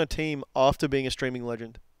he got on a team after being a streaming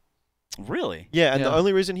legend. Really? Yeah, and the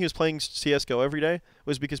only reason he was playing CSGO every day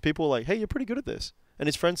was because people were like, hey, you're pretty good at this. And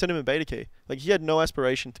his friend sent him a beta key. Like, he had no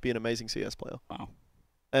aspiration to be an amazing CS player. Wow.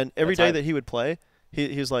 And every day that he would play,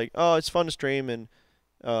 he was like, oh, it's fun to stream, and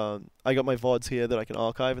I got my VODs here that I can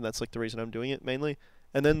archive, and that's like the reason I'm doing it mainly.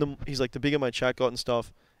 And then he's like, the bigger my chat got and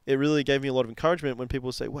stuff, it really gave me a lot of encouragement when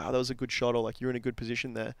people say, wow, that was a good shot, or like, you're in a good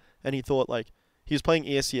position there. And he thought like, he was playing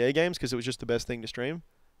ESCA games because it was just the best thing to stream.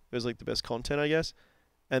 It was like the best content, I guess.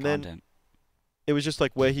 And then it was just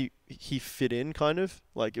like where he fit in, kind of.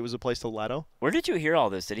 Like, it was a place to ladder. Where did you hear all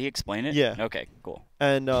this? Did he explain it? Yeah. Okay, cool.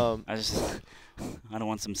 And I don't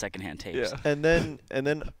want some secondhand tapes. Yeah. And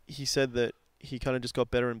then he said that he kind of just got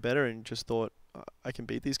better and better and just thought, I can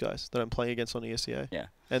beat these guys that I'm playing against on ESCA. Yeah.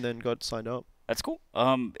 And then got signed up. That's cool.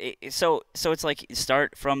 So it's like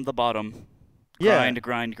start from the bottom,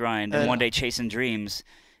 grind, and one day chasen dreamz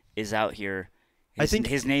is out here. I think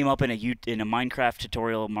his name up in a Minecraft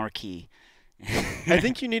tutorial marquee. I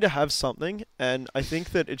think you need to have something, and I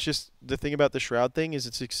think that it's just the thing about the Shroud thing is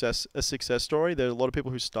it's a success story. There are a lot of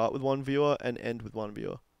people who start with one viewer and end with one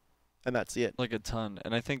viewer, and that's it. Like a ton,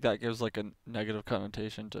 and I think that gives like a negative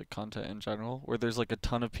connotation to content in general, where there's like a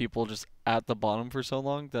ton of people just at the bottom for so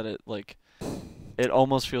long that it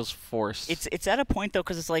almost feels forced. It's at a point though,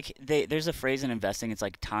 because it's like there's a phrase in investing. It's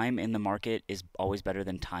like time in the market is always better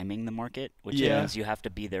than timing the market, which means you have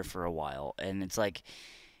to be there for a while, and it's like.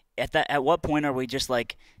 At what point are we just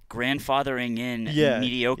like grandfathering in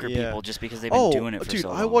mediocre people just because they've been doing it for so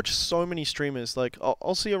long? I watch so many streamers. Like,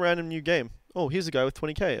 I'll see a random new game. Oh, here's a guy with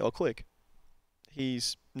 20k. I'll click.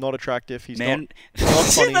 He's not attractive. He's not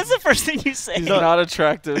funny. That's the first thing you say. He's not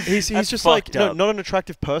attractive. He's just like not an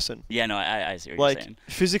attractive person. Yeah, no, I see what like, you're saying.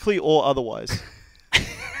 Physically or otherwise.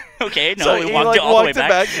 Okay, no, so we walked all the way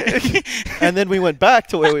back. And then we went back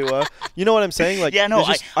to where we were. You know what I'm saying? Like, yeah, no,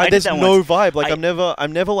 there's no vibe. Like, I'm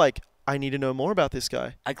never like, I need to know more about this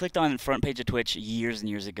guy. I clicked on the front page of Twitch years and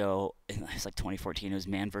years ago. It's like 2014. It was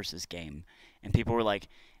man versus game, and people were like,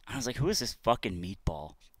 I was like, who is this fucking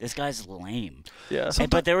meatball? This guy's lame. Yeah.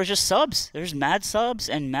 But there was just subs. There's mad subs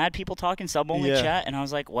and mad people talking sub-only chat, and I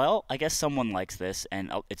was like, well, I guess someone likes this,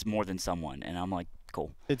 and it's more than someone, and I'm like.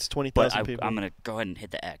 Cool. It's 20,000 people. I'm going to go ahead and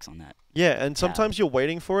hit the X on that. Yeah, and sometimes you're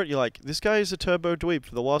waiting for it. You're like, this guy is a turbo dweeb.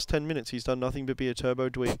 For the last 10 minutes, he's done nothing but be a turbo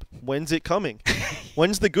dweeb. When's it coming?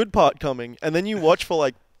 When's the good part coming? And then you watch for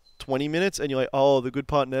like 20 minutes, and you're like, oh, the good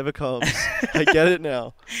part never comes. I get it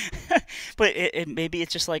now. But maybe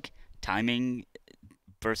it's just like timing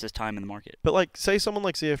versus time in the market. But like, say someone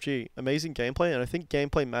like ZFG, amazing gameplay, and I think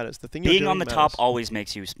gameplay matters. The thing being on the top always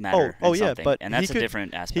makes you matter. Oh yeah, but and that's a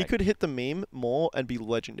different aspect. He could hit the meme more and be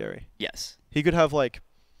legendary. Yes. He could have like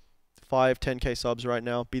 5, 10k subs right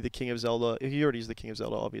now, be the king of Zelda. He already is the king of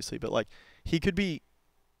Zelda, obviously, but like, he could be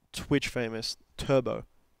Twitch famous, turbo,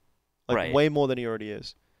 like way more than he already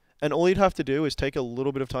is. And all he'd have to do is take a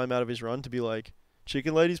little bit of time out of his run to be like,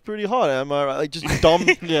 chicken lady's pretty hot, am I right? Like, just dumb.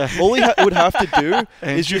 Yeah. All he would have to do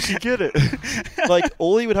is just get it. Like,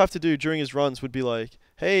 all he would have to do during his runs would be like,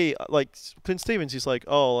 hey, like Clint Stevens, he's like,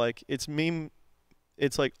 oh, like it's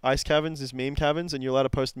like ice caverns is meme caverns, and you're allowed to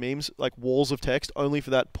post memes like walls of text only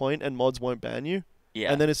for that point, and mods won't ban you.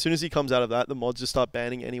 Yeah. And then as soon as he comes out of that, the mods just start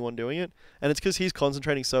banning anyone doing it. And it's because he's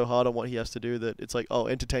concentrating so hard on what he has to do that it's like, oh,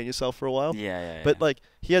 entertain yourself for a while. Yeah. But like,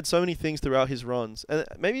 he had so many things throughout his runs. And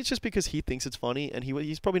maybe it's just because he thinks it's funny, and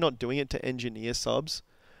he's probably not doing it to engineer subs.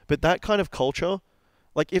 But that kind of culture,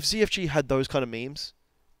 like if ZFG had those kind of memes,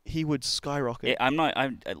 he would skyrocket.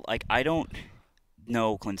 I don't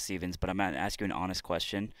know Clint Stevens, but I'm going to ask you an honest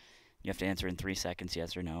question. You have to answer in 3 seconds,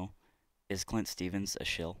 yes or no. Is Clint Stevens a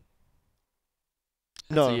shill?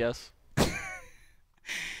 No. Yes.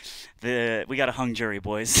 We got a hung jury,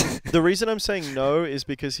 boys. The reason I'm saying no is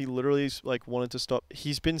because he literally like wanted to stop.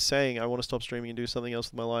 He's been saying I want to stop streaming and do something else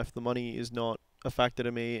with my life. The money is not a factor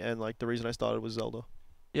to me, and like the reason I started was Zelda.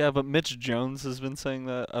 Yeah, but Mitch Jones has been saying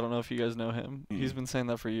that. I don't know if you guys know him. He's Mm. been saying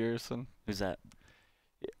that for years. And Who's that?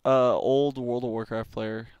 old World of Warcraft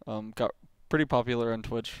player. Got pretty popular on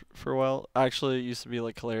Twitch for a while. Actually, it used to be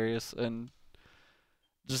like hilarious and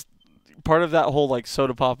just part of that whole like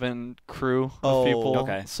soda poppin' crew of Oh. people.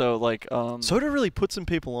 Okay. So like Soda really put some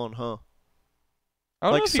people on, huh? I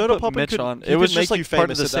don't Like know if Soda he put Poppin' Mitch could, on. he It was could make just like you part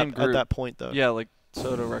famous of the at same that, group. at that point, though. Yeah, like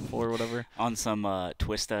Soda Recful or whatever. On some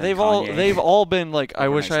Twista. and They've Kanye. all been like, I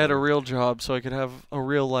wish Overnight I had a soda. real job so I could have a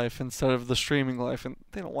real life instead of the streaming life, and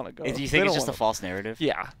they don't want to go. Do you They think it's don't just a wanna- false narrative?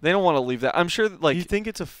 Yeah, they don't want to leave that. I'm sure that, like you think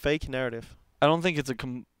it's a fake narrative? I don't think it's a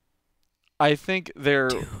I think they're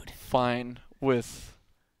Dude. fine with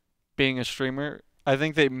being a streamer. I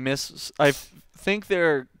think they think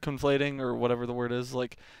they're conflating or whatever the word is,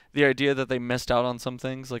 like the idea that they missed out on some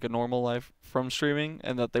things like a normal life from streaming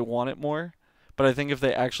and that they want it more. But I think if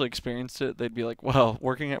they actually experienced it, they'd be like, "Wow,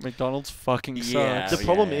 working at McDonald's fucking Yeah. sucks." The Oh,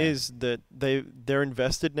 problem yeah. is that they're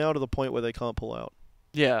invested now to the point where they can't pull out.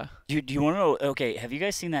 Yeah. Do you want to know? Okay, have you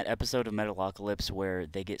guys seen that episode of Metalocalypse where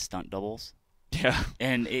they get stunt doubles? Yeah.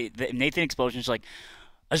 And Nathan Explosion's like,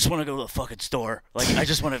 I just want to go to the fucking store. Like, I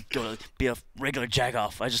just want to go to be a regular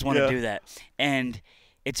jagoff. I just want to Yeah. do that. And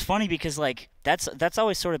it's funny because like that's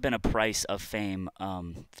always sort of been a price of fame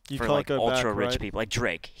You for can't like go ultra back, rich right? people. Like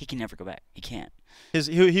Drake, he can never go back. He can't.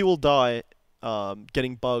 He will die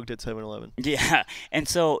getting bugged at 7-Eleven. Yeah, and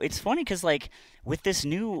so it's funny because like with this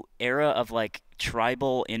new era of like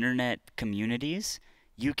tribal internet communities,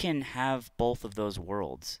 you can have both of those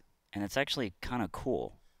worlds, and it's actually kind of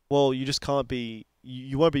cool. Well, you just can't be.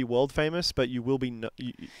 You won't be world famous, but you will be.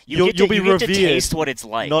 You get to, you'll be you get to revered, taste what it's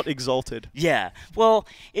like. not exalted. Yeah. Well,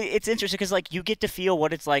 it's interesting because like you get to feel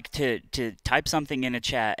what it's like to type something in a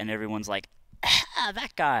chat and everyone's like, ah,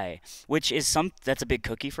 that guy, which is that's a big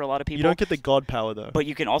cookie for a lot of people. You don't get the god power though. But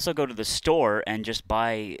you can also go to the store and just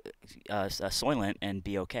buy a Soylent and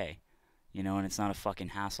be okay, you know, and it's not a fucking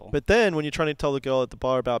hassle. But then when you're trying to tell the girl at the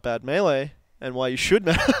bar about bad melee and why you should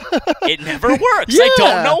It never works. I don't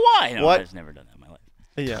Yeah. know why. No, What? I've never done that in my life.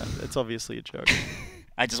 yeah, it's obviously a joke.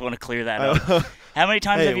 I just want to clear that up. How many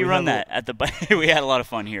times Hey, have you we run have that at the bar? We had a lot of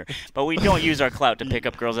fun here, but we don't use our clout to pick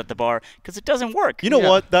up girls at the bar because it doesn't work. You know Yeah.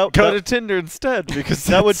 what? Go to Tinder instead because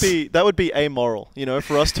that would that's- be amoral. You know,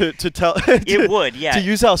 for us to tell It would, yeah. to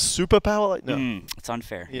use our superpower. Like, no, It's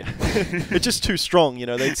unfair. yeah, it's just too strong. You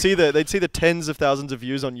know, they'd see the tens of thousands of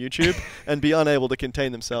views on YouTube and be unable to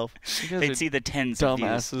contain themselves. You guys They'd are see the tens of views.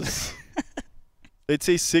 dumbasses. They'd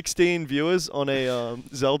see 16 viewers on a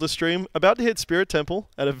Zelda stream about to hit Spirit Temple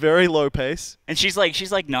at a very low pace. And she's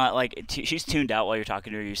like not like she's tuned out while you're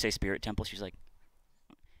talking to her. You say Spirit Temple, she's like,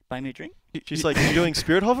 buy me a drink. She's like, "You doing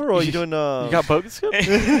Spirit Hover or are you doing You got bogus skip?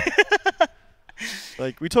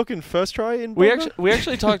 like we talking first try in?" We Bongo?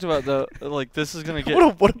 actually talked about the like this is gonna get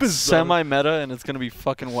what a bizarre. semi-meta and it's gonna be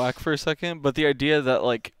fucking whack for a second, but the idea that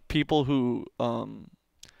like people who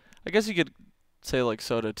I guess you could say like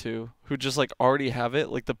Soda too, who just like already have it,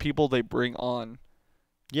 like the people they bring on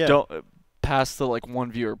Yeah, don't pass the like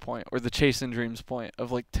one viewer point or the chasen dreamz point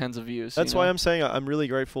of like tens of views. that's why I'm saying I'm really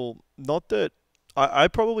grateful. Not that I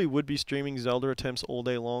probably would be streaming Zelda attempts all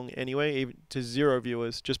day long anyway, even to 0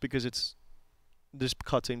 viewers, just because this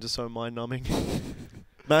cutscenes are so mind numbing.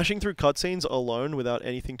 Mashing through cutscenes alone without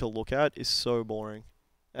anything to look at is so boring,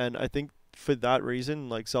 and I think for that reason,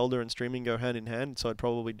 like Zelda and streaming go hand in hand. So I'd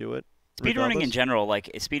probably do it. Speedrunning in regardless. general, like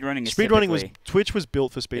speedrunning is Speedrunning was typically- Twitch was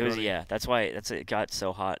built for It was, speedrunning. yeah, that's why it got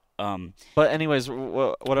so hot. But anyways,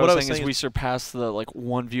 what I was saying is we surpassed the like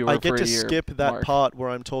one viewer I per get to year skip that mark. part where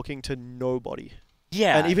I'm talking to nobody.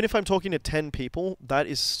 yeah, And even if I'm talking to 10 people, that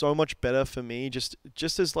is so much better for me just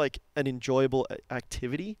as like an enjoyable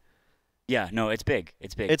activity. yeah, no, it's big.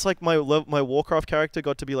 It's big. It's like my Warcraft character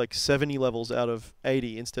got to be like 70 levels out of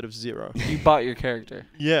 80 instead of 0. You bought your character.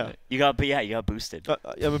 Yeah. you got boosted.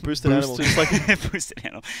 I'm a boosted animal. Boosted. Just like Boosted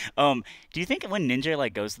animal. Do you think when Ninja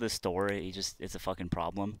like goes to the store, it's a fucking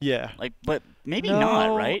problem? yeah. Like, but maybe not,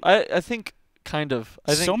 No, right? I think kind of.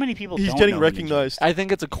 I think so many people. He's don't getting know Ninja. recognized I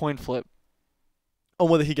think it's a coin flip. on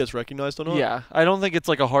whether he gets recognized or not. Yeah, I don't think it's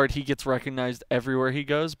like a hard he gets recognized everywhere he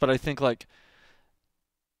goes, but I think like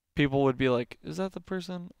people would be like, "Is that the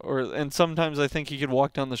person?" And sometimes I think he could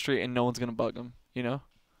walk down the street and no one's gonna bug him. You know?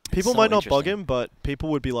 People So might not bug interesting. him, but people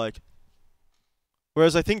would be like.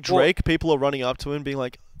 Whereas I think Drake, people are running up to him being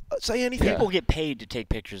like, say anything. Yeah. People get paid to take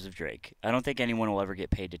pictures of Drake. I don't think anyone will ever get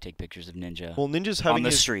paid to take pictures of Ninja Well, Ninja's on having the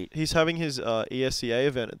his street. He's having his ESCA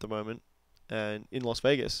event at the moment, and in Las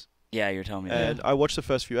Vegas, Yeah, you're telling me And that. I watched the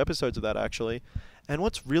first few episodes of that actually. And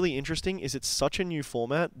what's really interesting is it's such a new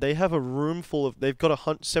format. They have a room full of, they've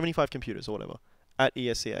got 75 computers or whatever at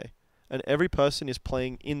ESEA, and every person is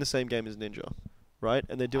playing in the same game as Ninja, right?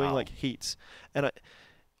 And they're doing Wow. like heats, and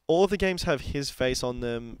all of the games have his face on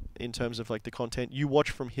them in terms of like the content. You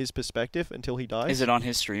watch from his perspective until he dies. Is it on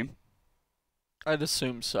his stream? I'd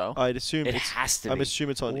assume so. I'd assume It it's. has to I'm be.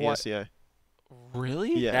 assuming it's on What? ESEA.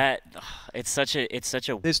 Really? Yeah. That it's such a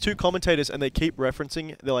There's two commentators, and they keep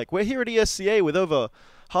referencing. They're like, "We're here at ESCA with over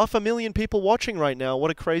 500,000 people watching right now.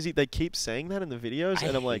 What a crazy!" They keep saying that in the videos, I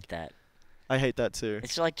and I'm hate like, that. I hate that too.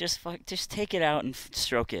 It's like just take it out and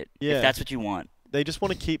stroke it Yeah. if that's what you want. They just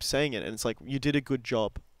want to keep saying it, and it's like, you did a good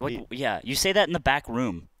job. Like, yeah, you say that in the back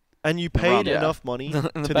room. And you The paid rum. Yeah. enough money In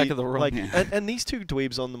the to back of the room. Like, Yeah. and these two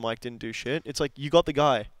dweebs on the mic didn't do shit. It's like, you got the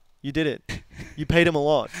guy. You did it. You paid him a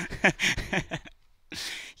lot.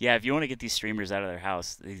 Yeah, if you want to get these streamers out of their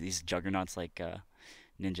house, these juggernauts like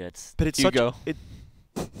Ninja, it's But it's Hugo.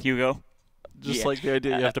 such. Hugo. Just Yeah. like the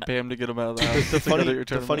idea you have to pay him to get him out of the house. The to go to funny, your the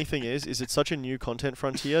tournament. funny thing is it's such a new content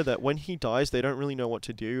frontier that when he dies, they don't really know what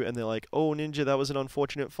to do, and they're like, "Oh, Ninja, that was an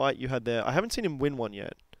unfortunate fight you had there." I haven't seen him win one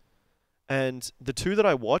yet, and the two that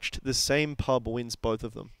I watched, the same pub wins both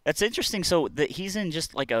of them. That's interesting. So he's in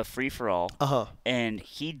just like a free for all, Uh-huh. and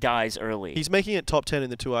he dies early. He's making it top 10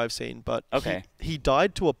 in the two I've seen, but Okay. he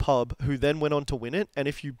died to a pub who then went on to win it, and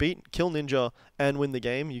if you kill Ninja and win the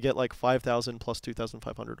game, you get like 5,000 plus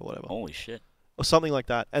 2,500 or whatever. Holy shit. Or something like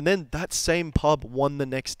that. And then that same pub won the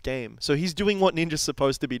next game. So he's doing what Ninja's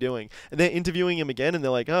supposed to be doing. And they're interviewing him again, and they're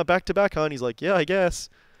like, "Oh, back to back, huh?" And he's like, "Yeah, I guess."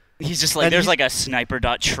 He's just like, And there's he's- like a sniper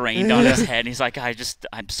dot trained on his head. And he's like,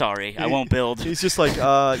 I'm sorry, I won't build. He's just like,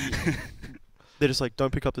 they're just like,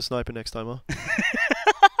 "Don't pick up the sniper next time, huh?"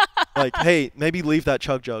 Like, hey, maybe leave that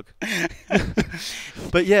chug jug.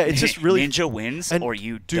 But yeah, it's just really Ninja wins and or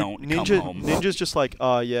you dude, don't Ninja, come home. Ninja's just like,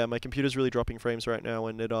 yeah, my computer's really dropping frames right now,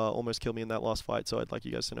 and it almost killed me in that last fight. So I'd like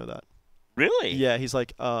you guys to know that. Really? Yeah, he's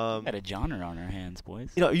like, We got a genre on our hands, boys.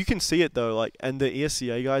 you know, you can see it though, like, and the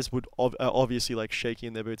ESCA guys would obviously like shaking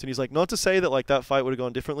in their boots, and he's like, not to say that like that fight would have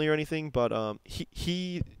gone differently or anything, but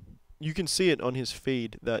you can see it on his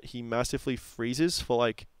feed that he massively freezes for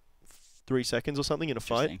like 3 seconds or something in a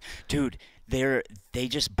fight. Interesting. Dude, they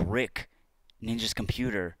just brick Ninja's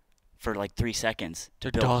computer for like 3 seconds to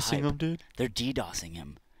They're build DOSing hype. him, dude. They're DDoSing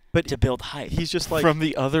him But to build hype. he's just like, From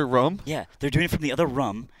the other room? Yeah, they're doing it from the other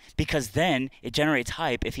room because then it generates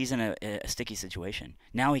hype if he's in a sticky situation.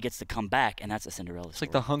 Now he gets to come back, and that's a Cinderella It's like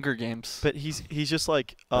story. the Hunger Games. but he's just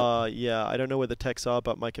like, yeah, I don't know where the techs are,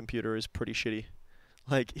 but my computer is pretty shitty.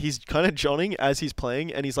 Like, he's kind of joning as he's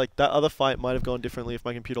playing, and he's like, that other fight might have gone differently if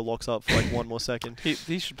my computer locks up for like one more second.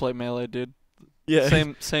 He should play Melee, dude. Yeah.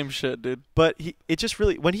 Same shit, dude. But it just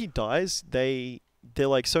really, when he dies, they're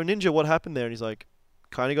like, "So Ninja, what happened there?" And he's like,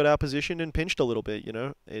 kind of got outpositioned and pinched a little bit, you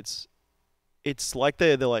know? It's like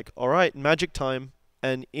they're like, "All right, magic time."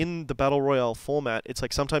 And in the Battle Royale format, it's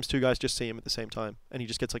like sometimes two guys just see him at the same time, and he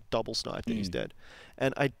just gets like double sniped and he's dead.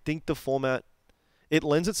 And I think the format, it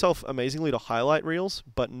lends itself amazingly to highlight reels,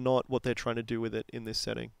 but not what they're trying to do with it in this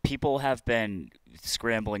setting. People have been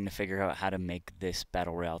scrambling to figure out how to make this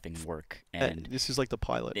battle royale thing work, and This is like the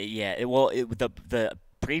pilot. yeah, the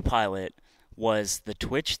pre-pilot was the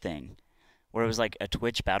Twitch thing, where it was like a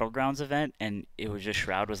Twitch Battlegrounds event, and it was just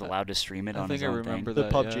Shroud was allowed to stream it I on think his I own remember thing. The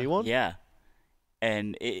that. PUBG yeah. one? Yeah,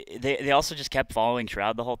 and they also just kept following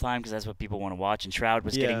Shroud the whole time because that's what people want to watch, and Shroud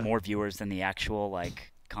was Yeah. getting more viewers than the actual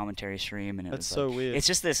like commentary stream, and it That's was so like, weird. it's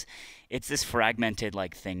just this fragmented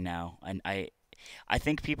like thing now, and I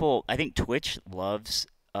think Twitch loves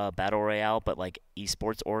battle royale, but like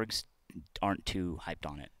esports orgs aren't too hyped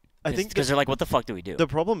on it. I think because they're like, what the fuck do we do? the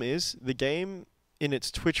problem is the game in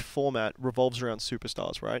its Twitch format revolves around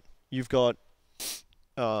superstars, right? You've got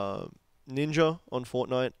Ninja on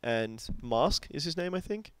Fortnite and Mask is his name, I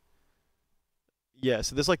think. Yeah,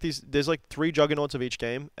 so there's like 3 juggernauts of each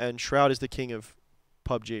game, and Shroud is the king of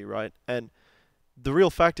PUBG, right? And the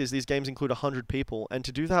real fact is these games include 100 people, and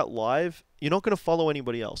to do that live, you're not going to follow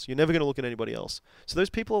anybody else. You're never going to look at anybody else. So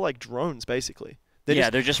those people are like drones, basically.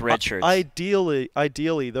 They're just red shirts.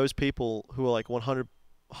 Ideally, those people who are like 100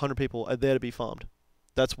 people are there to be farmed.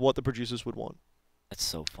 That's what the producers would want. That's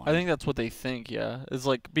so funny. I think that's what they think, yeah. It's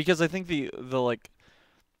like, because I think the like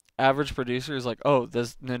average producer is like, oh,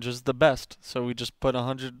 this Ninja's the best, so we just put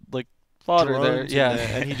 100 like fodder there, Drones in yeah,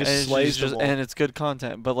 there, and he just it's slays them all. and it's good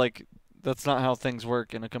content. But like, that's not how things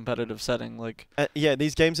work in a competitive setting. Like, Yeah,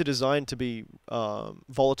 these games are designed to be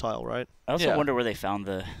volatile, right? I also yeah. wonder where they found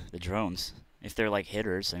the drones. If they're like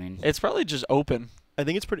hitters, I mean, it's probably just open. I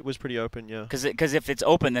think was pretty open. Yeah. Because if it's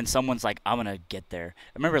open, then someone's like, I'm gonna get there.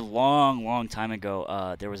 I remember long time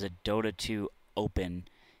ago, there was a Dota 2 open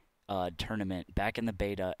tournament back in the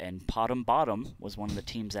beta, and Potom Bottom was one of the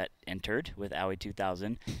teams that entered with Owie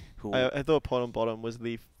 2000, who I thought Bottom Bottom was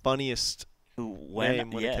the funniest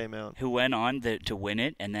name when it came out. who went on to win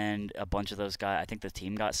it, and then a bunch of those guys, I think the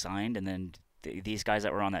team got signed, and then these guys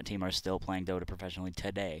that were on that team are still playing Dota professionally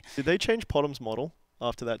today. Did they change Bottom's model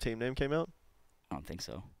after that team name came out? I don't think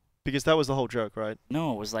so. Because that was the whole joke, right?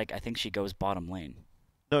 No, it was like I think she goes bottom lane.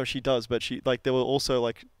 No, she does, but she like there were also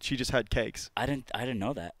like she just had cakes. I didn't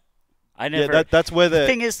know that. I never. Yeah, that's where the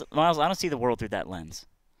thing is, Miles, I don't see the world through that lens.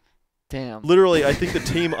 Damn. Literally, I think the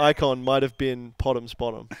team icon might have been Bottom's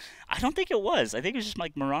Bottom. I don't think it was. I think it was just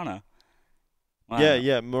like Marana. Well,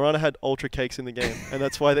 Yeah. Marana had ultra cakes in the game, and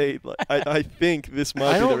that's why they. Like, I think this might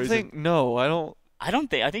I be the don't reason. think. No, I don't.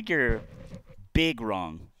 I think you're big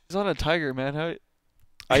wrong. He's on a tiger, man. How?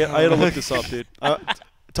 I had to look this up, dude.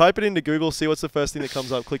 Type it into Google, see what's the first thing that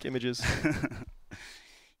comes up. Click images.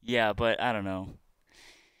 Yeah, but I don't know.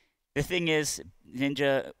 The thing is,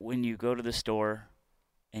 Ninja, when you go to the store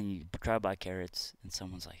and you try to buy carrots, and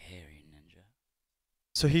someone's like, "Hey, are you Ninja?"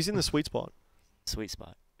 So he's in the sweet spot. Sweet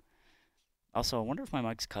spot. Also, I wonder if my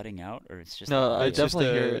mic's cutting out or it's just. No, I It's just,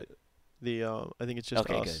 definitely hear it. I think it's just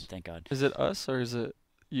okay, us. good. Thank God. Is it us or is it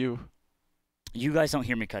you? You guys don't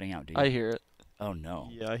hear me cutting out, do you? I hear it. Oh no.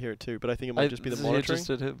 Yeah, I hear it too, but I think it might just be the It monitoring. just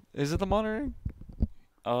did him. Is it the monitoring?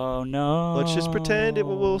 Oh no. Let's just pretend it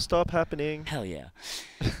will stop happening. Hell yeah.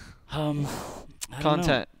 I don't know.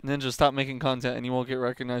 Content. Ninja, stop making content and you won't get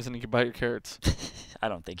recognized and you can buy your carrots. I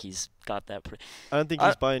don't think he's got that. I don't think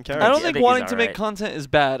he's buying carrots. I don't I think think wanting he's to make alright. content is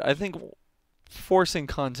bad. I think forcing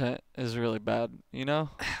content is really bad, you know?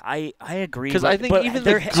 I agree. 'Cause but- I think but even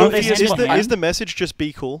they're- the so they goofiest handle- mo- is the message just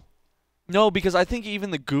be cool? No, because I think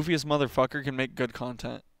even the goofiest motherfucker can make good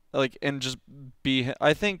content. Like, and just be...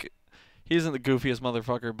 I think he isn't the goofiest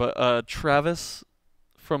motherfucker, but Travis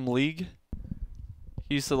from League,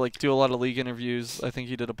 he used to, like, do a lot of League interviews. I think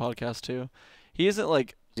he did a podcast, too. He isn't,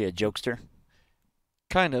 like... Is he a jokester?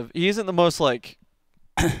 Kind of. He isn't the most, like...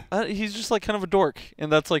 he's just, like, kind of a dork, and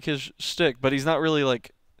that's, like, his shtick. But he's not really,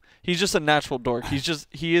 like... He's just a natural dork.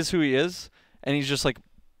 He is who he is, and he's just, like,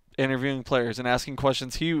 interviewing players and asking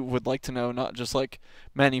questions he would like to know, not just, like,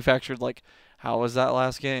 manufactured, like, how was that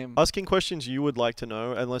last game? Asking questions you would like to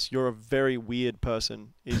know, unless you're a very weird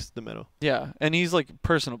person, is the meta. Yeah, and he's, like,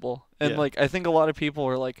 personable. And, Yeah. like, I think a lot of people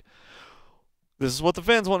are like, this is what the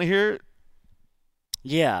fans want to hear.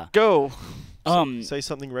 Yeah. Go. Say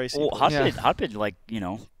something racy. Well, please. Yeah. Hotbit, like,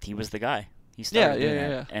 he was the guy. He started doing yeah.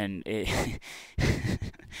 that. And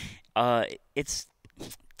it's,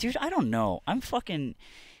 dude, I don't know.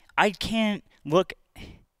 I can't look.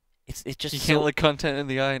 It's just You so, can't look content in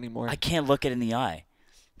the eye anymore. I can't look it in the eye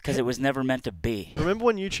because it was never meant to be. Remember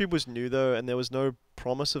when YouTube was new though, and there was no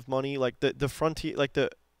promise of money? Like the frontier, like the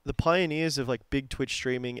pioneers of like big Twitch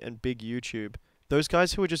streaming and big YouTube. Those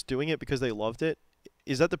guys who were just doing it because they loved it.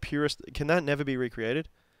 Is that the purest? Can that never be recreated?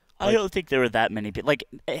 I don't think there were that many people. Like,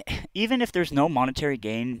 even if there's no monetary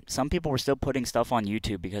gain, some people were still putting stuff on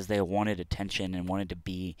YouTube because they wanted attention and wanted to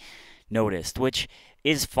be noticed, which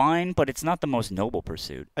is fine, but it's not the most noble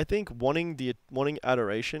pursuit. I think wanting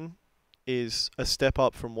adoration is a step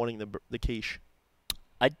up from wanting the quiche.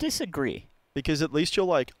 I disagree. Because at least you're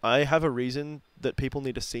like, I have a reason that people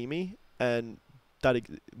need to see me, and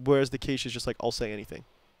whereas the quiche is just like, I'll say anything.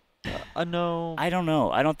 No. I don't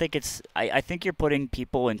know. I don't think it's. I think you're putting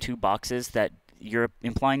people in two boxes that you're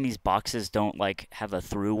implying these boxes don't like have a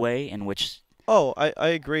throughway in which. Oh, I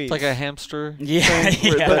agree. It's like a hamster. Yeah,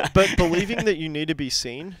 yeah. But believing that you need to be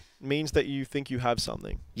seen means that you think you have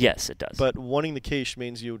something. Yes, it does. But wanting the quiche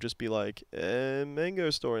means you'll just be like, mango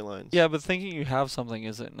storylines. Yeah, but thinking you have something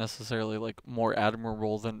isn't necessarily like more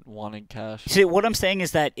admirable than wanting cash. See, what I'm saying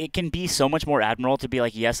is that it can be so much more admirable to be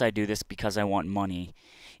like, yes, I do this because I want money.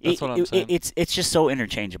 That's what I'm saying. It's just so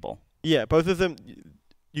interchangeable. Yeah, both of them.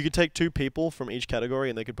 You could take two people from each category,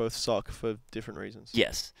 and they could both suck for different reasons.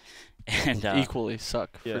 Yes, and Equally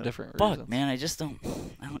suck yeah. for different fuck, reasons. man,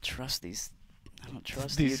 I don't trust these. I don't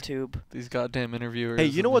trust These- YouTube. These goddamn interviewers. Hey,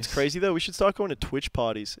 you know and what's these- crazy though? We should start going to Twitch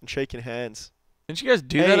parties and shaking hands. Didn't you guys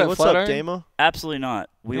do hey, that at what's Flatiron? up, Gamer? Absolutely not.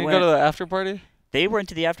 We You didn't went. go to the after party? They were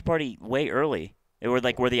into the after party way early. They were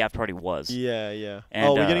like where the after party was. Yeah. And,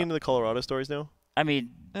 Oh, we're getting into the Colorado stories now. I mean,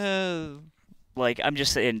 like I'm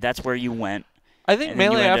just saying that's where you went. I think And then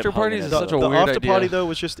you mainly end up after hugging parties us is up. such a The weird after idea. party though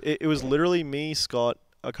was just it was literally me, Scott,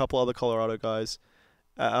 a couple other Colorado guys.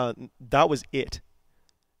 That was it,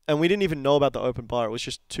 and we didn't even know about the open bar. It was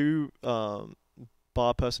just two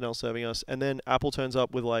bar personnel serving us, and then Apple turns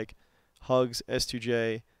up with like Hugs,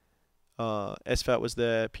 S2J, SFAT was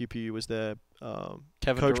there, Pew Pew was there,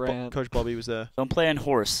 Kevin Coach Durant. Coach Bobby was there. Don't play on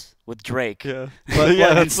horse with Drake. Yeah. But, yeah,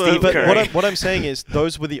 like, that's Steve but Curry. what I'm saying is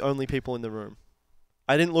those were the only people in the room.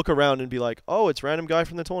 I didn't look around and be like, oh, it's random guy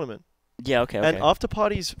from the tournament. Yeah, okay. And after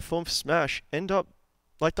parties from Smash end up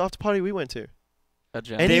like the after party we went to. A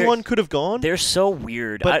gem. Anyone could have gone. They're so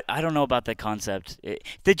weird. But- I don't know about that concept.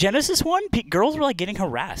 The Genesis one, girls were like getting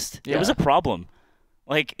harassed. It was Yeah. a problem.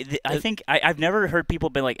 Like I think I've never heard people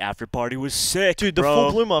be like after party was sick, Dude, the bro.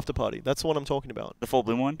 full bloom after party. That's what I'm talking about. The full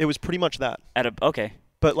bloom one It was pretty much that, okay.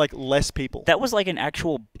 but like less people. That was like an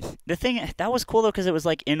actual. The thing that was cool though because it was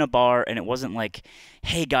like in a bar and it wasn't like,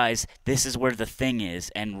 hey guys, this is where the thing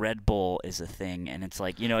is and Red Bull is a thing and it's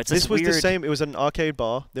like it's This was weird. the same. It was an arcade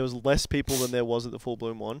bar. There was less people than there was at the full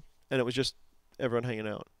bloom one, and it was just everyone hanging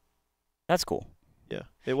out. That's cool. Yeah,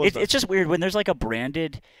 it was. It's just weird when there's like a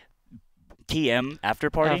branded TM after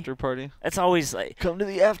party. After party. It's always like, Come to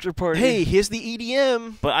the after party. hey, here's the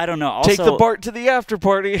EDM. but I don't know. Also, Take the BART to the after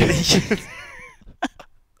party.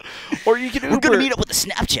 Or you can Uber. we're gonna meet up with the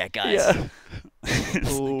Snapchat guys.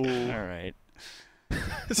 Yeah. Ooh. All right.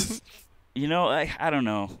 I don't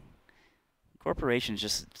know. Corporations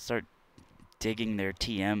just start digging their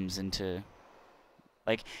TMs into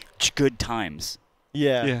like good times.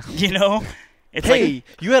 Yeah. Yeah. It's Hey,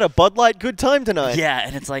 you had a Bud Light good time tonight. yeah,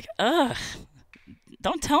 and it's like,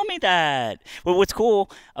 don't tell me that. Well, what's cool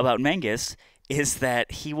about Mangus is that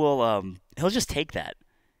he'll just take that.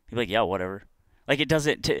 He'll be like, yeah, whatever. Like it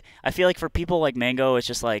doesn't. I feel like for people like Mango, it's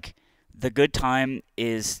just like the good time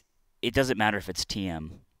is. It doesn't matter if it's TM.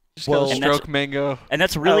 Just Well- gotta And that's- stroke mango. And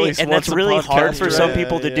that's really least once a hard podcast, for right? some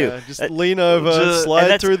people to do. Just Uh, lean over, just- slide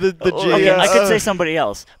and that's- through the G. Oh, Okay, yeah. I could say somebody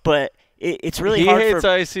else, but it's really he hard hates for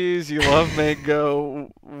ICs. You love mango.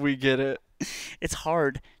 We get it. it's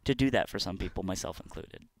hard to do that for some people, myself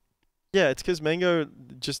included. Yeah, it's because Mango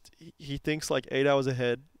he thinks like 8 hours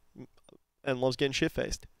ahead and loves getting shit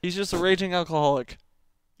faced. He's just a raging alcoholic.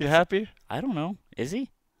 You happy? I don't know. Is he?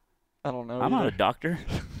 I don't know. I'm not a either. doctor.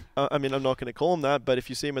 I mean, I'm not going to call him that, but if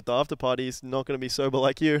you see him at the after party, he's not going to be sober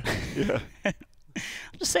like you. Yeah. I'm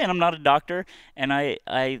just saying I'm not a doctor, and I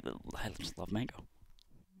just love mango.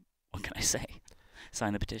 What can I say?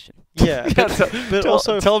 Sign the petition. Yeah, Yeah, but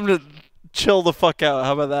also tell him to chill the fuck out.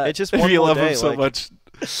 How about that? It's just if one you more love day, him so like- much.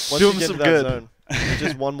 once do you him get some into that good. zone, it's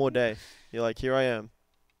just one more day. You're like, here I am.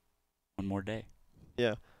 One more day.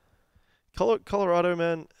 Colorado,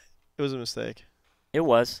 man, it was a mistake. It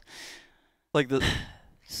was. Like the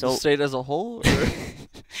So state as a whole? Or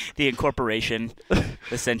the incorporation,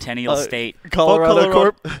 the Centennial State. Colorado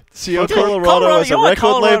Corp? CO Fuck Corp? Colorado as you a know what record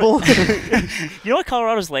Colorado- label. You know what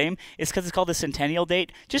Colorado's lame? It's because it's called the Centennial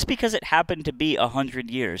Date, just because it happened to be 100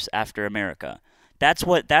 years after America. That's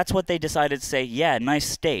what they decided to say. Yeah, nice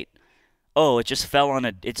state. Oh, it just fell on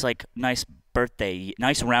it's like nice birthday,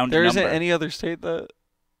 nice round There number. isn't any other state that.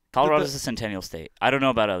 Colorado's a Centennial State. I don't know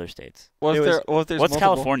about other states. What It if, was- there, what if there's What's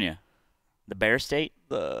multiple? California? The Bear State?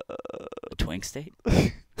 The The Twink State?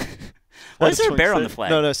 What Why is is there a Twink bear on State? the flag?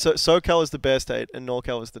 No, SoCal is the bear state and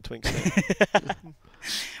NorCal is the twink state.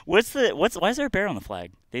 Why is there a bear on the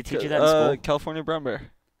flag? They teach you that in school? California brown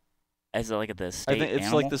bear. As like the I state think it's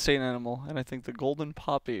animal? like the state animal, and I think the golden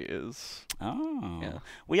poppy is. Oh. Yeah.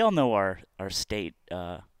 We all know our state.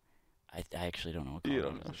 I actually don't know what You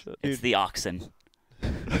Colorado don't know is. shit. It's Dude. the oxen. I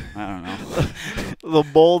don't know. The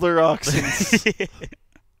Boulder oxen.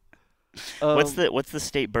 What's the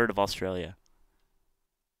state bird of Australia?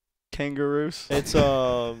 kangaroos? It's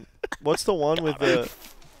what's the one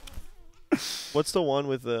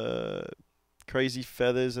with the crazy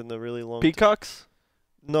feathers and the really long Peacocks?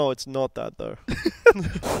 No, it's not that though.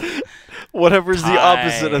 Whatever's the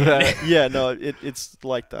opposite of that. Yeah, no, it's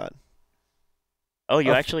like that. Oh,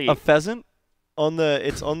 you A- actually a pheasant?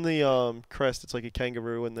 It's on the crest. It's like a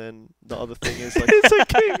kangaroo, and then the other thing is like It's a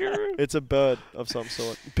kangaroo. it's a bird of some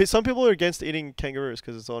sort. Some people are against eating kangaroos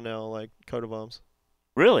because it's on our like coat of arms.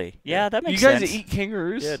 really? Yeah, Yeah. that You makes guys sense. eat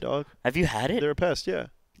kangaroos? Yeah, dog. Have you had it? They're a pest. Yeah,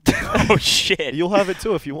 Oh shit, you'll have it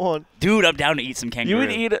too if you want. dude! I'm down to eat some kangaroo. You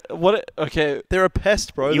would eat what? Okay, They're a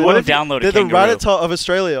pest, bro. You They're want to the- download They're a the kangaroo? Rattata of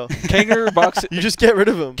Australia. kangaroo boxing. You just get rid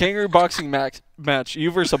of them. Kangaroo boxing match. You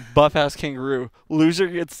versus a buff ass kangaroo. Loser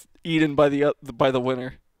gets eaten by the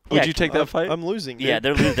winner. Would Yeah, you take that fight? I'm losing. Dude. Yeah,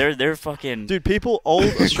 they're fucking. Dude, people old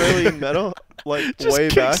Australian meta like Just way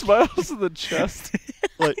kicks back. Miles in the chest.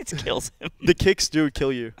 Like it kills him. the kicks do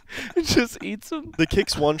kill you. Just eats him. The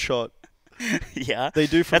kicks one shot. Yeah. They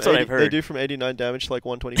do from That's what 80 I've heard. They do from 89 damage to like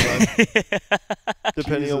 125,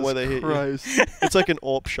 depending on where they hit you. Christ. It's like an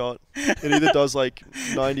AWP shot. It either does like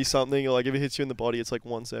 90 something, or like if it hits you in the body, it's like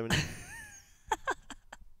 170.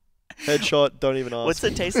 Headshot. Don't even ask. What's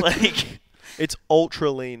it taste like? It's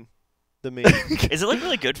ultra lean. The meat. Is it like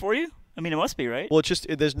really good for you? I mean, it must be, right? Well, it's just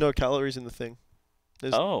there's no calories in the thing.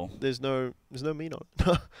 There's no meat on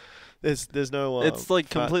it. there's no. It's like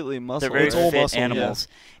fat. completely muscle. They're very It's all fit muscle, yeah. animals.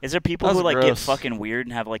 Is there people That's who like get gross. fucking weird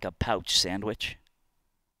and have like a pouch sandwich?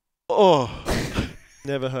 Oh.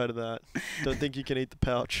 Never heard of that. Don't think you can eat the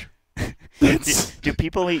pouch. Do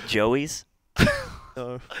people eat Joey's?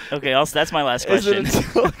 No. Okay, also that's my last Is it question.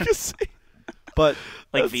 a delicacy? But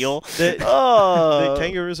Like veal? the Oh.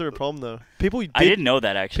 kangaroos are a problem though. People I didn't know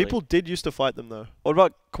that actually. People did used to fight them though. What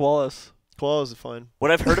about koalas? Koalas are fine. What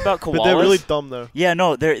I've heard about koalas. But they're really dumb though. Yeah,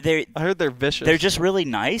 no, they're I heard they're vicious. they're just really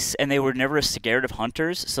nice, and they were never scared of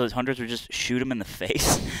hunters. So hunters would just shoot them in the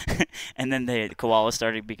face, and then the koalas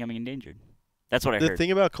started becoming endangered. That's what I The heard.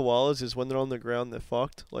 thing about koalas is when they're on the ground, they're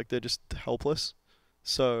fucked. Like they're just helpless.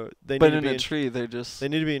 So they But need in to be a tree, they're just. they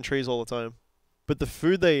need to be in trees all the time. But the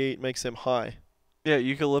food they eat makes them high. Yeah,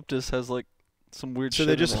 eucalyptus has like some weird So shit.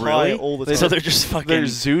 they're in just it. high Really? all the They- time. So they're just fucking They're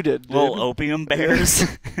zooted, dude. little opium bears.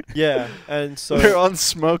 Yeah, and so They're on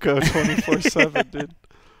Smoko 24/7, dude.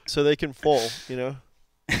 so they can fall, you know.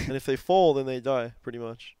 And if they fall, then they die pretty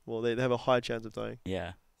much. Well, they have a high chance of dying.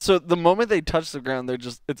 Yeah. So the moment they touch the ground, they're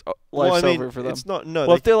just it's Well, life's I mean, over for them. it's not. No,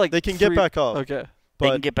 well, if they're like they can get three- back up. Okay. They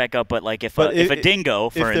But can get back up, but like if but a if- dingo,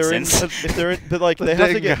 for if they're instance, if they're in, but like The they have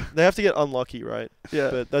to dingo. get unlucky, right? Yeah.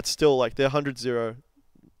 But that's still like they're 100-0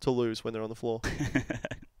 to lose when they're on the floor.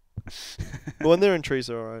 But when they're in trees,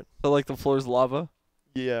 they're alright. So like the floor's lava.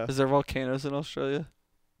 Yeah. Is there volcanoes in Australia?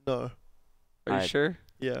 No. Are you sure?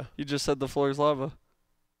 Yeah. You just said the floor's lava.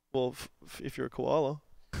 Well, if you're a koala.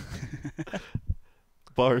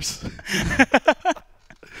 Bars.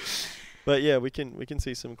 But yeah, we can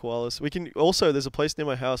see some koalas. We can also there's a place near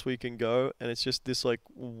my house where you can go, and it's just this like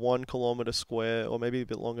 1 kilometer square, or maybe a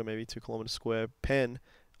bit longer, maybe 2 kilometers square pen,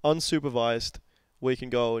 unsupervised, where you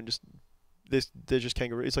can go and just they're just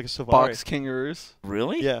kangaroo. It's like a safari. Box kangaroos.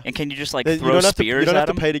 really? Yeah. And can you just like You throw don't have to spears you don't at have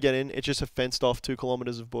to them? pay to get in. It's just a fenced off 2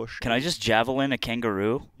 kilometers of bush. Can I just javelin a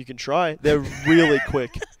kangaroo? You can try. They're really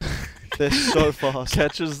quick. They're so fast.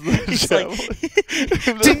 Catches the He's javelin.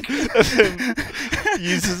 and then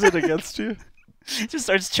uses it against you. Just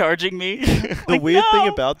starts charging me. The Like, weird thing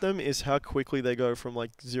no! about them is how quickly they go from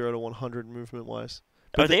like 0 to 100 movement wise.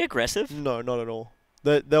 Are they aggressive? No, not at all.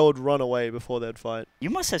 They would run away before they'd fight. You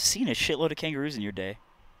must have seen a shitload of kangaroos in your day.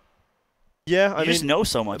 Yeah, You just know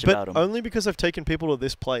so much but about them. only because I've taken people to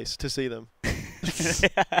this place to see them.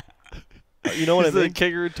 You know what I He's the mean?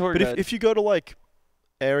 kangaroo tour But guide. if you go to like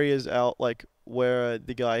areas out like where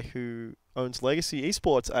the guy who owns Legacy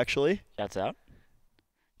Esports actually Shouts out.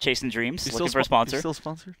 Chasing Dreams, You looking for a you sponsor. still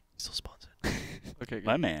sponsored? still sponsored. Okay, good.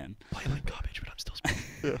 My man. Boiling garbage, but I'm still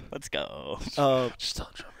sponsored. Let's go. Just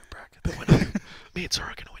don't show me brackets. But when me and Sora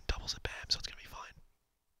are gonna win doubles at BAM, so it's gonna be fine.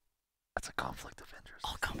 That's a conflict of interest.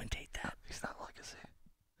 I'll commentate that. He's not legacy.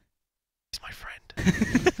 He's my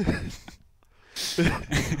friend.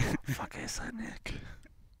 Fuck A-side Nick.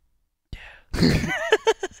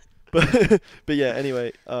 But yeah,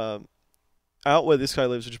 anyway, out where this guy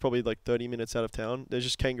lives, which is probably like 30 minutes out of town, there's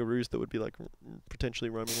just kangaroos that would be like potentially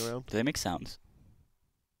roaming around. Do they make sounds?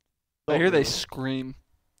 I Not hear they really. scream.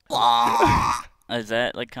 Is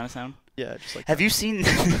that like kind of sound? Yeah, just like Have that. you seen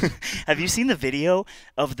have you seen the video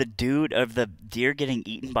of the deer getting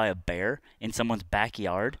eaten by a bear in someone's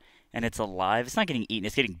backyard? And it's alive. It's not getting eaten,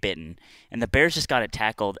 it's getting bitten. And the bear's just got it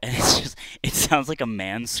tackled, and it sounds like a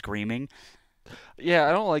man screaming. Yeah,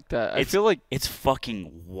 I don't like that. I It's- feel like It's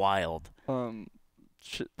fucking wild.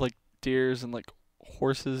 like deers and like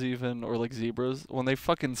horses even, or like zebras, when they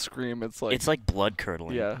fucking scream, it's like It's like blood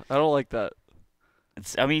curdling. yeah, I don't like that.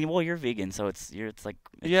 I mean, well, you're vegan, so it's like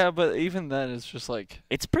Yeah, but even then, it's just like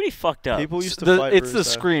it's pretty fucked up. People used to fight. it's the roos,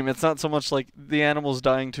 though. scream. It's not so much like the animals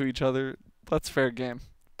dying to each other. That's fair game.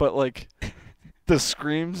 But like the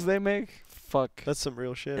screams they make, fuck. That's some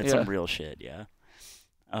real shit. That's Yeah. some real shit, yeah.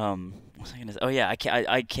 What was I gonna say? Oh yeah,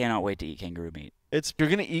 I cannot wait to eat kangaroo meat. You're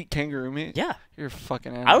gonna eat kangaroo meat? Yeah, You're a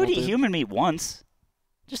fucking animal. I would eat dude. human meat once,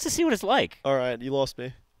 just to see what it's like. All right, you lost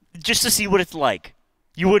me. Just to see what it's like.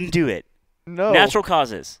 You wouldn't do it. No. Natural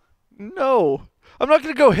causes. No. I'm not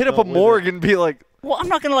gonna go hit up a Not with morgue and be like, Well, I'm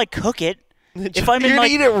not gonna like cook it. If I'm you're in gonna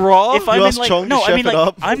like eat it raw. if I'm in ask like Chong to no, I chef mean it like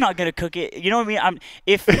up? I'm not gonna cook it. You know what I mean?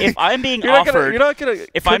 If I'm being you're not gonna. offered You're not gonna.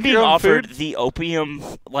 if cook I'm being your own offered food? the opium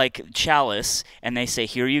like chalice and they say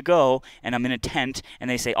here you go and I'm in a tent and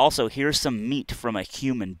they say also here's some meat from a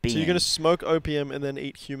human being. So you're gonna smoke opium and then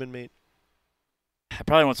eat human meat. I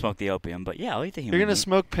probably won't smoke the opium, but yeah, I'll eat the human You're gonna meat.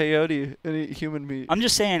 smoke peyote and eat human meat. I'm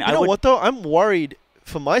just saying You I know would what though? I'm worried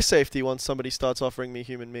for my safety once somebody starts offering me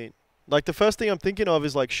human meat. Like the first thing I'm thinking of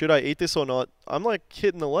is like, should I eat this or not? I'm like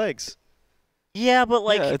hitting the legs. Yeah, but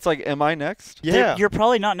like, yeah, it's like, am I next? Yeah. you're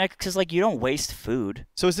probably not next because like you don't waste food.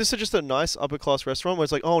 So is this just a nice upper class restaurant where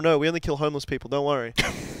it's like, oh no, we only kill homeless people. Don't worry.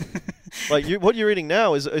 Like what you're eating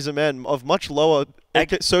now is a man of much lower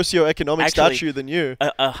socioeconomic Actually, stature than you.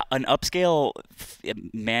 An upscale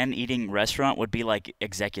man-eating restaurant would be like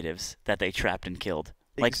executives that they trapped and killed,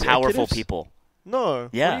 like powerful Executives? people. No.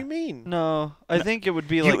 Yeah. What do you mean? No, I think it would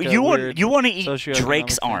be You like a you want weird you want to eat socioeconomic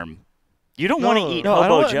Drake's thing. arm. You don't want to eat No, I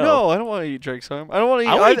Hobo don't. Joe. No, I don't want to eat Drake's arm. I don't want to eat.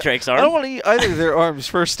 I want to either, eat Drake's I arm. don't want to eat either of their arms.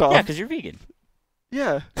 First off. Yeah, because you're vegan.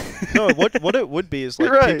 Yeah. No, what it would be is like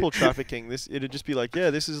You're right. people trafficking. It'd just be like, yeah,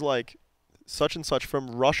 this is like such and such from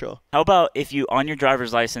Russia. How about if you on your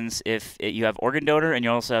driver's license, if you have organ donor and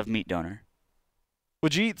you also have meat donor?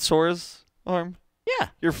 Would you eat Sora's arm? Yeah.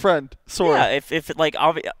 Your friend Sora. Yeah, if like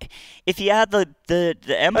if he had the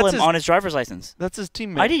emblem his- on his driver's license, That's his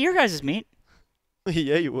teammate. I'd eat your guys' meat.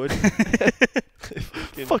 Yeah, you would.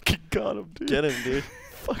 Fucking got him, dude. Get him, dude.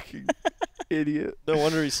 Fucking idiot. No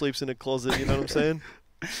wonder he sleeps in a closet. You know what I'm saying?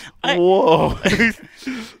 Whoa.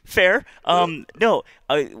 Fair. No.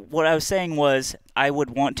 What I was saying was I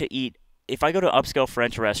would want to eat if I go to an upscale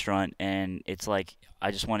French restaurant and it's like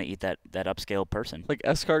I just want to eat that upscale person, Like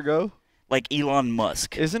escargot, like Elon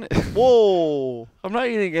Musk. isn't it? Whoa, I'm not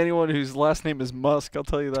eating anyone whose last name is Musk. I'll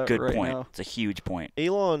tell you that Good right point. now. It's a huge point.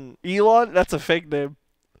 Elon. Elon, that's a fake name.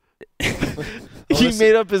 I He wanna see-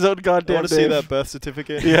 made up his own I goddamn want to see name. that birth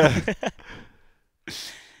certificate. Yeah.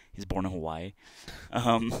 He's born in Hawaii.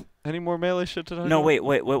 Any more melee shit to talk No, about?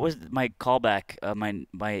 wait. What was my callback?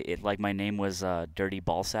 My name was Dirty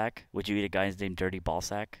Ballsack. Would you eat a guy's named Dirty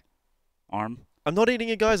Ballsack? Arm. I'm not eating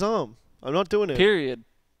a guy's arm. I'm not doing it. Period.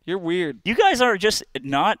 You're weird. You guys are just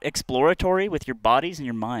not exploratory with your bodies and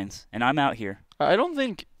your minds, and I'm out here. I don't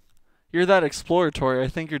think you're that exploratory. I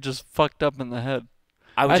think you're just fucked up in the head.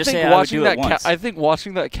 I would just think say I would watching do that it once. I think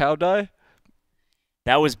watching that cow die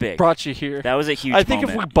That was big. brought you here. That was a huge I think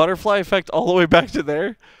moment. if we butterfly effect all the way back to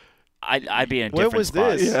there. I'd be in a Where different was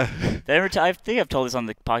spot. this? Yeah. I think I've told this on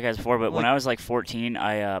the podcast before, but when Like- I was like 14,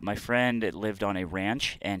 my friend lived on a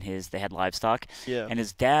ranch and they had livestock, Yeah. and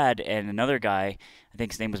his dad and another guy, I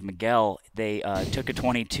think his name was Miguel, they took a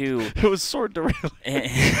 22. It was sword derailed.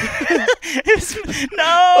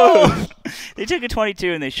 No! They took a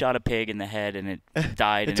 22 and they shot a pig in the head and it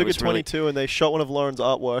died. They and took it was a 22 and they shot one of Lauren's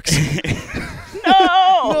artworks.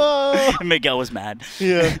 No! No! Miguel was mad.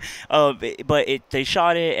 Yeah. But they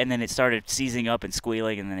shot it and then it started seizing up and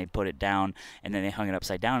squealing and then they put it down and then they hung it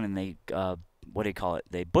upside down and they what do you call it?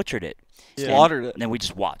 They butchered it. Yeah. Slaughtered it. And then we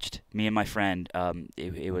just watched. Me and my friend,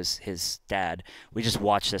 it was his dad. We just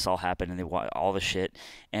watched this all happen and all the shit,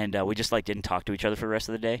 and we just like didn't talk to each other for the rest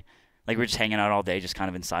of the day. Like we were just hanging out all day, just kind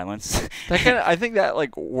of in silence. I think that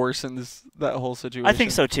like worsens that whole situation. I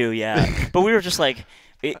think so too, yeah. But we were just like,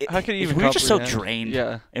 How could you even we were just so comprehend? drained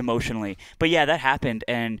Yeah. emotionally. But yeah, that happened,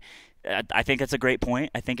 and I think that's a great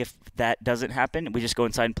point. I think if that doesn't happen, we just go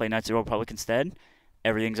inside and play Knights of the Old Republic instead.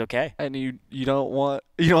 Everything's okay. And you don't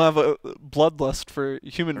have a bloodlust for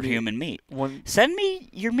human Or meat. human meat. One Send me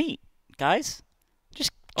your meat, guys. Just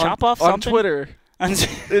chop on, off on something. Twitter On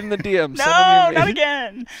in the DM. No, send them your not meat.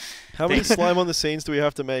 again. How many slime on the scenes do we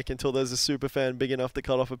have to make until there's a super fan big enough to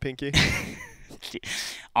cut off a pinky?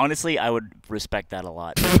 Honestly, I would respect that a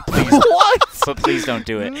lot. What? But please don't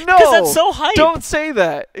do it. No. Because that's so hype. Don't say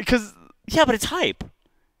that because Yeah, but it's hype.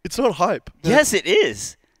 It's not hype. Yes, it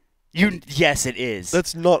is. Yes, it is.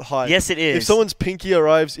 That's not hype. Yes, it is. If someone's pinky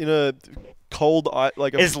arrives in a cold,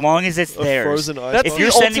 like as long as it's a theirs. frozen ice That's If box- you're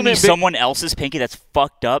the sending me ultimate big- someone else's pinky, that's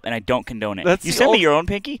fucked up, and I don't condone it. That's You the send me your own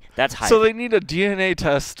pinky, that's hype. so they need a DNA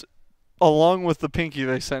test along with the pinky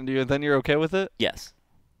they send you, and then you're okay with it. yes.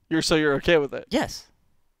 You're okay with it. Yes.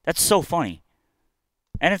 That's so funny.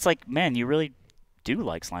 And it's like, man, you really do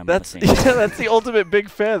like slime That's on the scene. that's the ultimate big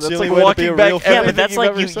fan. It's the That's only like way to be walking a back real fan. Yeah, everything but that's you've like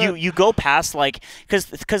ever said. you go past like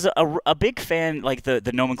because a big fan like the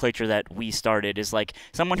nomenclature that we started is like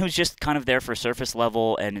someone who's just kind of there for surface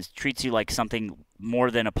level and treats you like something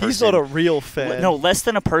more than a person. He's not a real fan. No, less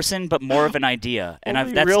than a person, but more of an idea. And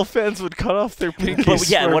Only that's real fans would cut off their pinkies. but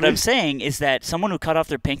yeah, for what me. I'm saying is that someone who cut off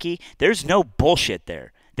their pinky, there's no bullshit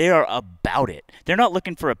there. They are about it. They're not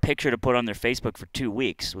looking for a picture to put on their Facebook for 2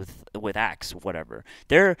 weeks with Axe, whatever.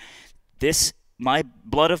 They're my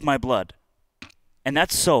blood of my blood. And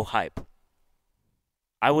that's so hype.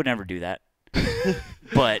 I would never do that.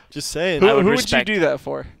 But Just saying. Who, I would who would you respect- do that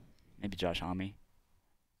for? maybe Josh Homme.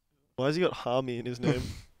 Why has he got Harmy in his name?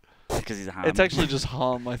 Because he's a Homme. It's actually just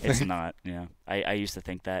Hom, I think. It's not, yeah. I used to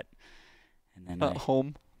think that. And then Not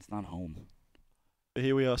home. it's not home. But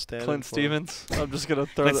here we are standing. Clint for Stevens. I'm just gonna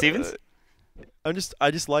throw Clint that- Stevens?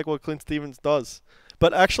 I just like what Clint Stevens does.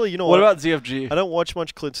 But actually, you know What what? about ZFG? I don't watch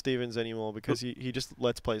much Clint Stevens anymore because he just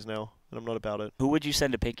Let's Plays now, and I'm not about it. Who would you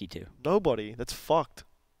send a pinky to? Nobody. That's fucked.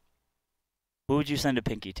 Who would you send a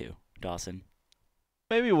pinky to, Dawson?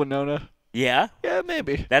 Maybe Winona. Yeah, Yeah,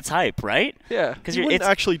 maybe. that's hype, right? Yeah. Because You you're wouldn't it's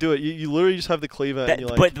actually do it. You literally just have the cleaver that, and you're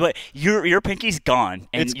like, but your pinky's gone,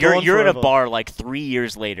 and It's you're gone you're at a forever. bar like 3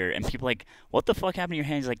 years later, and people are like, what the fuck happened to your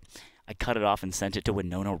hand? He's like, I cut it off and sent it to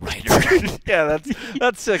Winona Ryder. Yeah,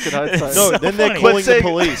 that's sick in hindsight. no, so then they're funny. calling But the saying-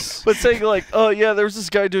 police. But saying like, oh yeah, there was this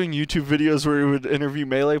guy doing YouTube videos where he would interview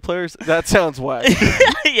Melee players. That sounds whack.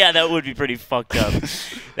 Yeah, that would be pretty fucked up.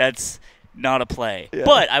 That's not a play, Yeah.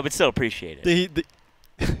 but I would still appreciate it.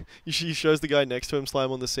 He shows the guy next to him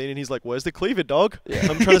Slime on the scene, and he's like, "Where's the cleaver, dog? Yeah.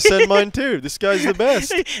 I'm trying to send mine too. This guy's the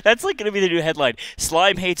best." That's like gonna be the new headline.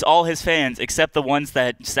 Slime hates all his fans except the ones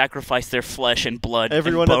that sacrifice their flesh and blood.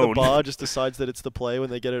 Everyone and at bone. the bar just decides that it's the play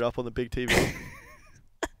when they get it up on the big TV.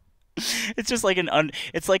 It's just like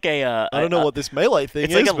it's like a. I don't know what this melee thing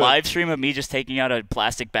It's is. like a but live stream of me just taking out a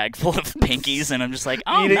plastic bag full of pinkies, and I'm just like,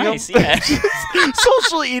 oh, Eating 'em. nice, yeah.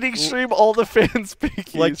 Social eating stream, all the fans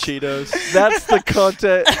pinkies. like Cheetos. That's the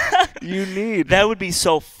content you need. That would be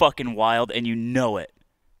so fucking wild, and you know it.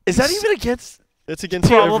 Is that even against It's against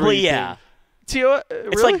Probably, everything. yeah. Tio?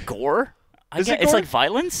 It's Really? like gore. Is it It's gore? like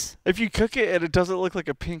violence. If you cook it and it doesn't look like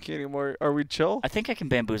a pinky anymore, are we chill? I think I can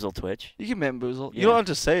bamboozle Twitch. You can bamboozle. Yeah. You don't have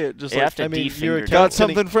to say it. Just You like, have to I mean, definger you're a it. cat- got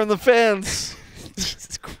something from the fans.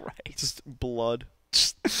 Jesus Christ. Just blood.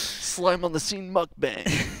 Slime on the scene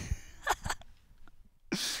mukbang.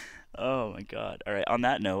 Oh my God! All right. On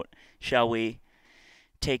that note, shall we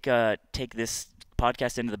take this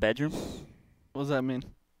podcast into the bedroom, What does that mean?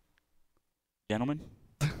 gentlemen?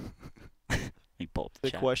 Let me pull up the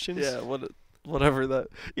The chat. questions. Yeah, whatever that.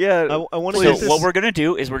 Yeah. I want to So get this. what we're gonna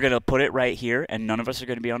do is we're gonna put it right here, and none of us are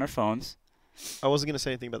gonna be on our phones. I wasn't gonna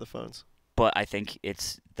say anything about the phones. But I think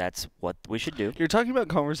that's what we should do. You're talking about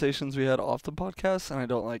conversations we had off the podcast, and I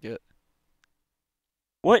don't like it.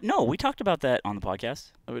 What? No, we talked about that on the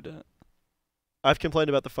podcast. No, we didn't. I've complained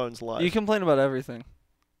about the phones live. You complain about everything.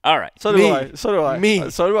 All right. So do Me. I. So do I. Me.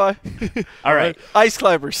 So do I. All right. Ice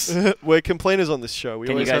climbers. We're complainers on this show. We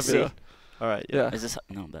Can you always guys have see? been. All right. Yeah. Yeah. Is this?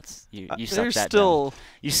 No, that's you. Uh, You They're sucked that still. down.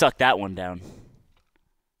 You sucked that one down.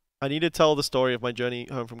 I need to tell the story of my journey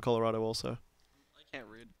home from Colorado. Also, I can't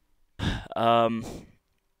read.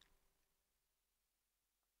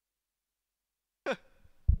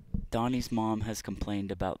 Donnie's mom has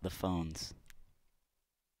complained about the phones.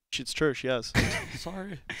 it's true. She has.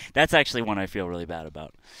 Sorry. That's actually one I feel really bad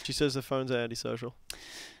about. She says the phones are antisocial.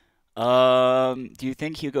 Do you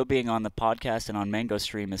think Hugo being on the podcast and on Mango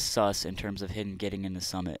Stream is sus in terms of him getting into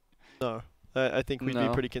Summit? No. I think we'd be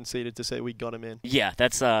No. pretty conceited to say we got him in. Yeah,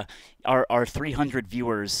 that's our 300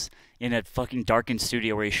 viewers in a fucking darkened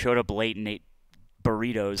studio where he showed up late and ate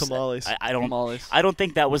burritos. Tamales. I don't Tamales. I don't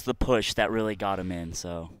think that was the push that really got him in.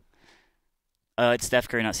 So, it's Steph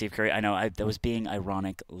Curry, not Steve Curry. I know. That was being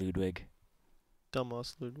ironic, Ludwig.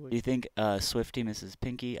 Dumbass Do Ludwig. you think Swifty misses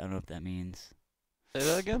Pinky? I don't know what that means. Say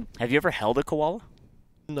that again. Have you ever held a koala?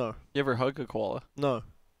 No. You ever hug a koala? No.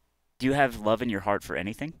 Do you have love in your heart for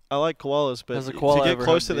anything? I like koalas, but Has a koala to get ever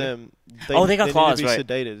close to hugged you? them, They got they claws, need to right?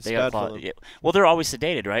 be sedated. It's They bad got for claw- them. yeah. Well, they're always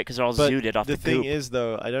sedated, right? Because they're all But zooted off the the thing goop. is,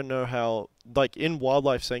 though, I don't know how. Like in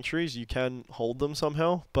wildlife sanctuaries, you can hold them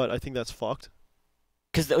somehow, but I think that's fucked.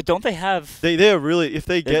 Because don't they have? They're really if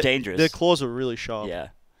they They're get dangerous. their claws are really sharp. Yeah.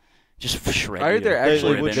 Just shred. I heard you. they're They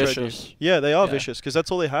actually would shred you. vicious. Yeah, they are Yeah. vicious because that's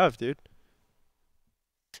all they have, dude.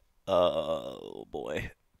 Oh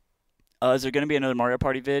boy. Is there gonna be another Mario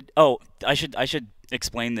Party vid? Oh, I should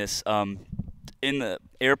explain this. In the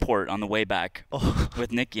airport on the way back Oh,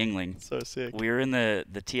 with Nick Yingling, so sick. we were in the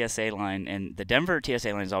TSA line, and the Denver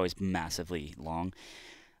TSA line is always massively long.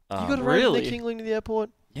 You got to ride Really? Nick Yingling to the airport?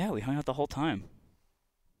 Yeah, we hung out the whole time.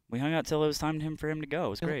 We hung out till it was time for him to go. It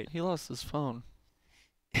was great. He lost his phone.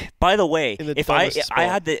 By the way, In the if I dumbest I spot.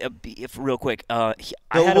 had the if real quick, I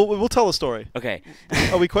No, had we'll tell a story. okay.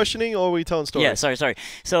 Are we questioning or are we telling stories? Yeah, sorry.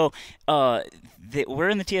 So, we're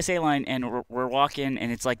in the TSA line, and we're walking,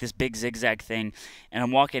 and it's like this big zigzag thing, and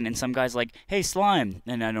I'm walking, and some guy's like, "Hey, Slime,"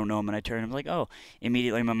 and I don't know him, and I turn, I'm like, "Oh,"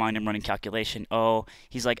 immediately in my mind, I'm running calculation. Oh,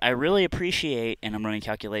 he's like, "I really appreciate," and I'm running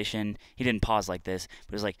calculation. He didn't pause like this,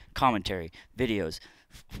 but it was like commentary, videos,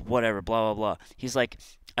 whatever, blah, blah, blah. He's like,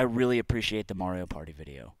 "I really appreciate the Mario Party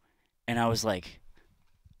video," and I was like,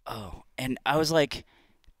 "Oh," and I was like,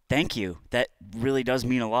 "Thank you. That really does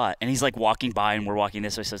mean a lot." And he's like walking by, and we're walking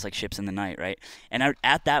this way, so it's like ships in the night, right? And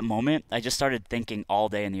at that moment, I just started thinking all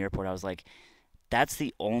day in the airport. I was like, that's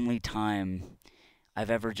the only time I've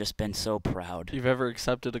ever just been so proud. You've ever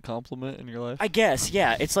accepted a compliment in your life? I guess,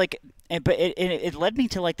 yeah. It's like, but it led me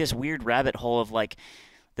to like this weird rabbit hole of like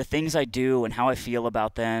the things I do and how I feel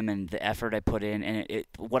about them and the effort I put in. And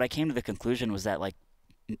what I came to the conclusion was that like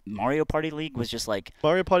Mario Party League was just like,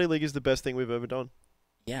 Mario Party League is the best thing we've ever done.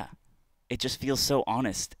 yeah, it just feels so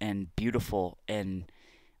honest and beautiful. And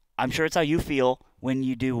I'm sure it's how you feel when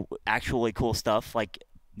you do actually cool stuff like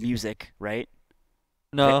music, right?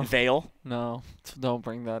 No. Veil. No. Don't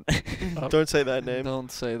bring that up. Don't say that name.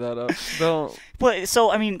 Don't say that up. Don't. Well,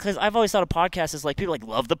 so I mean, because I've always thought a podcast is like people like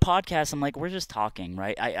love the podcast. I'm like, we're just talking,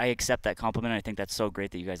 right? I accept that compliment. I think that's so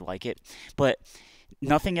great that you guys like it. But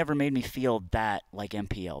nothing ever made me feel that like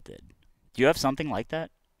MPL did. Do you have something like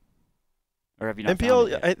that? Or have you not found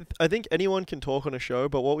it MPL, yet? I think anyone can talk on a show,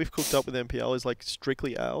 but what we've cooked up with MPL is like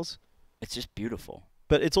strictly ours. It's just beautiful.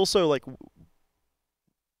 But it's also like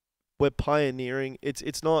we're pioneering.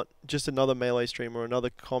 It's not just another Melee stream or another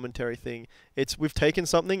commentary thing. We've taken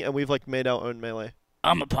something and we've like made our own Melee.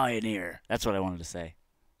 I'm a pioneer. That's what I wanted to say.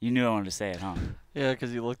 You knew I wanted to say it, huh? Yeah,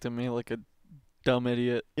 because you looked at me like a dumb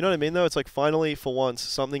idiot. You know what I mean though? It's like finally for once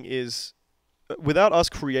something is without us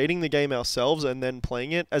creating the game ourselves and then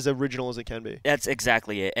playing it as original as it can be. That's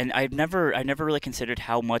exactly it. And I never really considered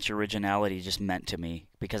how much originality just meant to me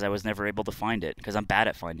because I was never able to find it because I'm bad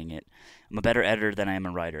at finding it. I'm a better editor than I am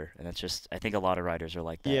a writer, and that's just I think a lot of writers are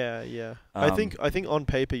like that. Yeah, yeah. I think on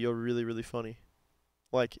paper you're really, really funny.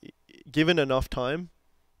 Like given enough time,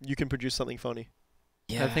 you can produce something funny.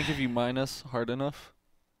 Yeah. I think if you mine us hard enough.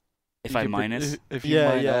 If I minus, If you Yeah,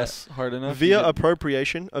 mine yeah. us hard enough. Via you can-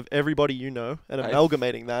 appropriation of everybody you know and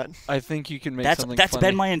amalgamating that. I think you can make that's something that's funny.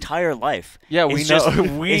 been my entire life. Yeah, we It's know.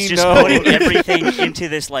 just- we it's just know. putting everything into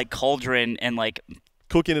this like cauldron and like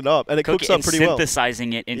Cooking it up, and it cooks up and pretty well.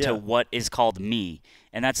 synthesizing it into Yeah. what is called me,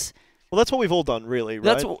 and that's Well, that's what we've all done, really,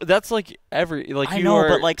 right? That's like I you know, are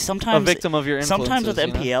but like a sometimes victim of your influences. sometimes with you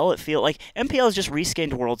know? MPL it feel like MPL is just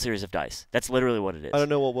reskinned World Series of Dice. That's literally what it is. I don't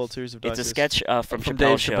know what World Series of Dice It's a is. sketch from from Chappelle's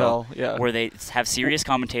Dave show Chappelle, yeah. where they have serious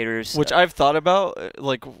commentators. Which I've thought about,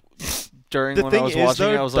 like during The when I thing was is, watching,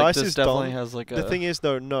 though, I was like, Dice this is definitely dumb. has like a. The thing is,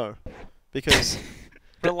 though, no. Because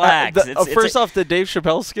relax. It's First off, the Dave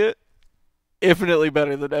Chappelle skit, infinitely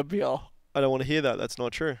better than MPL. I don't want to hear that. That's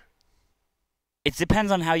not true. it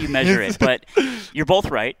depends on how you measure it, but you're both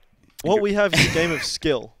right. What we have is a game of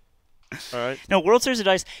skill. All right. No, World Series of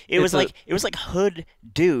Dice. It was It's like hood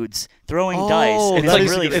dudes throwing Oh, dice, and it's that like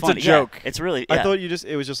is a really good- it's a funny. joke. Yeah, it's really. I Yeah. thought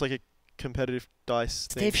it was just like a competitive dice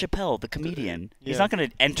It's thing. Dave Chappelle, the comedian. He's Yeah. not going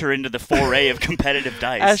to enter into the foray of competitive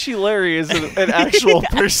dice. Ashy Larry is an actual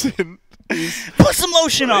person. Put some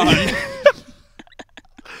lotion on.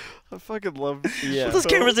 I fucking love. Yeah. Put those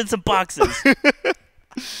cameras in some boxes.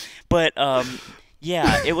 But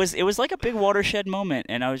yeah, it was like a big watershed moment,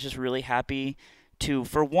 and I was just really happy to,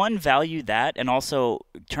 for one, value that, and also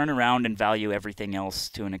turn around and value everything else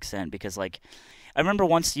to an extent. Because like, I remember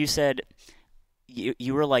once you said,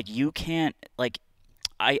 you were like, you can't like,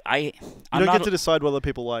 I'm You don't not get to decide what other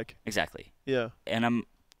people like. exactly, Yeah. and I'm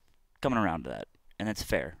coming around to that, and that's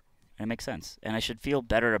fair, and it makes sense, and I should feel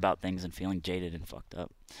better about things than feeling jaded and fucked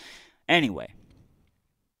up. Anyway.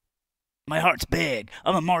 My heart's big.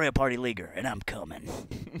 I'm a Mario Party leaguer, and I'm coming.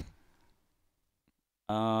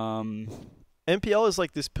 MPL is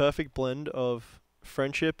like this perfect blend of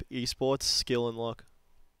friendship, esports, skill, and luck.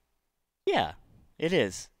 Yeah, it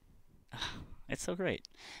is. It's so great.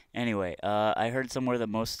 Anyway, I heard somewhere that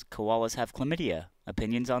most koalas have chlamydia.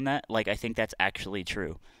 Opinions on that? Like, I think that's actually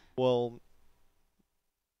true. Well,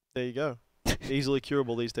 there you go. Easily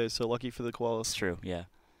curable these days, so lucky for the It's koalas. true, yeah.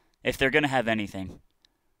 If they're gonna have anything.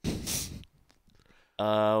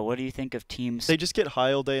 What do you think of teams? They just get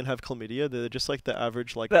high all day and have chlamydia. They're just like the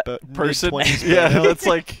average like That person. mid-20s Yeah, burnout. that's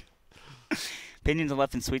like. Opinions on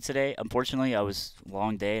Left and Sweet today. Unfortunately, I was a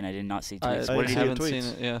long day and I did not see I tweets. What did you do? have haven't seen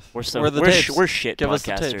tweets. it. Yeah. We're so Where are the tapes? we're shit Give us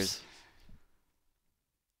the podcasters. tapes.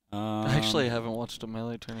 I actually haven't watched a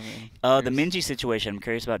Melee tournament. The Minji situation. I'm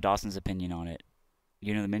curious about Dawson's opinion on it.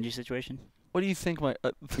 You know the Minji situation? What do you think my?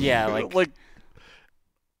 Yeah, like- like.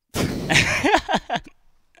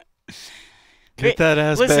 Get that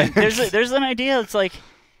ass Listen, back. there's an idea. It's like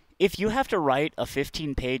if you have to write a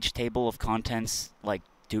 15-page table of contents, like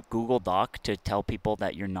Google Doc, to tell people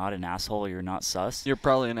that you're not an asshole or you're not sus, You're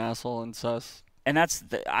probably an asshole and sus. and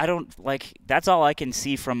I don't like. That's all I can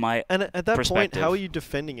see from my And at that point, perspective. how are you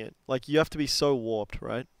defending it? Like, you have to be so warped,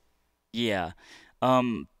 right? yeah.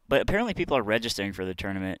 But apparently people are registering for the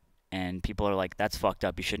tournament, and people are like, "That's fucked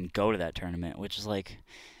up. You shouldn't go to that tournament." Which is like,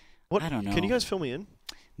 What? I don't know. Can you guys fill me in?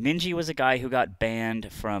 Minji was a guy who got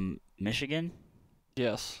banned from Michigan.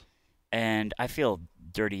 Yes. And I feel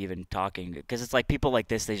dirty even talking because it's like people like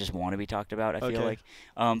this, they just want to be talked about. I feel Okay. like,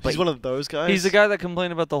 but He's one of those guys. He's the guy that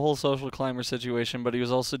complained about the whole social climber situation, but he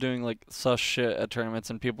was also doing like sus shit at tournaments,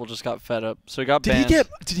 and people just got fed up. So he got banned.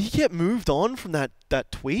 Did he get moved on from that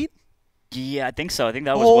tweet? yeah, I think so. I think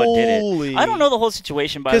that was what did it. Holy. I don't know the whole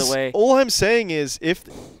situation, by the 'Cause way. all I'm saying is if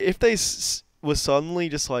they were suddenly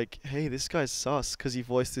just like, hey, this guy's sus because he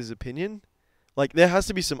voiced his opinion, like there has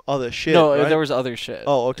to be some other shit. No, right? there was other shit.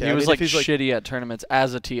 Oh, okay. He I was mean, like if he's shitty at tournaments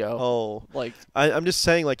as a TO. Oh, Like I'm just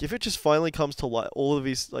saying, like, if it just finally comes to like all of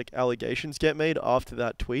these like allegations get made after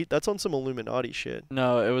that tweet, that's on some Illuminati shit.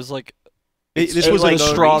 no, it was like This it was like a a known-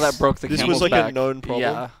 straw that broke the This camel's was like back. a known problem.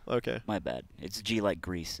 Yeah, Okay. My bad. It's G like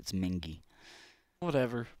grease. It's Mingy.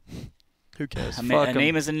 whatever. Who cares? A Fuck 'em.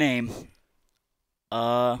 name is a name.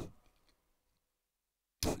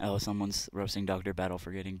 Oh, someone's roasting Dr. Battle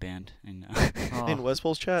for getting banned. And Oh. In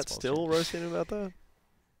Westpol's chat, Westpol's still chat. roasting him about that.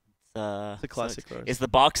 It's a classic roast. Is the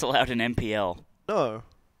box allowed in MPL? No,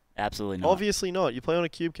 Absolutely not. obviously not. You play on a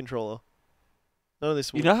cube controller. None of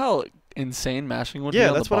this. You know how insane mashing would be yeah,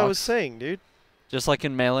 on that's the what I box? was saying, dude. Just like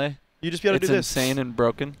in Melee, You just be able to it's do this. insane and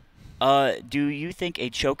broken. Do you think a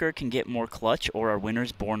choker can get more clutch, or are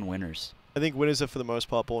winners born winners? I think winners are for the most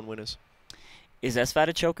part born winners. Is SFAT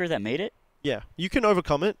a choker that made it? Yeah, you can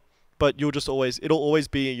overcome it, but it'll always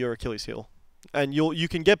be your Achilles heel, and you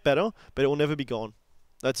can get better, but it will never be gone.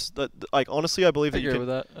 Like honestly, I believe I that you agree can.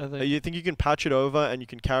 with that. I think. You think you can patch it over and you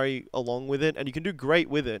can carry along with it, and you can do great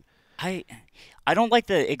with it. I don't like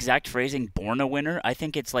the exact phrasing "born a winner." I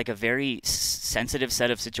think it's like a very sensitive set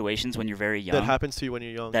of situations when you're very young That happens to you when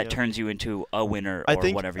you're young. that yeah. turns you into a winner I or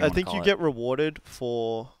think whatever you I want to think call you it. get rewarded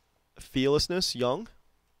for fearlessness young,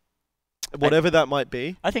 whatever that might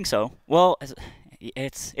be. I think so. Well,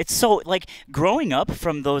 it's so like growing up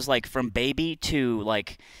from those like from baby to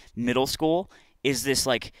like middle school is this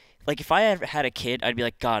like if I had a kid, I'd be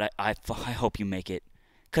like, God, I hope you make it,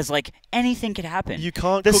 because like anything could happen. You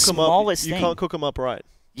can't The cook them up. smallest You thing. can't cook them up right.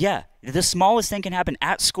 Yeah, the smallest thing can happen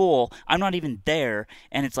at school. I'm not even there,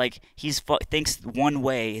 and it's like thinks one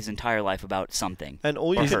way his entire life about something. And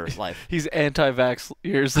all you Or can, her life. He's anti-vax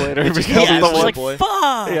years later. It just because comes Yeah, of it's the one like boy.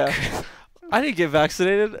 fuck. Yeah. I didn't get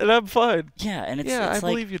vaccinated, and I'm fine. Yeah, and it's Yeah, I it's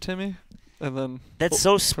like believe you, Timmy. And then that's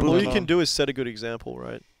so all spooky. you can do is set a good example,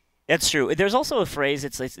 right? That's true. There's also a phrase.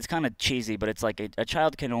 It's kind of cheesy, but it's like a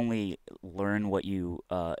child can only learn what you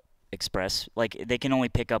express. Like they can only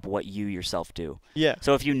pick up what you yourself do. Yeah.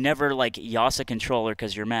 So if you never like yas a controller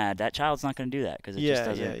because you're mad, that child's not going to do that because it just Yeah,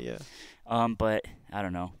 doesn't. yeah. But I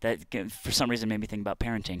don't know. That for some reason made me think about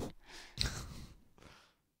parenting.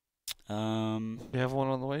 you have one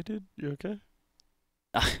on the way, dude. You okay?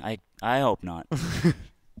 I hope not.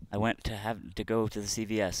 I went to go to the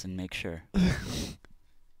CVS and make sure.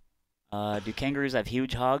 Do kangaroos have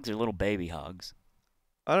huge hogs or little baby hogs?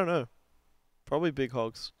 I don't know. Probably big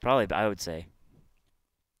hogs. Probably, I would say.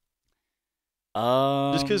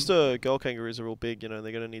 Just because the girl kangaroos are real big, they're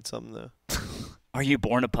gonna need something there. Are you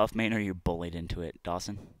born a puff main or are you bullied into it,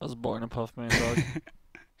 Dawson? I was born a puff man dog.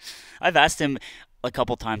 I've asked him a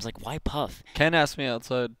couple times, like, why puff? Ken asked me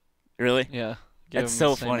outside. Really? Yeah. That's Gave him so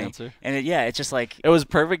the same funny. answer. And it's just like It was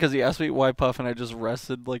perfect because he asked me why puff, and I just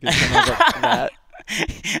rested like his chin. I was like, that.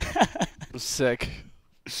 It was sick.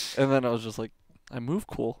 And then I was just like, I move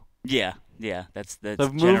cool. yeah. That's The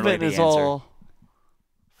generally movement the is answer. all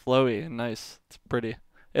flowy and nice. It's pretty.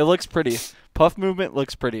 It looks pretty. Puff movement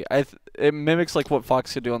looks pretty. It mimics like what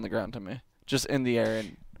Fox could do on the ground to me, just in the air,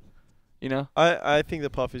 and I think the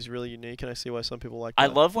puff is really unique, and I see why some people like that. I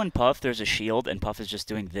love when Puff there's a shield and Puff is just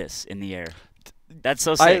doing this in the air. That's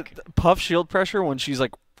so sick. Puff shield pressure when she's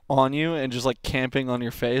like on you and just like camping on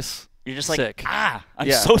your face. You're just like, sick. I'm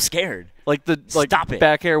Yeah. so scared. Like the Stop it.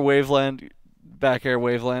 back air waveland,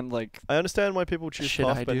 like I understand why people choose Shit,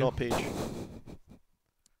 puff, I but do. not peach.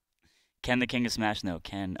 Ken the King of Smash? No,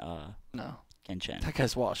 Ken no. Ken Chen. That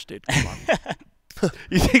guy's washed, dude. Come on.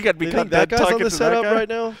 You think I'd be You think that guy's on the setup right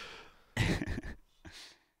now?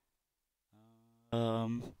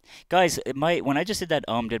 Guys, when I just did that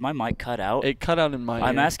did my mic cut out? It cut out in my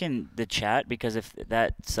I'm ear. asking the chat because if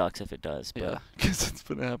that sucks if it does. But Yeah, because it's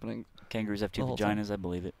been happening. kangaroos have two The whole time. vaginas, I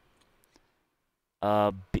believe it.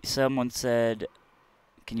 Someone said,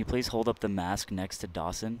 "Can you please hold up the mask next to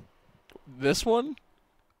Dawson?" This one?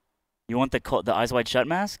 You want the eyes wide shut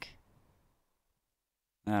mask?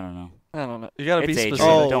 I don't know. I don't know. You gotta It's be Adrian.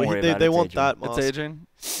 specific. Oh, Don't worry they about it, it's want Adrian. that mask. It's Adrian.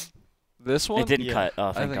 This one? It didn't Yeah. cut. Oh,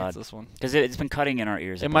 I thank think God. it's this one. Because it's been cutting in our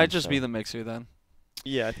ears. It might just be the mixer then.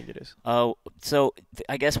 Yeah, I think it is. So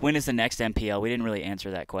I guess when is the next MPL? We didn't really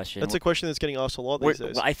answer that question. That's a question that's getting asked a lot these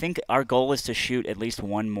days. I think our goal is to shoot at least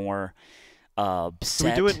one more Can we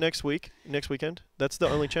set. do it next week? Next weekend? That's the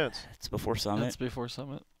only chance. It's before Summit. That's before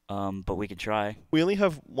Summit. But we could try. We only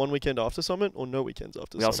have one weekend after Summit or no weekends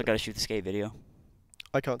after We Summit. also got to shoot the skate video.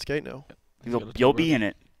 I can't skate now. He's got a You'll tour be bus. in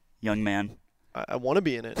it, young man. I want to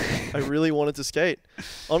be in it. I really wanted to skate.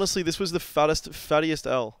 Honestly, this was the fattiest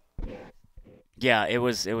L. Yeah, it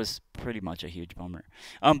was pretty much a huge bummer.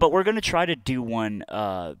 But we're gonna try to do one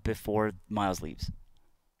before Miles leaves.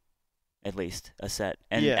 At least a set,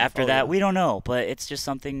 and Yeah, after oh, that, yeah. we don't know. But it's just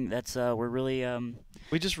something that's we're really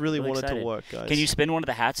We just really Really wanted excited. to work, guys. Can you spin one of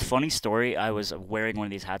the hats? Funny story. I was wearing one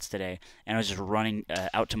of these hats today, and I was just running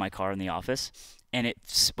out to my car in the office, and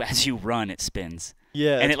as you run, it spins,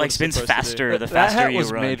 Yeah, and that's it what like it's spins supposed to do. faster the That faster hat you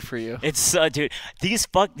was run. made for you. It's dude, these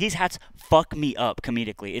hats fuck me up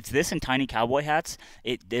comedically. It's this and tiny cowboy hats.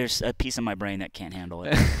 There's a piece of my brain that can't handle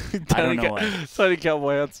it. I don't know why. Tiny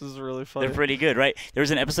cowboy hats is really funny. They're pretty good, right? There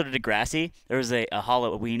was an episode of Degrassi. There was a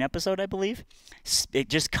Halloween episode, I believe. It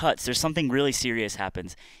just cuts. There's something really serious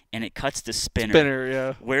happens, and it cuts to Spinner,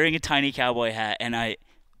 yeah. wearing a tiny cowboy hat, and I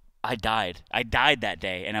died. I died that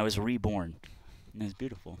day, and I was reborn. And it was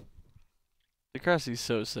beautiful. Degrassi's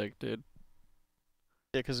so sick, dude.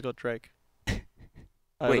 Yeah, because it's got Drake.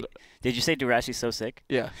 Wait, did you say Degrassi's so sick?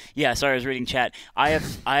 Yeah. Yeah, sorry, I was reading chat. I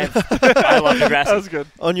love That Degrassi. was good.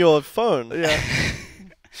 On your phone. Yeah.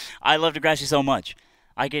 I love Degrassi so much.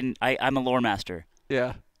 I'm a lore master.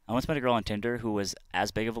 Yeah. I once met a girl on Tinder who was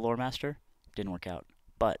as big of a lore master. Didn't work out,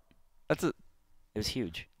 but That's a it was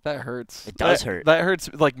huge. that hurts. It does That- hurt. That hurts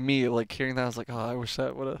like me, like hearing that I was like, oh, I wish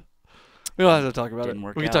that would have. We don't have to talk about Didn't it.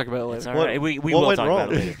 work We can out. talk about it It's later. all right. We what will went talk wrong?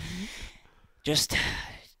 about it later. Just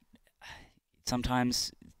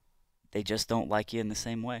sometimes they just don't like you in the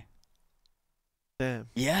same way. Damn.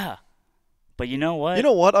 Yeah. But you know what? You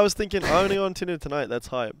know what? I was thinking, I'm only on Tinder tonight. That's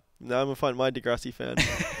hype. Now I'm going to find my Degrassi fan.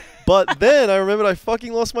 But then I remembered I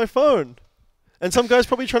fucking lost my phone. And some guy's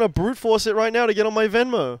probably trying to brute force it right now to get on my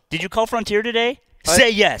Venmo. Did you call Frontier today? Say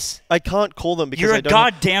yes. I can't call them because You're I a don't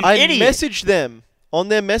goddamn I idiot. messaged them on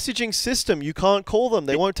their messaging system. You can't call them.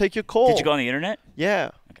 They won't take your call. Did you go on the internet?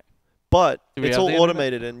 Yeah. Okay. But Do we it's have all the internet?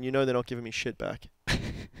 automated, and you know they're not giving me shit back.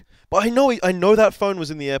 But I know that phone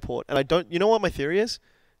was in the airport, and I don't. You know what my theory is?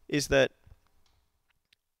 Is that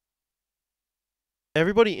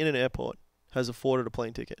everybody in an airport has afforded a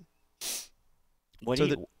plane ticket. What So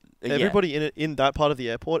do you? Yeah. Everybody in that part of the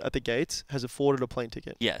airport at the gates has afforded a plane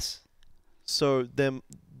ticket. Yes. So the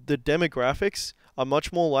demographics are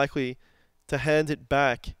much more likely to hand it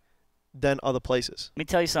back than other places. Let me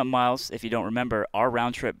tell you something, Miles. If you don't remember, our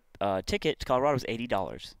round trip ticket to Colorado was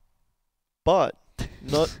 $80. But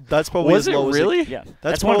that's probably Was as it low really? Yeah.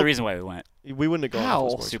 That's one of the reasons why we went. We wouldn't have gone. How? If it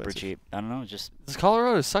was more Super expensive. cheap. I don't know. Just Does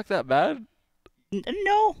Colorado suck that bad?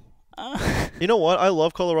 no. You know what? I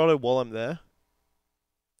love Colorado while I'm there,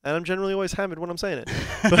 and I'm generally always hammered when I'm saying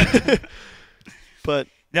it. But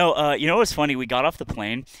No, you know what's funny? We got off the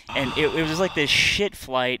plane, and it was just like this shit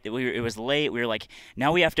flight. It was late. We were like,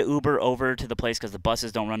 now we have to Uber over to the place because the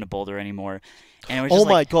buses don't run to Boulder anymore. And it was oh just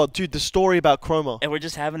my like, god, dude, the story about Chroma. and we're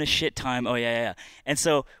just having a shit time. Oh yeah. And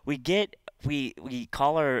so we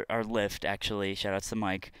call our Lyft, actually. Shout outs to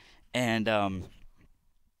Mike, and I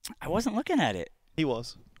wasn't looking at it. He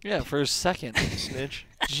was Yeah, for a second. snitch.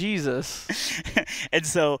 Jesus. And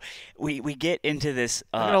so we get into this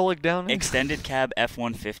I'm gonna look down. extended cab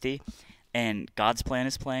F-150, and God's Plan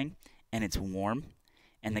is playing, and it's warm,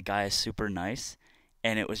 and the guy is super nice,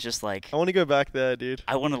 and it was just like, I want to go back there, dude.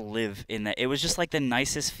 I want to live in that. It was just like the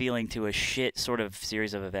nicest feeling to a shit sort of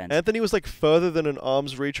series of events. Anthony was like further than an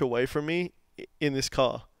arm's reach away from me in this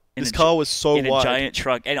car. In This a car was so in wide. a giant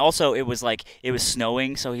truck, and also it was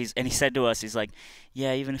snowing, so he said to us, he's like,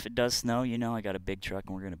 yeah, even if it does snow, I got a big truck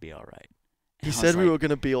and we're gonna be all right. And He I was said we like- were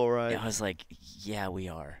gonna be alright. I was like, yeah, we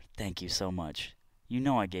are. Thank you so much.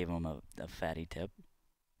 I gave him a fatty tip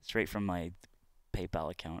straight from my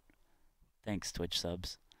PayPal account. Thanks, Twitch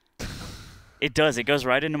subs. It does. It goes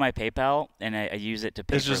right into my PayPal, and I use it to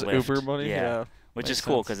pay It's for just Lyft. Uber money. Yeah. Which makes is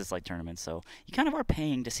cool sense. because it's like tournaments. So you kind of are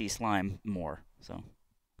paying to see slime more. So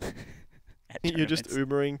at You're just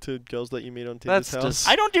tournaments. Ubering to girls that you meet on Tinder's That's house. just-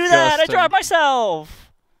 I don't do that. I disgusting. drive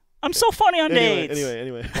myself. I'm so funny on Anyway, dates.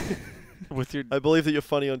 anyway. With your I believe that you're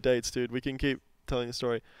funny on dates, dude. We can keep telling the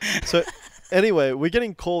story. So, anyway, we're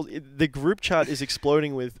getting called. The group chat is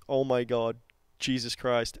exploding with, oh my god, Jesus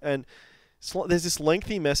Christ. And there's this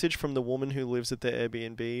lengthy message from the woman who lives at the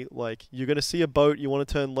Airbnb. Like, you're going to see a boat, you want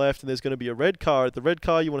to turn left, and there's going to be a red car. At the red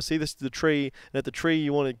car, you want to see the tree. And at the tree,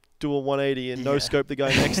 you want to do a 180 and Yeah. no-scope the guy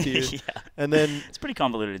next to you. Yeah. And then It's pretty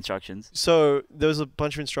convoluted instructions. so there was a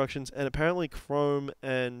bunch of instructions, and apparently Chrome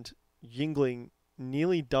and Yingling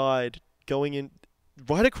nearly died going in.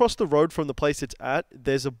 right across the road from the place it's at,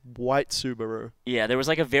 there's a white Subaru. Yeah, there was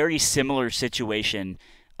like a very similar situation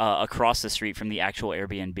across the street from the actual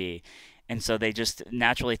Airbnb. And so they just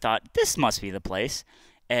naturally thought, this must be the place.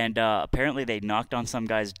 And apparently they knocked on some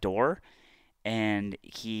guy's door, and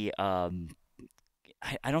he,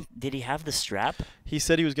 I don't, did he have the strap? He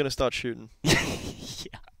said he was going to start shooting.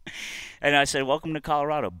 Yeah. And I said, welcome to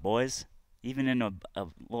Colorado, boys. Even in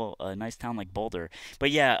a nice town like Boulder. But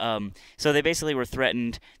yeah, so they basically were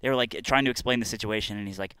threatened. They were like trying to explain the situation, and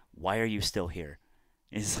he's like, why are you still here?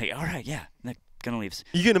 And he's like, all right, yeah, I'm gonna leave.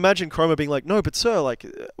 You can imagine Chroma being like, no, but sir, like,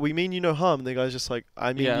 we mean you no harm. And the guy's just like,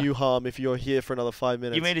 I mean Yeah. you harm if you're here for another 5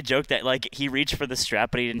 minutes. You made a joke that like he reached for the strap,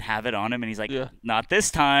 but he didn't have it on him, and he's like, Yeah. not this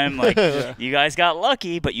time. Like, Yeah. you guys got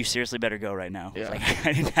lucky, but you seriously better go right now. It's Yeah. like,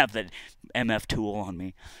 I didn't have that MF tool on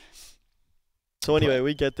me. So anyway,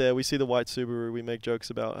 we get there, we see the white Subaru, we make jokes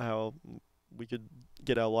about how we could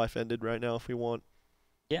get our life ended right now if we want.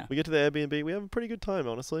 Yeah. We get to the Airbnb, we have a pretty good time,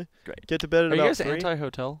 honestly. Great. Get to bed at Are you about guys 3.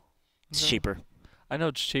 anti-hotel? It's No. cheaper. I know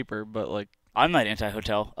it's cheaper, but like I'm not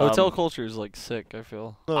anti-hotel. hotel culture is like sick. I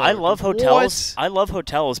feel. No, I love hotels. What? I love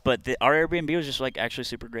hotels, but our Airbnb was just like actually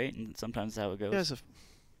super great, and sometimes that's how it goes.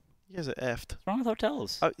 You guys are effed. What's wrong with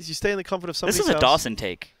hotels? You stay in the comfort of somebody's This is a house. Dawson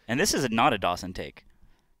take, and this is not a Dawson take.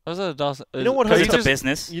 I was at a Dawson. You know what Because it's a hotels-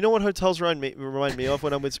 business. You know what hotels remind me of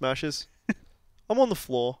when I'm with Smashes? I'm on the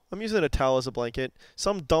floor. I'm using a towel as a blanket.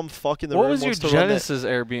 Some dumb fuck in the What room was your wants to run Genesis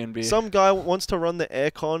Airbnb? the, Some guy wants to run the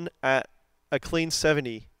aircon at a clean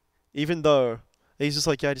 70, even though he's just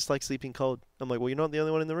like, yeah, I just like sleeping cold. I'm like, well, you're not the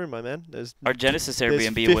only one in the room, my man. Our Genesis there's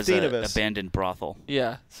Airbnb was 15 of an us. abandoned brothel,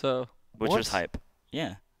 Yeah. So which What? was hype.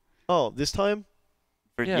 Yeah. Oh, this time?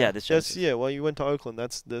 Yeah. Yeah. This Yes, Genesis. yeah. Well, you went to Oakland.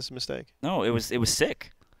 That's a mistake. No, it was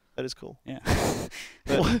sick. That is cool. Yeah.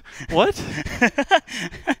 But- what?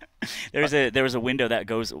 there was a window that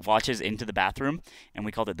watches into the bathroom, and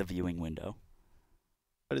we called it the viewing window.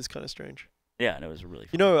 That is kind of strange. Yeah, and it was really fun.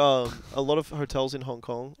 You know, a lot of hotels in Hong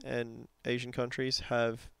Kong and Asian countries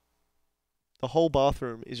have the whole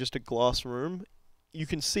bathroom is just a glass room. You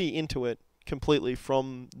can see into it completely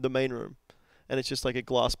from the main room, and it's just like a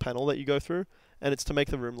glass panel that you go through, and it's to make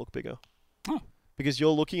the room look bigger. Oh. Because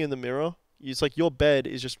you're looking in the mirror, it's like your bed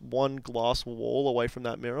is just one glass wall away from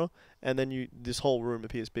that mirror, and then this whole room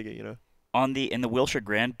appears bigger, you know. In the Wilshire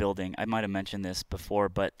Grand building, I might have mentioned this before,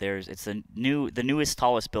 but it's the newest,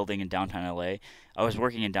 tallest building in downtown LA. I was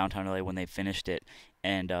working in downtown LA when they finished it,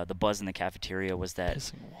 and the buzz in the cafeteria was that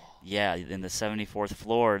Pissing wall. yeah, in the 74th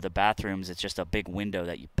floor, the bathrooms, it's just a big window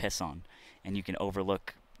that you piss on, and you can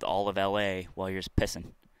overlook all of LA while you're just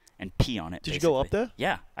pissing and pee on it. Did you go up basically. there?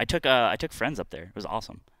 Yeah, I took friends up there. It was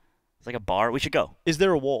awesome. It's like a bar. We should go. Is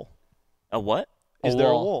there a wall? A what? Is there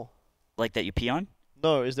a wall? Like that you pee on?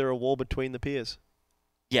 No, is there a wall between the piers?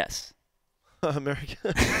 Yes. America.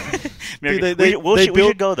 American- they we build-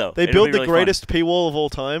 should go though. They It'll built be the really fun. greatest pee wall of all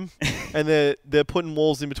time, and they're putting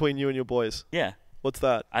walls in between you and your boys. Yeah. What's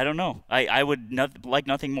that? I don't know. I would like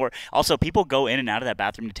nothing more. Also, people go in and out of that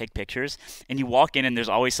bathroom to take pictures, and you walk in and there's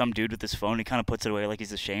always some dude with his phone. He kind of puts it away like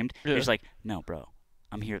he's ashamed. Yeah. He's like, "No, bro,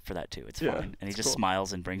 I'm here for that too. It's Yeah, fine." And he it's just cool.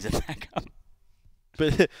 smiles and brings it back up.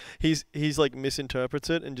 But he's like misinterprets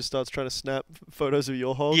it and just starts trying to snap photos of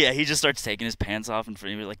your hole. Yeah, he just starts taking his pants off in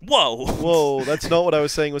front of you, like, "Whoa, Whoa, that's not what I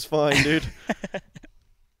was saying was fine, dude.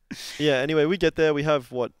 Yeah. Anyway, we get there. We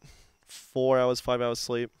have what, 4 hours, 5 hours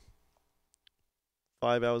sleep.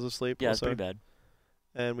 5 hours of sleep. Yeah, or it's so. pretty bad.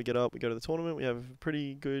 And we get up. We go to the tournament. We have a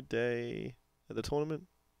pretty good day at the tournament.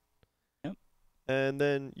 Yep. And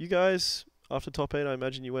then you guys, after top 8, I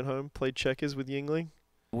imagine you went home, played checkers with Yingling.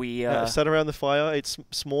 We Sat around the fire, ate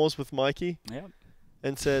s'mores with Mikey, yeah,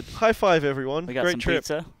 and said, "High five, everyone! we got Great some trip."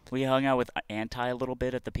 pizza. We hung out with Anti a little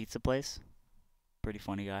bit at the pizza place. Pretty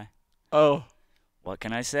funny guy. Oh. What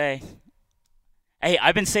can I say? Hey,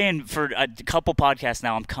 I've been saying for a couple podcasts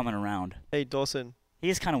now, I'm coming around. Hey, Dawson, He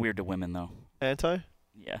is kind of weird to women, though. Anti?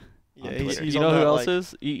 Yeah, Yeah, On he's, Twitter. he's You on know who that, else like,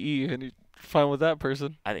 is? EE, and you're fine with that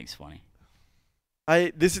person. I think it's funny.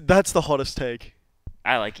 That's the hottest take.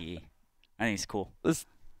 I like E. I think he's cool.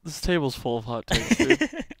 This table's full of hot takes, dude.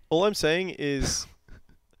 All I'm saying is,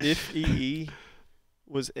 if EE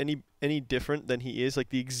was any different than he is, like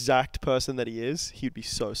the exact person that he is, he'd be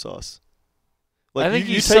so sus. Like I think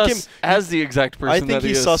you he's take sus him. as the exact person I think that he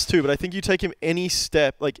he's is. sus too, but I think you take him any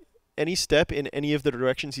step in any of the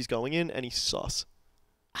directions he's going in, and he's sus.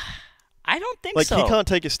 I don't think Like so. he can't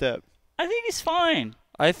take a step. I think he's fine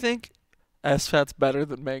I think SFAT's better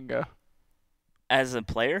than Mango. as a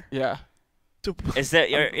player. Yeah. Is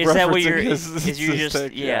that what referencing you're? his Is you just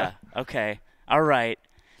take, yeah? Okay. All right.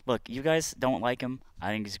 Look, you guys don't like him. I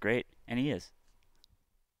think he's great, and he is.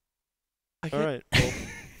 I All can't. right. Well,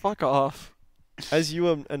 Fuck off. as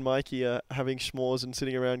you and Mikey are having s'mores and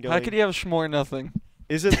sitting around How could going, you have a s'more nothing?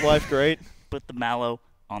 isn't life great? Put the mallow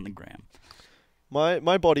on the gram.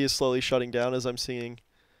 My body is slowly shutting down as I'm singing,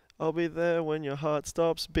 I'll be there when your heart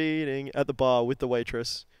stops beating at the bar with the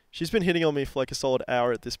waitress. She's been hitting on me for like a solid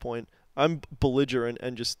hour at this point. I'm belligerent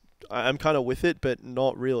and just, I'm kind of with it, but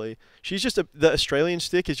not really. She's just, the Australian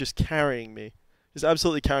stick is just carrying me. Just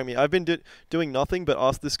absolutely carrying me. I've been doing nothing but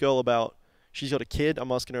ask this girl about, she's got a kid.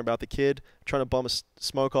 I'm asking her about the kid, trying to bum a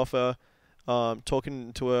smoke off her,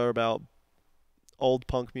 talking to her about old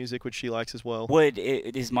punk music, which she likes as well.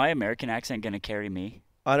 Is my American accent gonna carry me?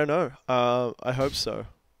 I don't know. I hope so.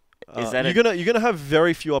 Is that you're gonna have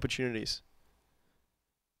very few opportunities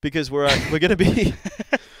because we're gonna be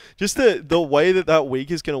just the way that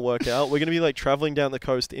week is gonna work out. We're gonna be like traveling down the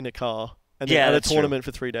coast in a car and then at a that's true. tournament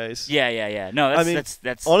for 3 days. Yeah. No, I mean,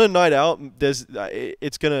 that's on a night out. There's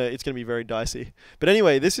it's gonna be very dicey. But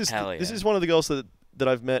anyway, this is Hell this yeah. is one of the girls that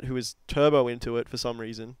I've met who is turbo into it for some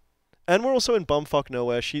reason. And we're also in bumfuck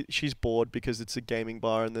nowhere. She's bored because it's a gaming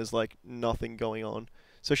bar and there's like nothing going on.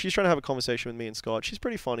 So she's trying to have a conversation with me and Scott. She's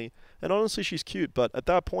pretty funny. And honestly, she's cute. But at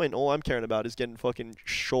that point, all I'm caring about is getting fucking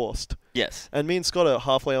shorsed. yes. And me and Scott are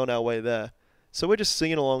halfway on our way there. So we're just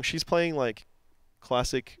singing along. She's playing like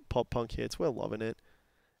classic pop punk hits. We're loving it.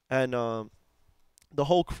 And the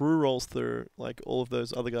whole crew rolls through. Like all of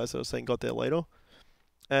those other guys that I was saying got there later.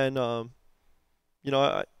 And, you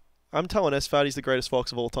know, I'm telling S-Fat he's the greatest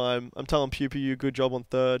Fox of all time. I'm telling Pew Pew good job on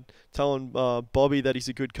third. Telling Bobby that he's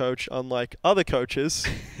a good coach, unlike other coaches.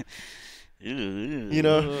 You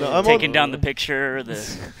know, no, I'm Taking on, down the picture.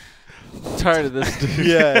 Tired of this, dude.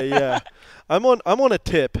 yeah. I'm on a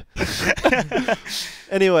tip.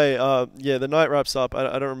 Anyway, yeah, the night wraps up.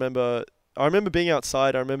 I don't remember. I remember being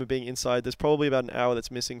outside. I remember being inside. There's probably about an hour that's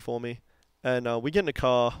missing for me. And we get in a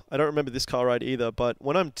car. I don't remember this car ride either. But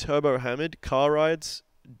when I'm turbo hammered, car rides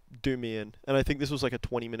do me in. And I think this was like a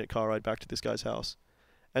 20-minute car ride back to this guy's house.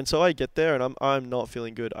 And so I get there and I'm not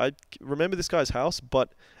feeling good. I remember this guy's house,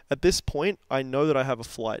 but at this point I know that I have a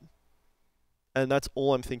flight. And that's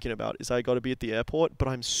all I'm thinking about is I got to be at the airport, but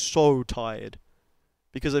I'm so tired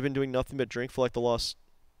because I've been doing nothing but drink for like the last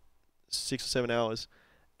 6 or 7 hours,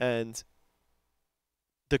 and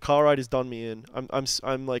the car ride has done me in.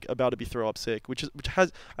 I'm like about to be throw up sick, which I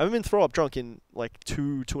haven't been throw up drunk in like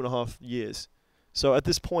 2.5 years. So at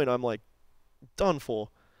this point I'm like done for,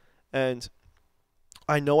 and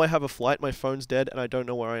I know I have a flight. My phone's dead, and I don't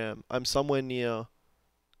know where I am. I'm somewhere near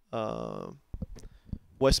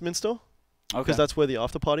Westminster. Okay. Because that's where the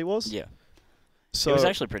after party was. Yeah. So it was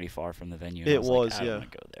actually pretty far from the venue. And I It was, was, like, I yeah. don't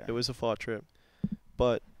want to go there. it was a far trip.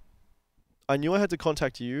 But I knew I had to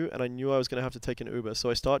contact you, and I knew I was going to have to take an Uber. So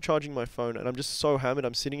I start charging my phone, and I'm just so hammered.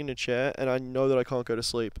 I'm sitting in a chair, and I know that I can't go to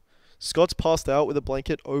sleep. Scott's passed out with a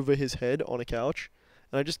blanket over his head on a couch,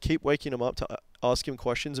 and I just keep waking him up to ask him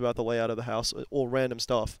questions about the layout of the house or random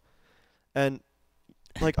stuff. And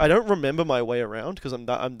like I don't remember my way around because I'm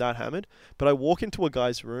that hammered. But I walk into a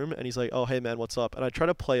guy's room and he's like, "Oh hey man, what's up?" And I try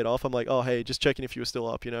to play it off. I'm like, "Oh hey, just checking if you were still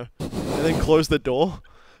up, you know," and then close the door.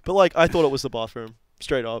 But like I thought it was the bathroom,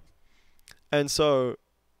 straight up. And so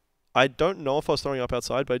I don't know if I was throwing up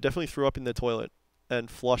outside, but I definitely threw up in the toilet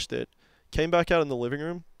and flushed it. Came back out in the living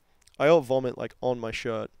room. I got vomit like on my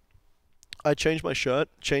shirt. I changed my shirt,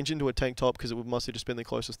 changed into a tank top because it must have just been the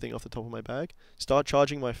closest thing off the top of my bag. Start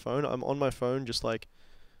charging my phone. I'm on my phone just like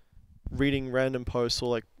reading random posts or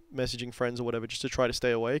like messaging friends or whatever just to try to stay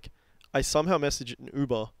awake. I somehow message an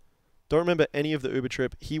Uber. Don't remember any of the Uber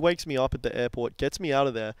trip. He wakes me up at the airport, gets me out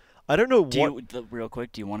of there. I don't know Real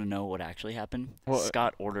quick, do you want to know what actually happened? What?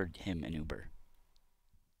 Scott ordered him an Uber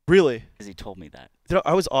Really? because he told me that.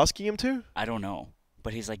 I was asking him to? I don't know,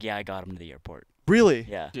 but he's like, yeah, I got him to the airport. Really?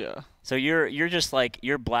 Yeah. Yeah. So you're just like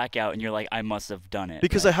you're blackout and you're like I must have done it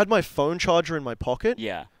Because right? I had my phone charger in my pocket,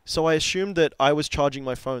 Yeah. so I assumed that I was charging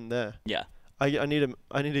my phone there. Yeah. I need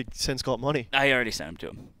to send Scott money. I already sent him to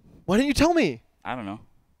him. Why didn't you tell me? I don't know.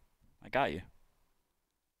 I got you.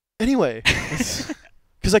 Anyway,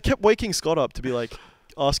 because I kept waking Scott up to be like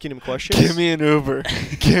asking him questions. Give me an Uber.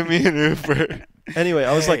 Give me an Uber. Anyway,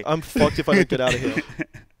 I was like, Hey. I'm fucked if I don't get out of here.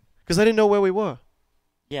 Because I didn't know where we were.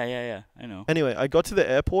 Yeah. I know. Anyway, I got to the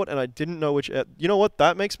airport and I didn't know which. You know what?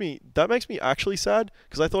 That makes me actually sad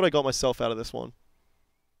because I thought I got myself out of this one.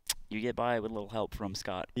 You get by with a little help from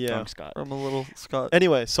Scott. Yeah. Drunk Scott. I'm a little Scott.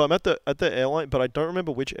 Anyway, so I'm at the airline, but I don't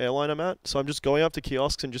remember which airline I'm at. So I'm just going up to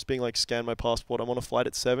kiosks and just being like, scan my passport. I'm on a flight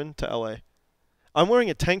at 7 to LA. I'm wearing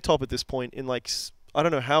a tank top at this point in like I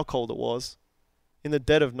don't know how cold it was, in the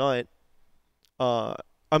dead of night. I'm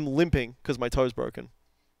limping because my toe's broken.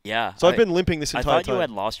 Yeah. So I've been limping this I entire thought you time. had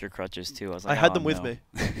lost your crutches too. I was like, I had "Oh, them with no." me.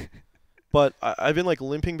 But I've been like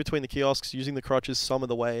limping between the kiosks, using the crutches some of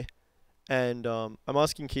the way, and I'm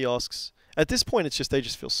asking kiosks. At this point, it's just they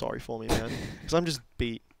just feel sorry for me, man, because I'm just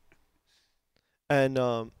beat. And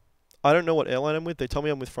I don't know what airline I'm with. They tell me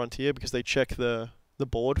I'm with Frontier because they check the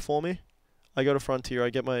board for me. I go to Frontier. I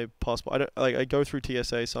get my passport. I don't like. I go through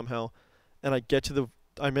TSA somehow, and I get to the.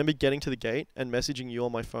 I remember getting to the gate and messaging you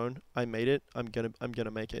on my phone. I made it. I'm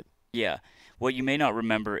gonna make it. Yeah. What you may not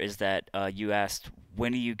remember is that you asked,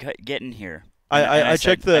 "When are you getting here?" I said,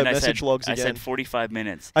 checked the and I message said, logs I again. said 45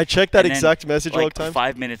 minutes. I checked that And then, exact message log Like time.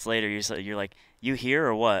 5 minutes later, you're like, "You here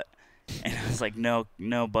or what?" And I was like, "No,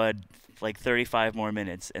 no, bud. Like 35 more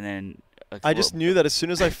minutes." And then I just knew that as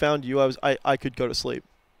soon as I found you, I could go to sleep.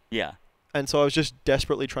 Yeah. And so I was just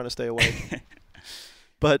desperately trying to stay awake.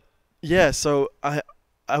 But yeah, so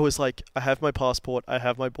I was like, I have my passport, I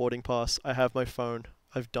have my boarding pass, I have my phone,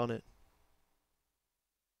 I've done it.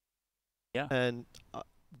 Yeah. And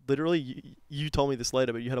literally, you told me this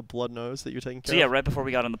later, but you had a blood nose that you're taking care So yeah, of. right before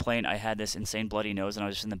we got on the plane, I had this insane bloody nose, and I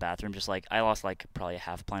was just in the bathroom, just like I lost like probably a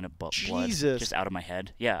half pint of blood Jesus. just out of my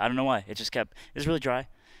head. Yeah, I don't know why. It just kept. It was really dry.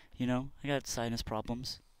 You know, I got sinus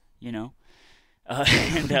problems. You know,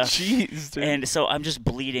 Jeez, dude. and so I'm just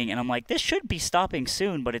bleeding, and I'm like, this should be stopping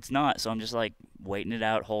soon, but it's not. So I'm just like waiting it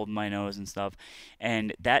out, holding my nose and stuff,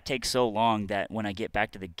 and that takes so long that when I get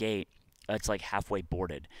back to the gate, it's like halfway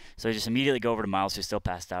boarded. So I just immediately go over to Miles, who's still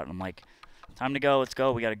passed out, and I'm like, time to go, let's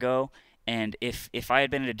go, we gotta go. And if I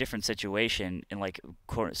had been in a different situation and like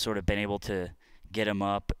sort of been able to get him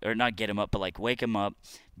up, or not get him up, but like wake him up,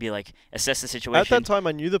 be like assess the situation. At that time,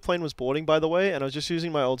 I knew the plane was boarding, by the way, and I was just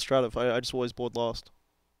using my old Stratif. I just always board last.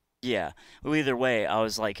 Yeah. Well, either way, I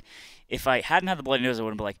was like, if I hadn't had the bloody nose, I would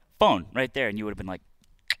have been like, phone right there, and you would have been like,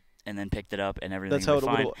 and then picked it up, and everything That's how would it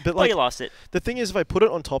be would fine. have. But But like, you lost it. the thing is, if I put it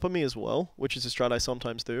on top of me as well, which is a strat I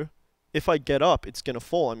sometimes do, if I get up, it's gonna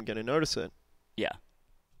fall. I'm gonna notice it. Yeah.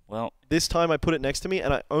 Well. This time I put it next to me,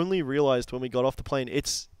 and I only realized when we got off the plane,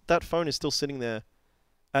 that phone is still sitting there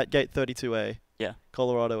at gate 32A. Yeah.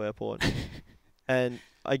 Colorado Airport. And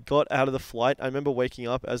I got out of the flight. I remember waking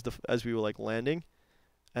up as we were like landing,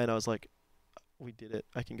 and I was like, "We did it.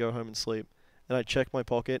 I can go home and sleep." And I checked my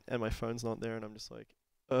pocket, and my phone's not there, and I'm just like,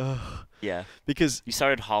 ugh. Yeah. Because You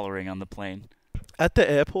started hollering on the plane. at the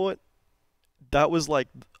airport, that was like,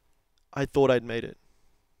 I thought I'd made it.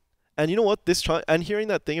 And you know what? And hearing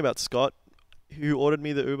that thing about Scott, who ordered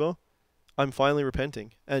me the Uber, I'm finally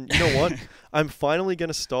repenting. And you know what? I'm finally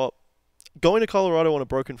gonna stop. Going to Colorado on a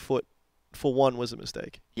broken foot, for one, was a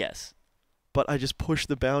mistake. Yes. But I just pushed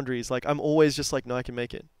the boundaries. Like, I'm always just like, no, I can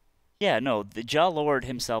make it. Yeah. No. The Ja Lord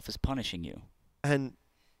himself is punishing you. And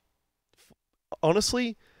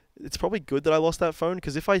honestly, it's probably good that I lost that phone,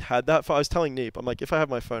 because if I had that phone, I was telling Neep, I'm like, if I have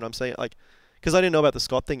my phone, I'm saying, like, because I didn't know about the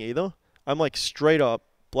Scott thing either. I'm like, straight up,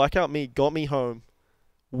 blackout me got me home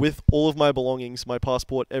with all of my belongings, my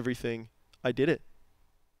passport, everything. I did it.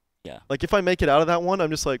 Yeah. Like, if I make it out of that one, I'm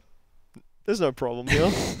just like, there's no problem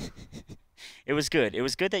here. It was good. It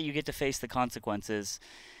was good that you get to face the consequences.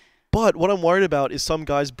 But what I'm worried about is some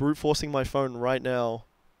guys brute forcing my phone right now,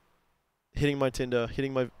 hitting my Tinder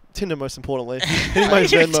most importantly, hitting my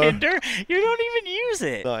Your Venmo. Tinder? You don't even use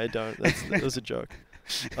it. No, I don't. That was a joke.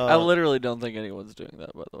 I literally don't think anyone's doing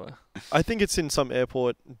that, by the way. I think it's in some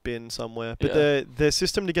airport bin somewhere, but Yeah. their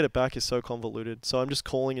system to get it back is so convoluted. So I'm just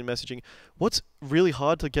calling and messaging. What's really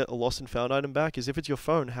hard to get a lost and found item back is if it's your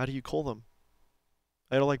phone, how do you call them?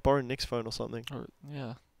 I gotta like borrow Nick's phone or something. Or,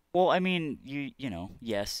 yeah. Well, I mean, you know,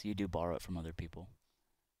 yes, you do borrow it from other people.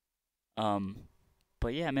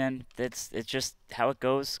 But yeah, man, it's just how it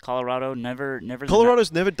goes. Colorado never.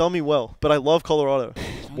 Colorado's never done me well, but I love Colorado.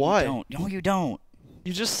 No, Why? You don't. No, you don't.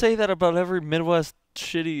 You just say that about every Midwest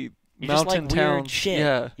shitty You just mountain like town. weird shit.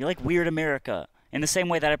 Yeah. You like weird America. In the same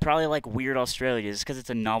way that I probably like weird Australia, just because it's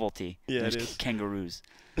a novelty. Yeah, There's it is. kangaroos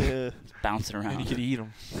Yeah. bouncing around. And you could eat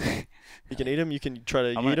them. You can eat them. You can try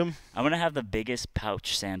to eat them. I'm gonna have the biggest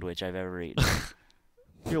pouch sandwich I've ever eaten.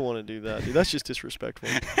 You don't want to do that, dude. That's just disrespectful.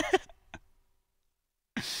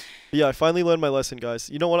 Yeah, I finally learned my lesson, guys.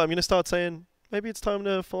 You know what? I'm gonna start saying maybe it's time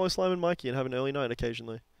to follow Slime and Mikey and have an early night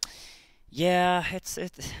occasionally. Yeah, it's.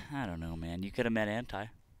 I don't know, man. You could have met Anti. I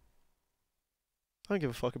don't give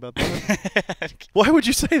a fuck about that. Why would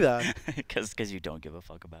you say that? Because you don't give a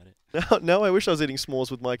fuck about it. Now I wish I was eating s'mores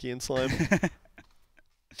with Mikey and Slime.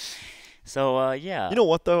 So, yeah. You know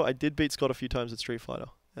what, though? I did beat Scott a few times at Street Fighter,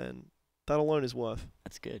 and that alone is worth.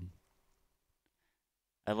 That's good.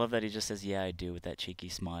 I love that he just says, yeah, I do, with that cheeky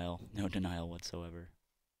smile. No denial whatsoever.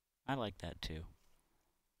 I like that, too.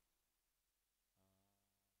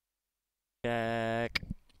 Check.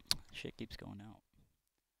 shit keeps going out.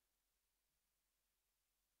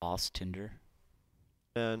 Boss Tinder.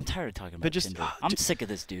 I'm And tired of talking But about just- Tinder. I'm sick of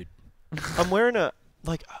this dude. I'm wearing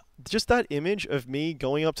just that image of me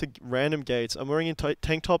going up to random gates. I'm wearing a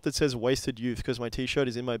tank top that says wasted youth because my t-shirt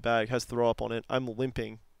is in my bag, has throw up on it. I'm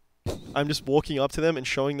limping. I'm just walking up to them and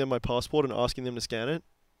showing them my passport and asking them to scan it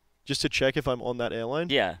just to check if I'm on that airline.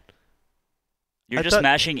 Yeah. You're At just that-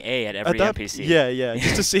 mashing A at every NPC. Yeah,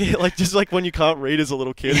 just to see it, just like when you can't read as a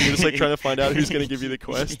little kid and you're just like trying to find out who's going to give you the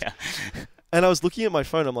quest. Yeah. And I was looking at my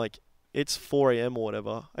phone, I'm like, it's 4 a.m. or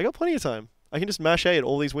whatever. I got plenty of time. I can just mash A at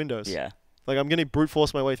all these windows. Yeah. Like I'm going to brute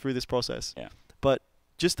force my way through this process. Yeah. But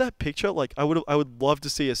just that picture, like I would love to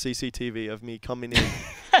see a CCTV of me coming in.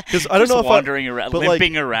 Because I don't know if wandering around, but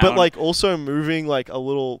limping around. But like also moving like a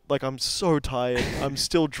little, like I'm so tired. I'm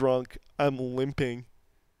still drunk. I'm limping.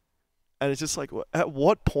 And it's just like, at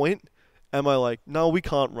what point am I like, no, we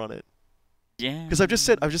can't run it? yeah. Because I've just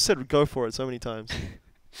said go for it so many times.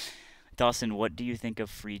 Dawson, what do you think of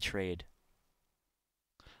free trade?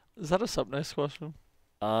 Is that a sub nice question?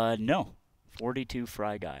 No. 42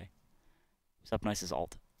 Fry Guy. Sup nice is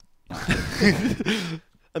alt.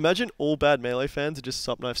 Imagine all bad Melee fans are just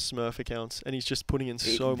Supknife Smurf accounts, and he's just putting in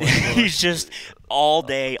so much work. He's just all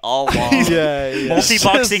day, all long. yeah.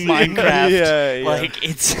 Multi-boxing Minecraft. Yeah. Like,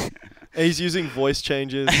 it's... He's using voice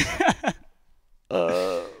changes.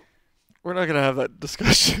 We're not gonna have that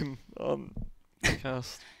discussion on the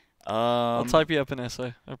cast. I'll type you up an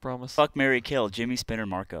essay. I promise. Fuck, marry, kill. Jimmy, Spinner,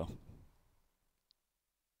 Marco.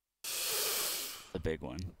 The big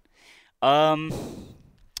one.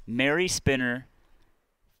 Marry Spinner,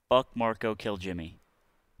 fuck Marco, kill Jimmy.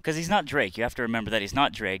 Because he's not Drake. You have to remember that he's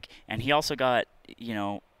not Drake. And he also got,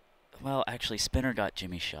 well, actually, Spinner got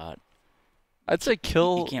Jimmy shot. I'd say You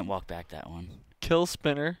kill can't walk back that one.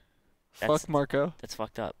 Spinner. That's- Fuck Marco. That's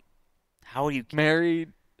fucked up. How would you... Marry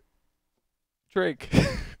Drake.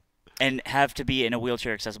 And have to be in a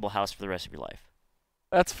wheelchair-accessible house for the rest of your life.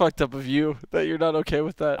 That's fucked up of you that you're not okay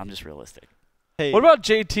with that. I'm just realistic. Hey, What about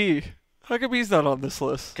JT? How come he's not on this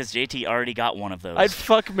list? Because JT already got one of those. I'd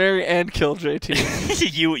fuck, marry, and kill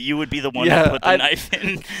JT. you would be the one Yeah, that put the I'd- knife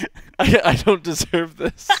in. I don't deserve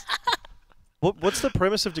this. what's the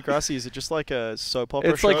premise of Degrassi? Is it just like a soap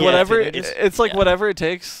opera It's show? like Yeah, whatever. it's- It's like yeah. whatever it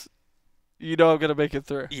takes. You know I'm gonna make it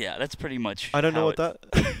through. Yeah, that's pretty much. I don't know how what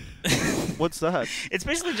that. What's that? It's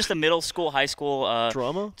basically just a middle school, high school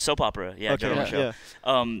Drama? soap opera. Yeah, Okay, drama yeah.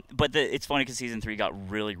 show. But it's funny because season 3 got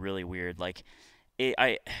really, really weird. Like, it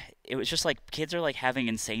was just like kids are like having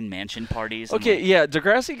insane mansion parties. and, Okay, like, yeah.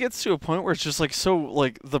 Degrassi gets to a point where it's just like so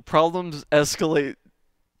like the problems escalate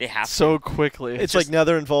they have so quickly. It's just- like now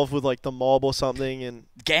they're involved with like the mob or something, and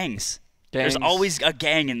gangs. Gangs. There's always a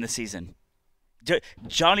gang in the season.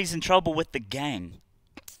 Johnny's in trouble with the gang.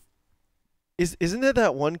 isn't there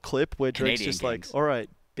that one clip where Drake's Canadian just gangs. like, "All right,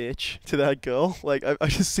 bitch," to that girl? Like I've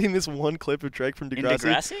just seen this one clip of Drake from In Degrassi,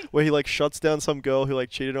 Degrassi? where he like shuts down some girl who like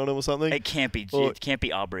cheated on him or something. It can't be. Or- It can't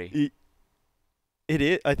be Aubrey. It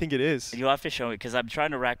is. I think it is. You'll have to show me because I'm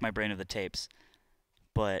trying to rack my brain of the tapes.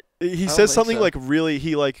 But He don't says think something so. like really.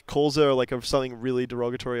 He like calls her like something really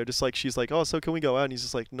derogatory, or just like she's like, "Oh, so can we go out?" And he's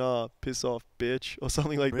just like, "Nah, piss off, bitch," or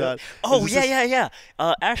something like Really? that. oh It's yeah, just-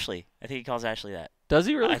 yeah. Ashley. I think he calls Ashley that. Does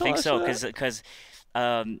he really? I think call so Ashley that? because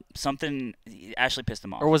something Ashley pissed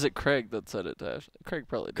him off. Or was it Craig that said it to Ashley? Craig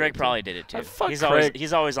probably did. Craig it, too. probably did it too. fuck He's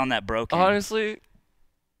Craig. always on that broken. Honestly,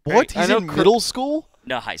 What? I He's know in middle school?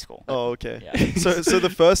 No, high school. Oh, okay. Yeah. So the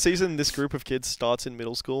first season, this group of kids starts in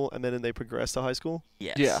middle school, and then they progress to high school.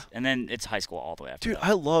 Yes. Yeah. And then it's high school all the way after. Dude, that.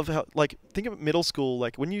 I love how like think of middle school.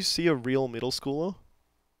 Like when you see a real middle schooler,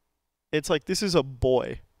 it's like this is a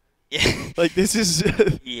boy. Like this is.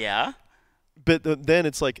 Yeah. But then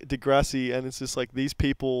it's like Degrassi, and it's just like these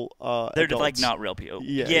people are. They're adults. like not real people.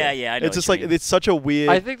 Yeah, Yeah. yeah. I know. It's what just you like mean. it's such a weird.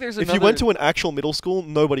 I think there's if another. you went to an actual middle school,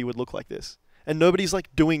 nobody would look like this, and nobody's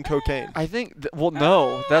like doing cocaine. I think. Well,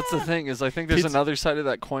 no. That's the thing is I think there's Kids- another side of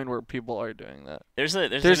that coin where people are doing that. there's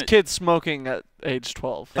There's kids smoking at age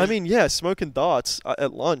 12. I mean, yeah, smoking darts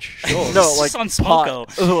at lunch, sure. No, like on pot.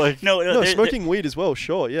 Smoko. like No, no, there- smoking weed as well,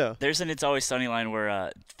 sure, yeah. There's an It's Always Sunny line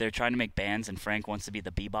where they're trying to make bands and Frank wants to be the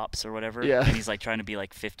bebops or whatever. Yeah. And he's like trying to be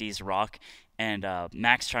like 50s rock. And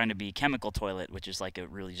Max trying to be Chemical Toilet, which is like a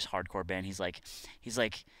really just hardcore band. He's like,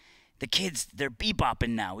 the kids, they're bebopping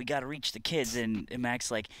now. We got to reach the kids. And Max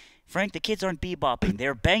like, Frank, the kids aren't bebopping.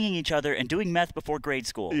 They're banging each other and doing meth before grade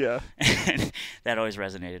school. yeah, And that always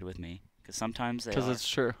resonated with me because sometimes they because are. it's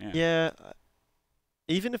true. Yeah.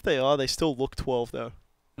 Even if they are, they still look 12 though.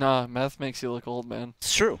 Nah, meth makes you look old, man.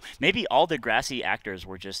 It's true. Maybe all the grassy actors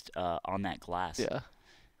were just on that glass. Yeah.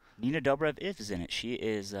 Nina Dobrev is in it. She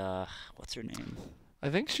is, what's her name? I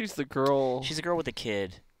think she's the girl She's a girl with a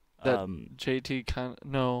kid. that JT kind of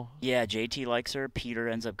no. Yeah, JT likes her. Peter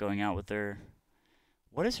ends up going out with her.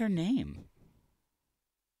 What is her name?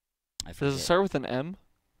 I forget. Does it start with an M?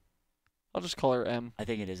 I'll just call her M. I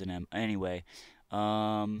think it is an M. Anyway,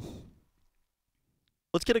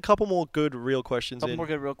 Let's get a couple more good real questions couple in, more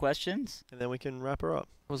good real questions. and then we can wrap her up.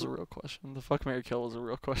 That was a real question. The fuck, marry, kill was a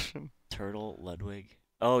real question. Turtle, Ludwig.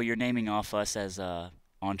 Oh, you're naming off us as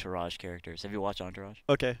Entourage characters. Have you watched Entourage?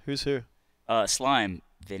 Okay, who's who? Slime,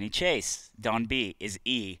 Vinny Chase. Don B is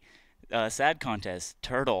E. Sad Contest,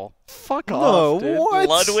 Turtle. Fuck No, off, dude. what?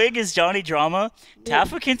 Ludwig is Johnny Drama.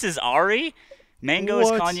 Taffakins is Ari. Mango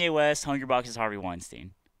is What? Kanye West. Hungrybox is Harvey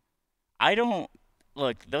Weinstein. I don't...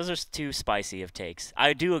 Look, those are too spicy of takes.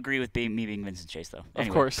 I do agree with me being Vincent Chase, though. Of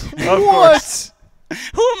Anyway. course. Of What? course.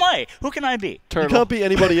 Who am I? Who can I be? You Turtle. can't be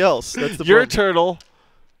anybody else. That's the You're a problem. turtle.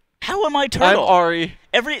 How am I I'm Turtle? Ari.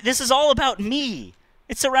 This is all about me.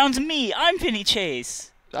 It surrounds me. I'm Vinny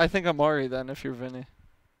Chase. I think I'm Ari then if you're Vinny.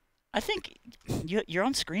 I think you're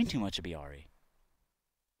on screen too much to be Ari.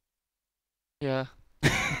 Yeah.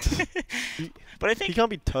 But I He think can't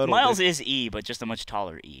be Turtle. Miles dude. is E, but just a much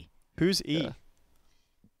taller E. Who's E?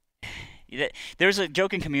 Yeah. There's a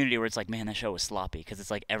joke in Community where it's like, man, that show was sloppy because it's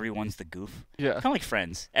like everyone's the goof. Yeah. Kind of like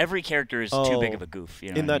Friends. Every character is too big Oh, of a goof.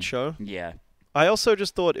 You know In what I that mean? show? Yeah. I also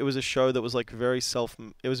just thought it was a show that was like very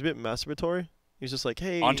it was a bit masturbatory. He was just like,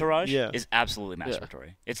 hey. Entourage Yeah. is absolutely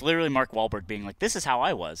masturbatory. It's literally Mark Wahlberg being like, this is how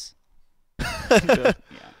I was. Yeah. Yeah.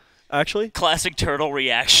 Actually? Classic turtle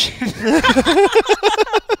reaction.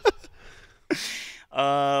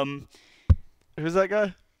 Who's that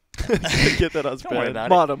guy? Get that as Don't worry bad. about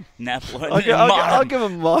Mod him. Naploid. I'll give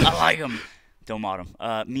him mod. I like him. Don't mod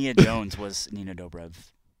him. Mia Jones was Nina Dobrev.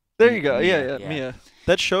 There you go. Mia, Yeah. Mia.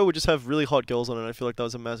 That show would just have really hot girls on it. I feel like that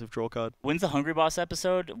was a massive draw card. When's the Hungry Boss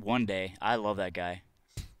episode? One day. I love that guy.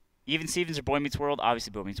 Even Stevens or Boy Meets World?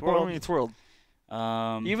 Obviously Boy Meets World. Boy Meets World.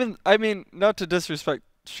 Um, Even, I mean, not to disrespect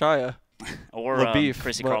Shia or LaBeef,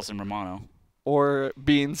 Chrissy but- Carlson Romano. or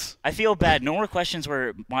Beans. I feel bad. No more questions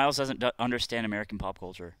where Miles doesn't understand American pop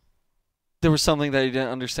culture. There was something that he didn't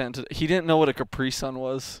understand. He didn't know what a Capri Sun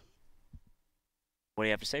was. What do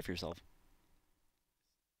you have to say for yourself?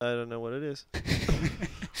 I don't know what it is.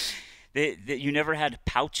 You never had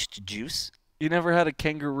pouched juice? You never had a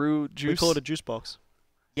kangaroo juice? We call it a juice box.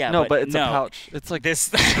 Yeah, no, but it's no. a pouch. It's like This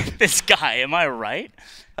this guy, am I right?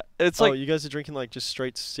 it's Oh, like you guys are drinking like just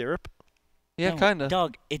straight syrup? yeah, No, kind of.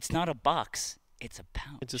 Doug, it's not a box. It's a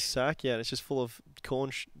pouch. It's a sack, yeah, and it's just full of corn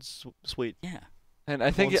sweet. Yeah. And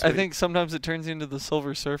I think Corn I sweet. think sometimes it turns into the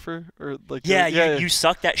Silver Surfer or like Yeah, yeah, you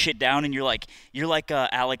suck that shit down and you're like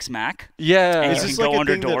Alex Mack. yeah. And Is you this can like go a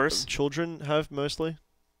under thing doors. that children have mostly?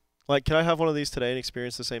 Like, can I have one of these today and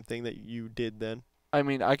experience the same thing that you did then? I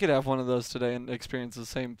mean, I could have one of those today and experience the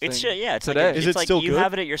same thing. It's it's today. Like Is it's it like still you good?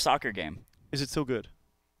 have it at your soccer game. Is it still good?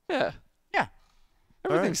 Yeah. Yeah.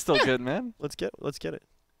 Everything's still good, man. Let's get it.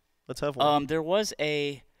 Let's have one. There was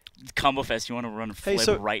a Combo Fest. You want to run a Hey, flip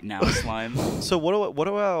so- right now, Slime? So what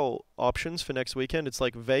are our options for next weekend? It's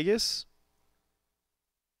like Vegas.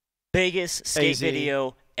 Vegas, skate AZ.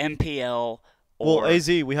 video, MPL, or Well, AZ.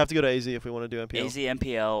 We have to go to AZ if we want to do MPL. AZ,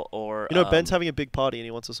 MPL, or You know, Ben's having a big party and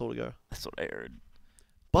he wants us all to go. That's what I heard.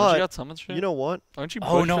 Aren't you But got Summit Street? you know what? Aren't you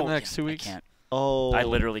booked Oh no, for the next 2 I weeks? can't. Oh, I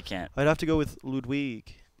literally can't. I'd have to go with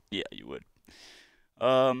Ludwig. Yeah, you would.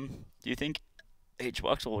 Do you think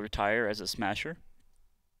HBox will retire as a smasher?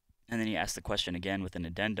 And then he asked the question again with an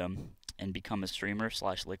addendum and become a streamer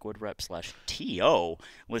 / liquid rep / TO.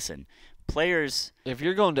 Listen, players, If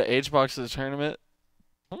you're going to HBox's tournament,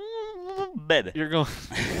 baby. you're going.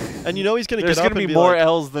 And you know he's gonna There's get up gonna be and be more like,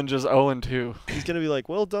 L's than just 0 and 2. he's gonna be like,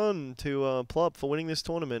 well done to Plop for winning this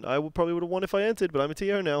tournament. I probably would have won if I entered, but I'm a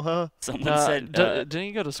TO now, huh? Someone said, didn't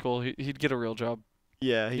he go to school? He'd get a real job.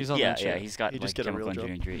 Yeah, He's on yeah, that yeah, shit. he's got He like just get a chemical real job.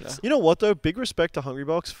 engineering degrees. You know what though? Big respect to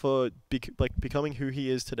Hungrybox for becoming who he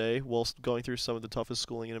is today, whilst going through some of the toughest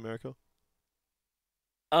schooling in America.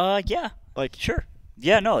 Yeah, Like, sure.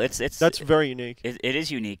 Yeah, no, it's that's very unique. it is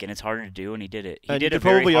unique and it's harder to do, and he did it. He And you did a could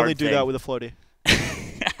very probably hard only do thing. that with a floaty.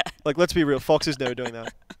 Like, let's be real. Fox is never doing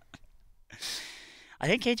that. I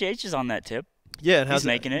think KJH is on that tip. Yeah, and He's has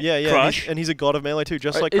making it. Yeah, yeah. Crush. And he's a god of melee too,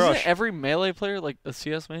 just like Isn't Crush. every melee player like a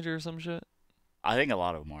CS major or some shit? I think a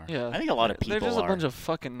lot of them are. Yeah. I think a lot of people They're just are. a bunch of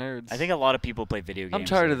fucking nerds. I think a lot of people play video games. I'm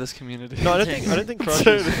tired of this community. No, I don't think Crush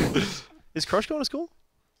is Crush going to school?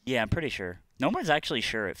 Yeah, I'm pretty sure. No one's actually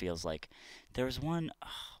sure, it feels like. There was one...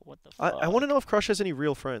 what the fuck? I want to know if Crush has any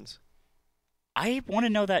real friends. I want to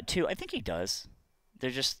know that, too. I think he does. They're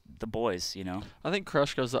just the boys, you know? I think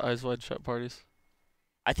Crush goes to Eyes Wide Shut parties.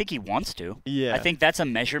 I think he wants to. Yeah. I think that's a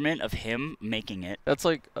measurement of him making it. That's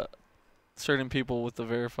like certain people with the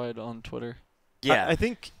verified on Twitter. Yeah. I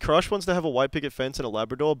think Crush wants to have a white picket fence and a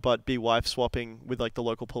Labrador, but be wife swapping with like the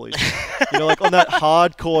local police. You know, like on that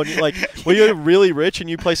hardcore, like where you're really rich and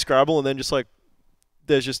you play Scrabble and then just like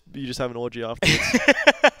you just have an orgy afterwards.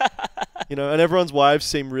 You know, and everyone's wives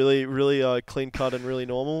seem really, really clean cut and really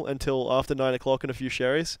normal until after 9 o'clock and a few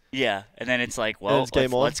sherries. Yeah, and then it's like, well, it's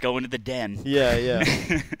game on. let's go into the den. Yeah, yeah.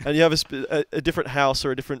 And you have a different house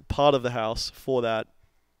or a different part of the house for that.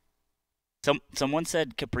 Someone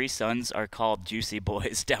said Capri Suns are called Juicy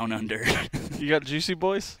Boys down under. You got Juicy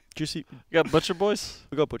Boys? Juicy. You got Butcher Boys?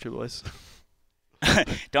 We got Butcher Boys.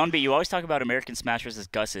 Don B, you always talk about American Smashers as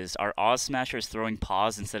Gus's. Are Oz Smashers throwing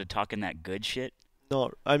paws instead of talking that good shit?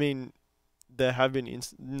 No, I mean, there have been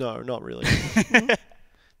no, not really.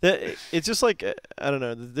 It's just like I don't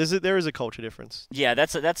know. There is a culture difference. Yeah,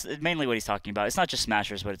 that's mainly what he's talking about. It's not just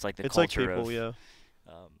Smashers, but it's like the It's like culture people, of yeah.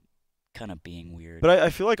 kind of being weird. But I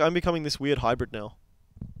feel like I'm becoming this weird hybrid now.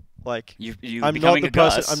 Like you I'm becoming not the a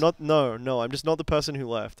person. Gus. I'm not. No. I'm just not the person who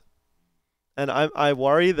left. And I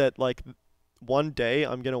worry that like one day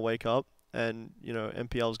I'm gonna wake up and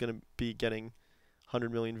MPL is gonna be getting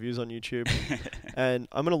 100 million views on YouTube, and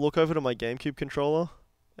I'm gonna look over to my GameCube controller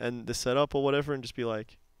and the setup or whatever, and just be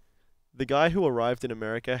like, the guy who arrived in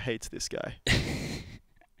America hates this guy.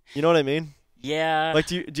 You know what I mean? Yeah. Like,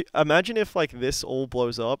 do you imagine if like this all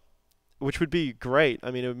blows up? Which would be great.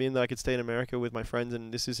 I mean, it would mean that I could stay in America with my friends,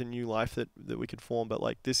 and this is a new life that we could form. But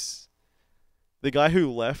like the guy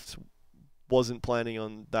who left wasn't planning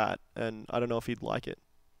on that, and I don't know if he'd like it.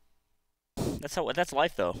 That's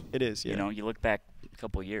life, though. It is, yeah. You know, you look back a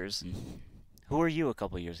couple years, and who were you a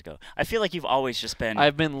couple years ago? I feel like you've always just been.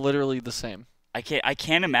 I've been literally the same. I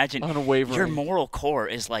can't imagine. Unwavering. Your moral core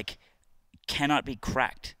is like cannot be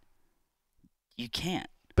cracked. You can't.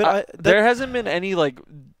 But there hasn't been any like.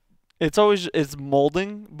 It's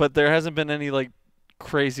molding, but there hasn't been any like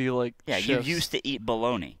crazy like. Yeah, shifts. you used to eat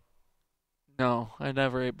bologna. No, I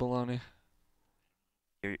never ate bologna.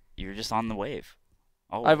 You're just on the wave.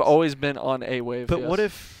 Always. I've always been on a wave. But yes. what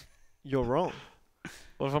if you're wrong?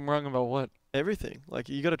 What if I'm wrong about what? Everything. Like,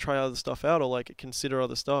 you got to try other stuff out, or like consider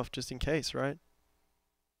other stuff just in case, right?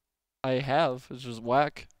 I have. It's just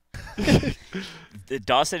whack. The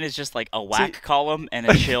Dawson is just like a whack column and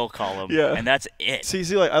a chill column. Yeah. And that's it. See,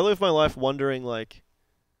 like, I live my life wondering, like,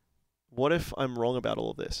 what if I'm wrong about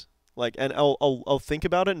all of this? Like, and I'll think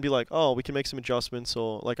about it and be like, oh, we can make some adjustments,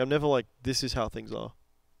 or like, I'm never like, this is how things are.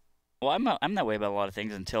 Well, I'm that way about a lot of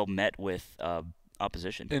things until met with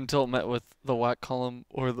opposition. Until met with the whack column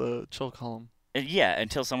or the chill column. Yeah,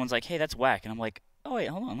 until someone's like, hey, that's whack. And I'm like, oh, wait,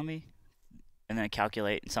 hold on, let me. And then I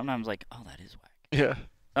calculate. And sometimes like, oh, that is whack. Yeah.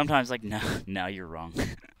 Sometimes like, no, you're wrong.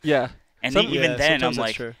 Yeah. And even then, I'm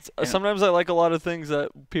like, true. Sometimes I like a lot of things that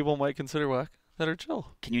people might consider whack that are chill.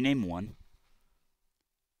 Can you name one?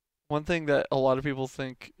 One thing that a lot of people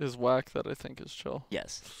think is whack that I think is chill.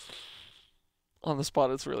 Yes. On the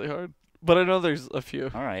spot, it's really hard. But I know there's a few.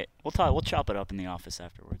 All right. We'll chop it up in the office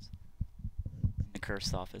afterwards. The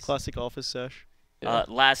cursed office. Classic office sesh. Yeah.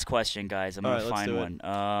 Last question, guys. I'm All going right, to let's find do one.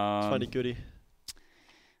 Let's find a goodie.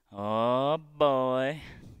 Oh, boy.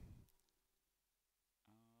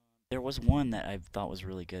 There was one that I thought was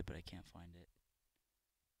really good, but I can't find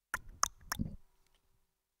it.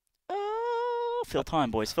 Oh, fill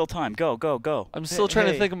time, boys. Fill time. Go, go, go. I'm still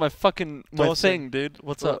trying to think of my Dawson, thing, dude.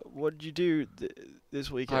 What's up? What did you do this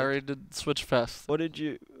weekend? I already did Switch Fest. Do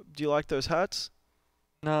you like those hats?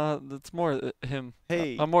 Nah, that's more him.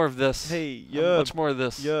 Hey. I'm more of this. Hey, I'm much more of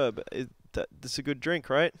this. Yerb, that's a good drink,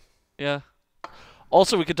 right? Yeah.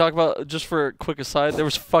 Also, we could talk about, just for a quick aside, there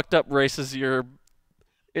was fucked up races Utah.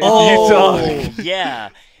 Yeah.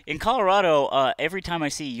 In Colorado, every time I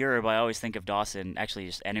see Europe, I always think of Dawson, actually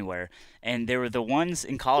just anywhere. And there were the ones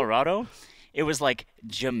in Colorado, it was like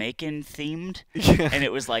Jamaican themed, Yeah. and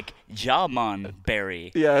it was like Jamon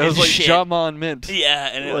berry. Yeah, it was like Jamon Mint.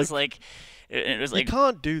 Yeah, and it was like... It was like, you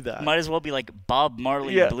can't do that. might as well be like Bob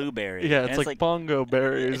Marley Blueberry. Yeah, and it's like bongo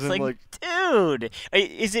berries. It's and like, dude,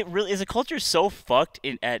 is the culture so fucked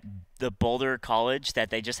at the Boulder College that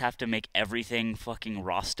they just have to make everything fucking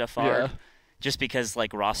Rastafari? Yeah. Just because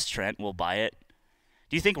like Ross Trent will buy it?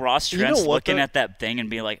 Do you think Ross Trent's looking at that thing and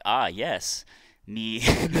be like, ah, yes, me.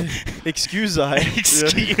 Excuse I.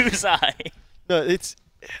 Excuse I. No, it's...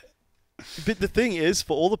 But the thing is,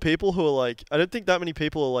 for all the people who are like, I don't think that many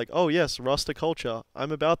people are like, oh yes, Rasta culture,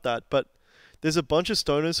 I'm about that. But there's a bunch of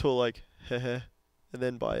stoners who are like, heh, and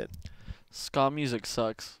then buy it. Ska music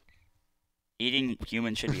sucks. Eating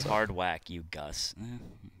human should be hard whack, you Gus.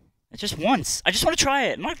 It's just once. I just want to try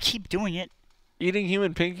it. I'm not keep doing it. Eating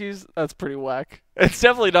human pinkies? That's pretty whack. It's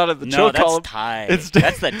definitely not in the No, chill that's column. tight. It's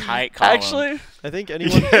That's the tight column. Actually, I think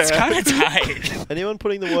anyone it's kind of tight. anyone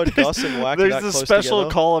putting the word Gus and whack there's that a close special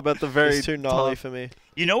together column at the very is too gnarly top. for me.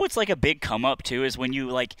 You know what's like a big come up too is when you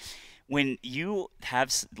like when you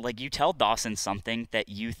have like you tell Dawson something that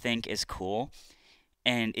you think is cool,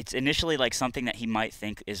 and it's initially like something that he might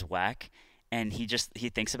think is whack, and he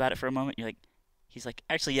thinks about it for a moment. He's like,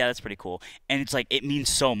 actually, yeah, that's pretty cool, and it's like it means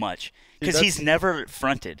so much because Dude, he's never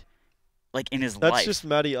fronted, like in his That's life. just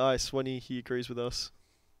Matty Ice when he agrees with us.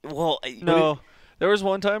 Well, No, there was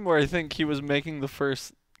one time where I think he was making the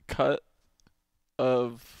first cut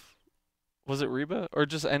of, was it Reba or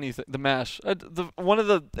just anything? The Mash, one of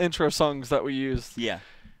the intro songs that we used, yeah,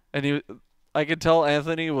 and I could tell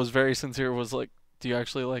Anthony was very sincere. Was like, "Do you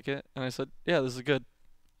actually like it?" And I said, "Yeah, this is good.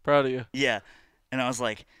 Proud of you." yeah, and I was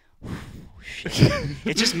like, shit.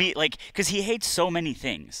 It's just me, like, because he hates so many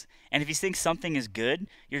things, and if he thinks something is good,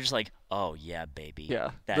 you're just like, oh yeah, baby,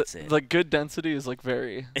 Yeah, that's it. Like good density is like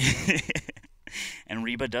very. And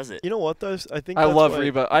Reba does it. You know what though? I think I that's love why-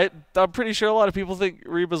 Reba. I'm pretty sure a lot of people think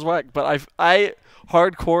Reba's whack, but I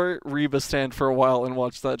hardcore Reba stand for a while and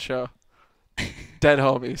watched that show. Dead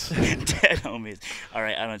homies. Dead homies. All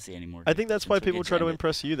right, I don't see any more. I think that's why so people good try to end it.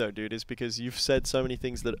 impress you though, dude, is because you've said so many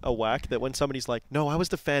things that are whack that when somebody's like, "No, I was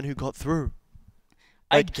the fan who got through."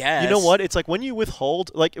 I Like, guess. You know what? It's like when you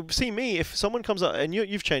withhold, like, see me, if someone comes up, and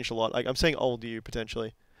you've changed a lot, like, I'm saying old you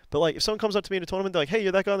potentially, but like, if someone comes up to me in a tournament, they're like, "Hey,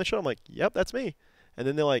 you're that guy on the show," I'm like, "Yep, that's me," and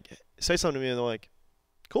then they're like, say something to me, and they're like,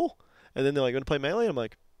 "Cool," and then they're like, "Gonna play Melee?" I'm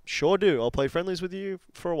like, "Sure do. I'll play friendlies with you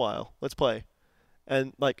for a while. Let's play,"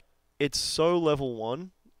 and like, it's so level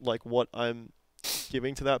one, like what I'm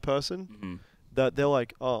giving to that person, Mhm. that they're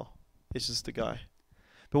like, "Oh, it's just the guy,"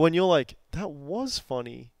 but when you're like, "That was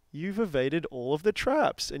funny. You've evaded all of the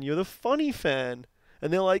traps, and you're the funny fan,"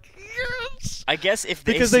 and they're like, "Yes!" I guess if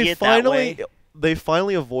they Because see they it that finally way, they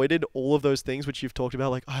finally avoided all of those things which you've talked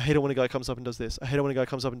about. Like, "Oh, I hate it when a guy comes up and does this. I hate it when a guy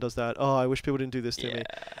comes up and does that. Oh, I wish people didn't do this to me." yeah.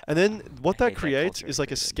 And then what I that hate that creates culture is like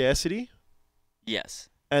a created. scarcity, Yes.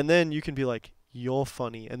 and then you can be like, "You're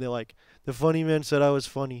funny," and they're like, "The funny man said I was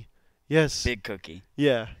funny." Yes. Big cookie.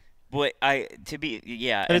 Yeah. But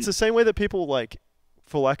yeah. And it's the same way that people, like,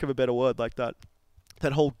 for lack of a better word, like that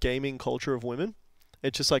whole gaming culture of women.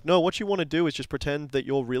 It's just like, no, what you want to do is just pretend that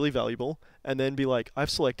you're really valuable and then be like, "I've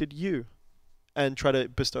selected you," and try to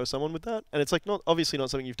bestow someone with that. And it's like, not obviously not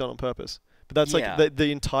something you've done on purpose, but that's Yeah. like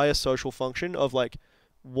the entire social function of like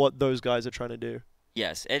what those guys are trying to do.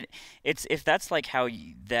 Yes, and it's if that's like how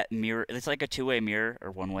that mirror, it's like a two-way mirror or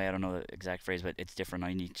one-way. I don't know the exact phrase, but it's different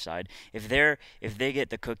on each side. If they get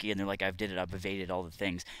the cookie and they're like, I've evaded all the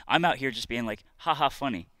things. I'm out here just being like, haha,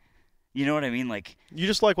 funny. You know what I mean? Like, You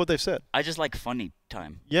just like what they've said. I just like funny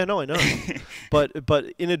time. Yeah, no, I know. but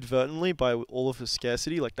inadvertently, by all of the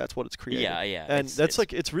scarcity, like that's what it's creating. Yeah. And it's- that's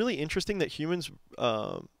like, it's really interesting that humans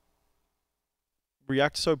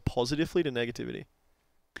react so positively to negativity.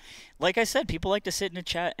 like I said, people like to sit in a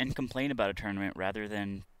chat and complain about a tournament rather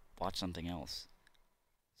than watch something else.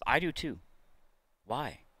 I do too.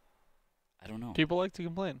 Why? I don't know. People like to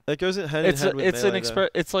complain. That goes hand in hand with It's an Melee, though.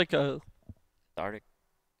 It's like a, Arctic.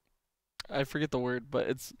 I forget the word, but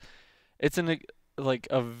it's like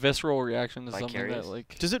a visceral reaction to something Vicarious? that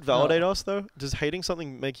like. Does it validate us though? Does hating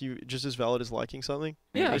something make you just as valid as liking something?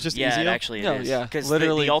 Yeah. It's just yeah, easier. it actually No, is. yeah, Because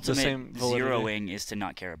literally the the ultimate same validity. zeroing is to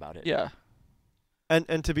not care about it. Yeah.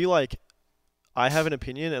 And to be like, I have an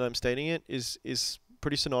opinion and I'm stating it is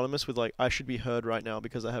pretty synonymous with like I should be heard right now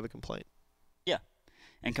because I have a complaint.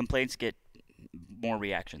 And complaints get more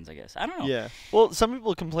reactions, I guess. I don't know. Yeah. Well, some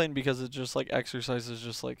people complain because it's just like exercise is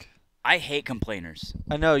just like. I hate complainers.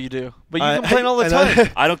 I know you do, but you I- complain all the and time.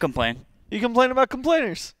 I don't complain. You complain about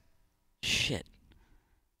complainers. Shit.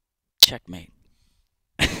 Checkmate.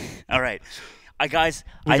 All right. Guys,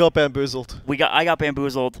 we got bamboozled. I got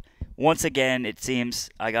bamboozled. Once again, it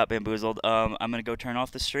seems I got bamboozled. I'm going to go turn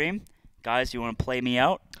off the stream. Guys, you want to play me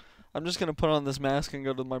out? I'm just gonna put on this mask and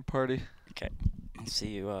go to my party. Okay. I'll see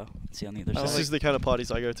you on the other I This side. is the kind of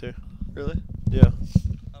parties I go to. Really? Yeah.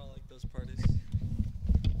 I don't like those parties.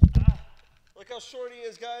 Look how short he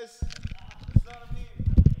is, guys. It's not a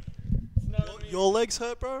meme. It's not a meme. Your legs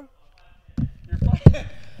hurt, bro? You're fine.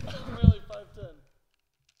 I'm really 5'10".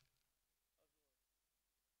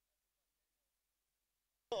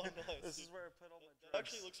 Oh, nice. This is where I put all my That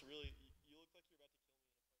actually looks really...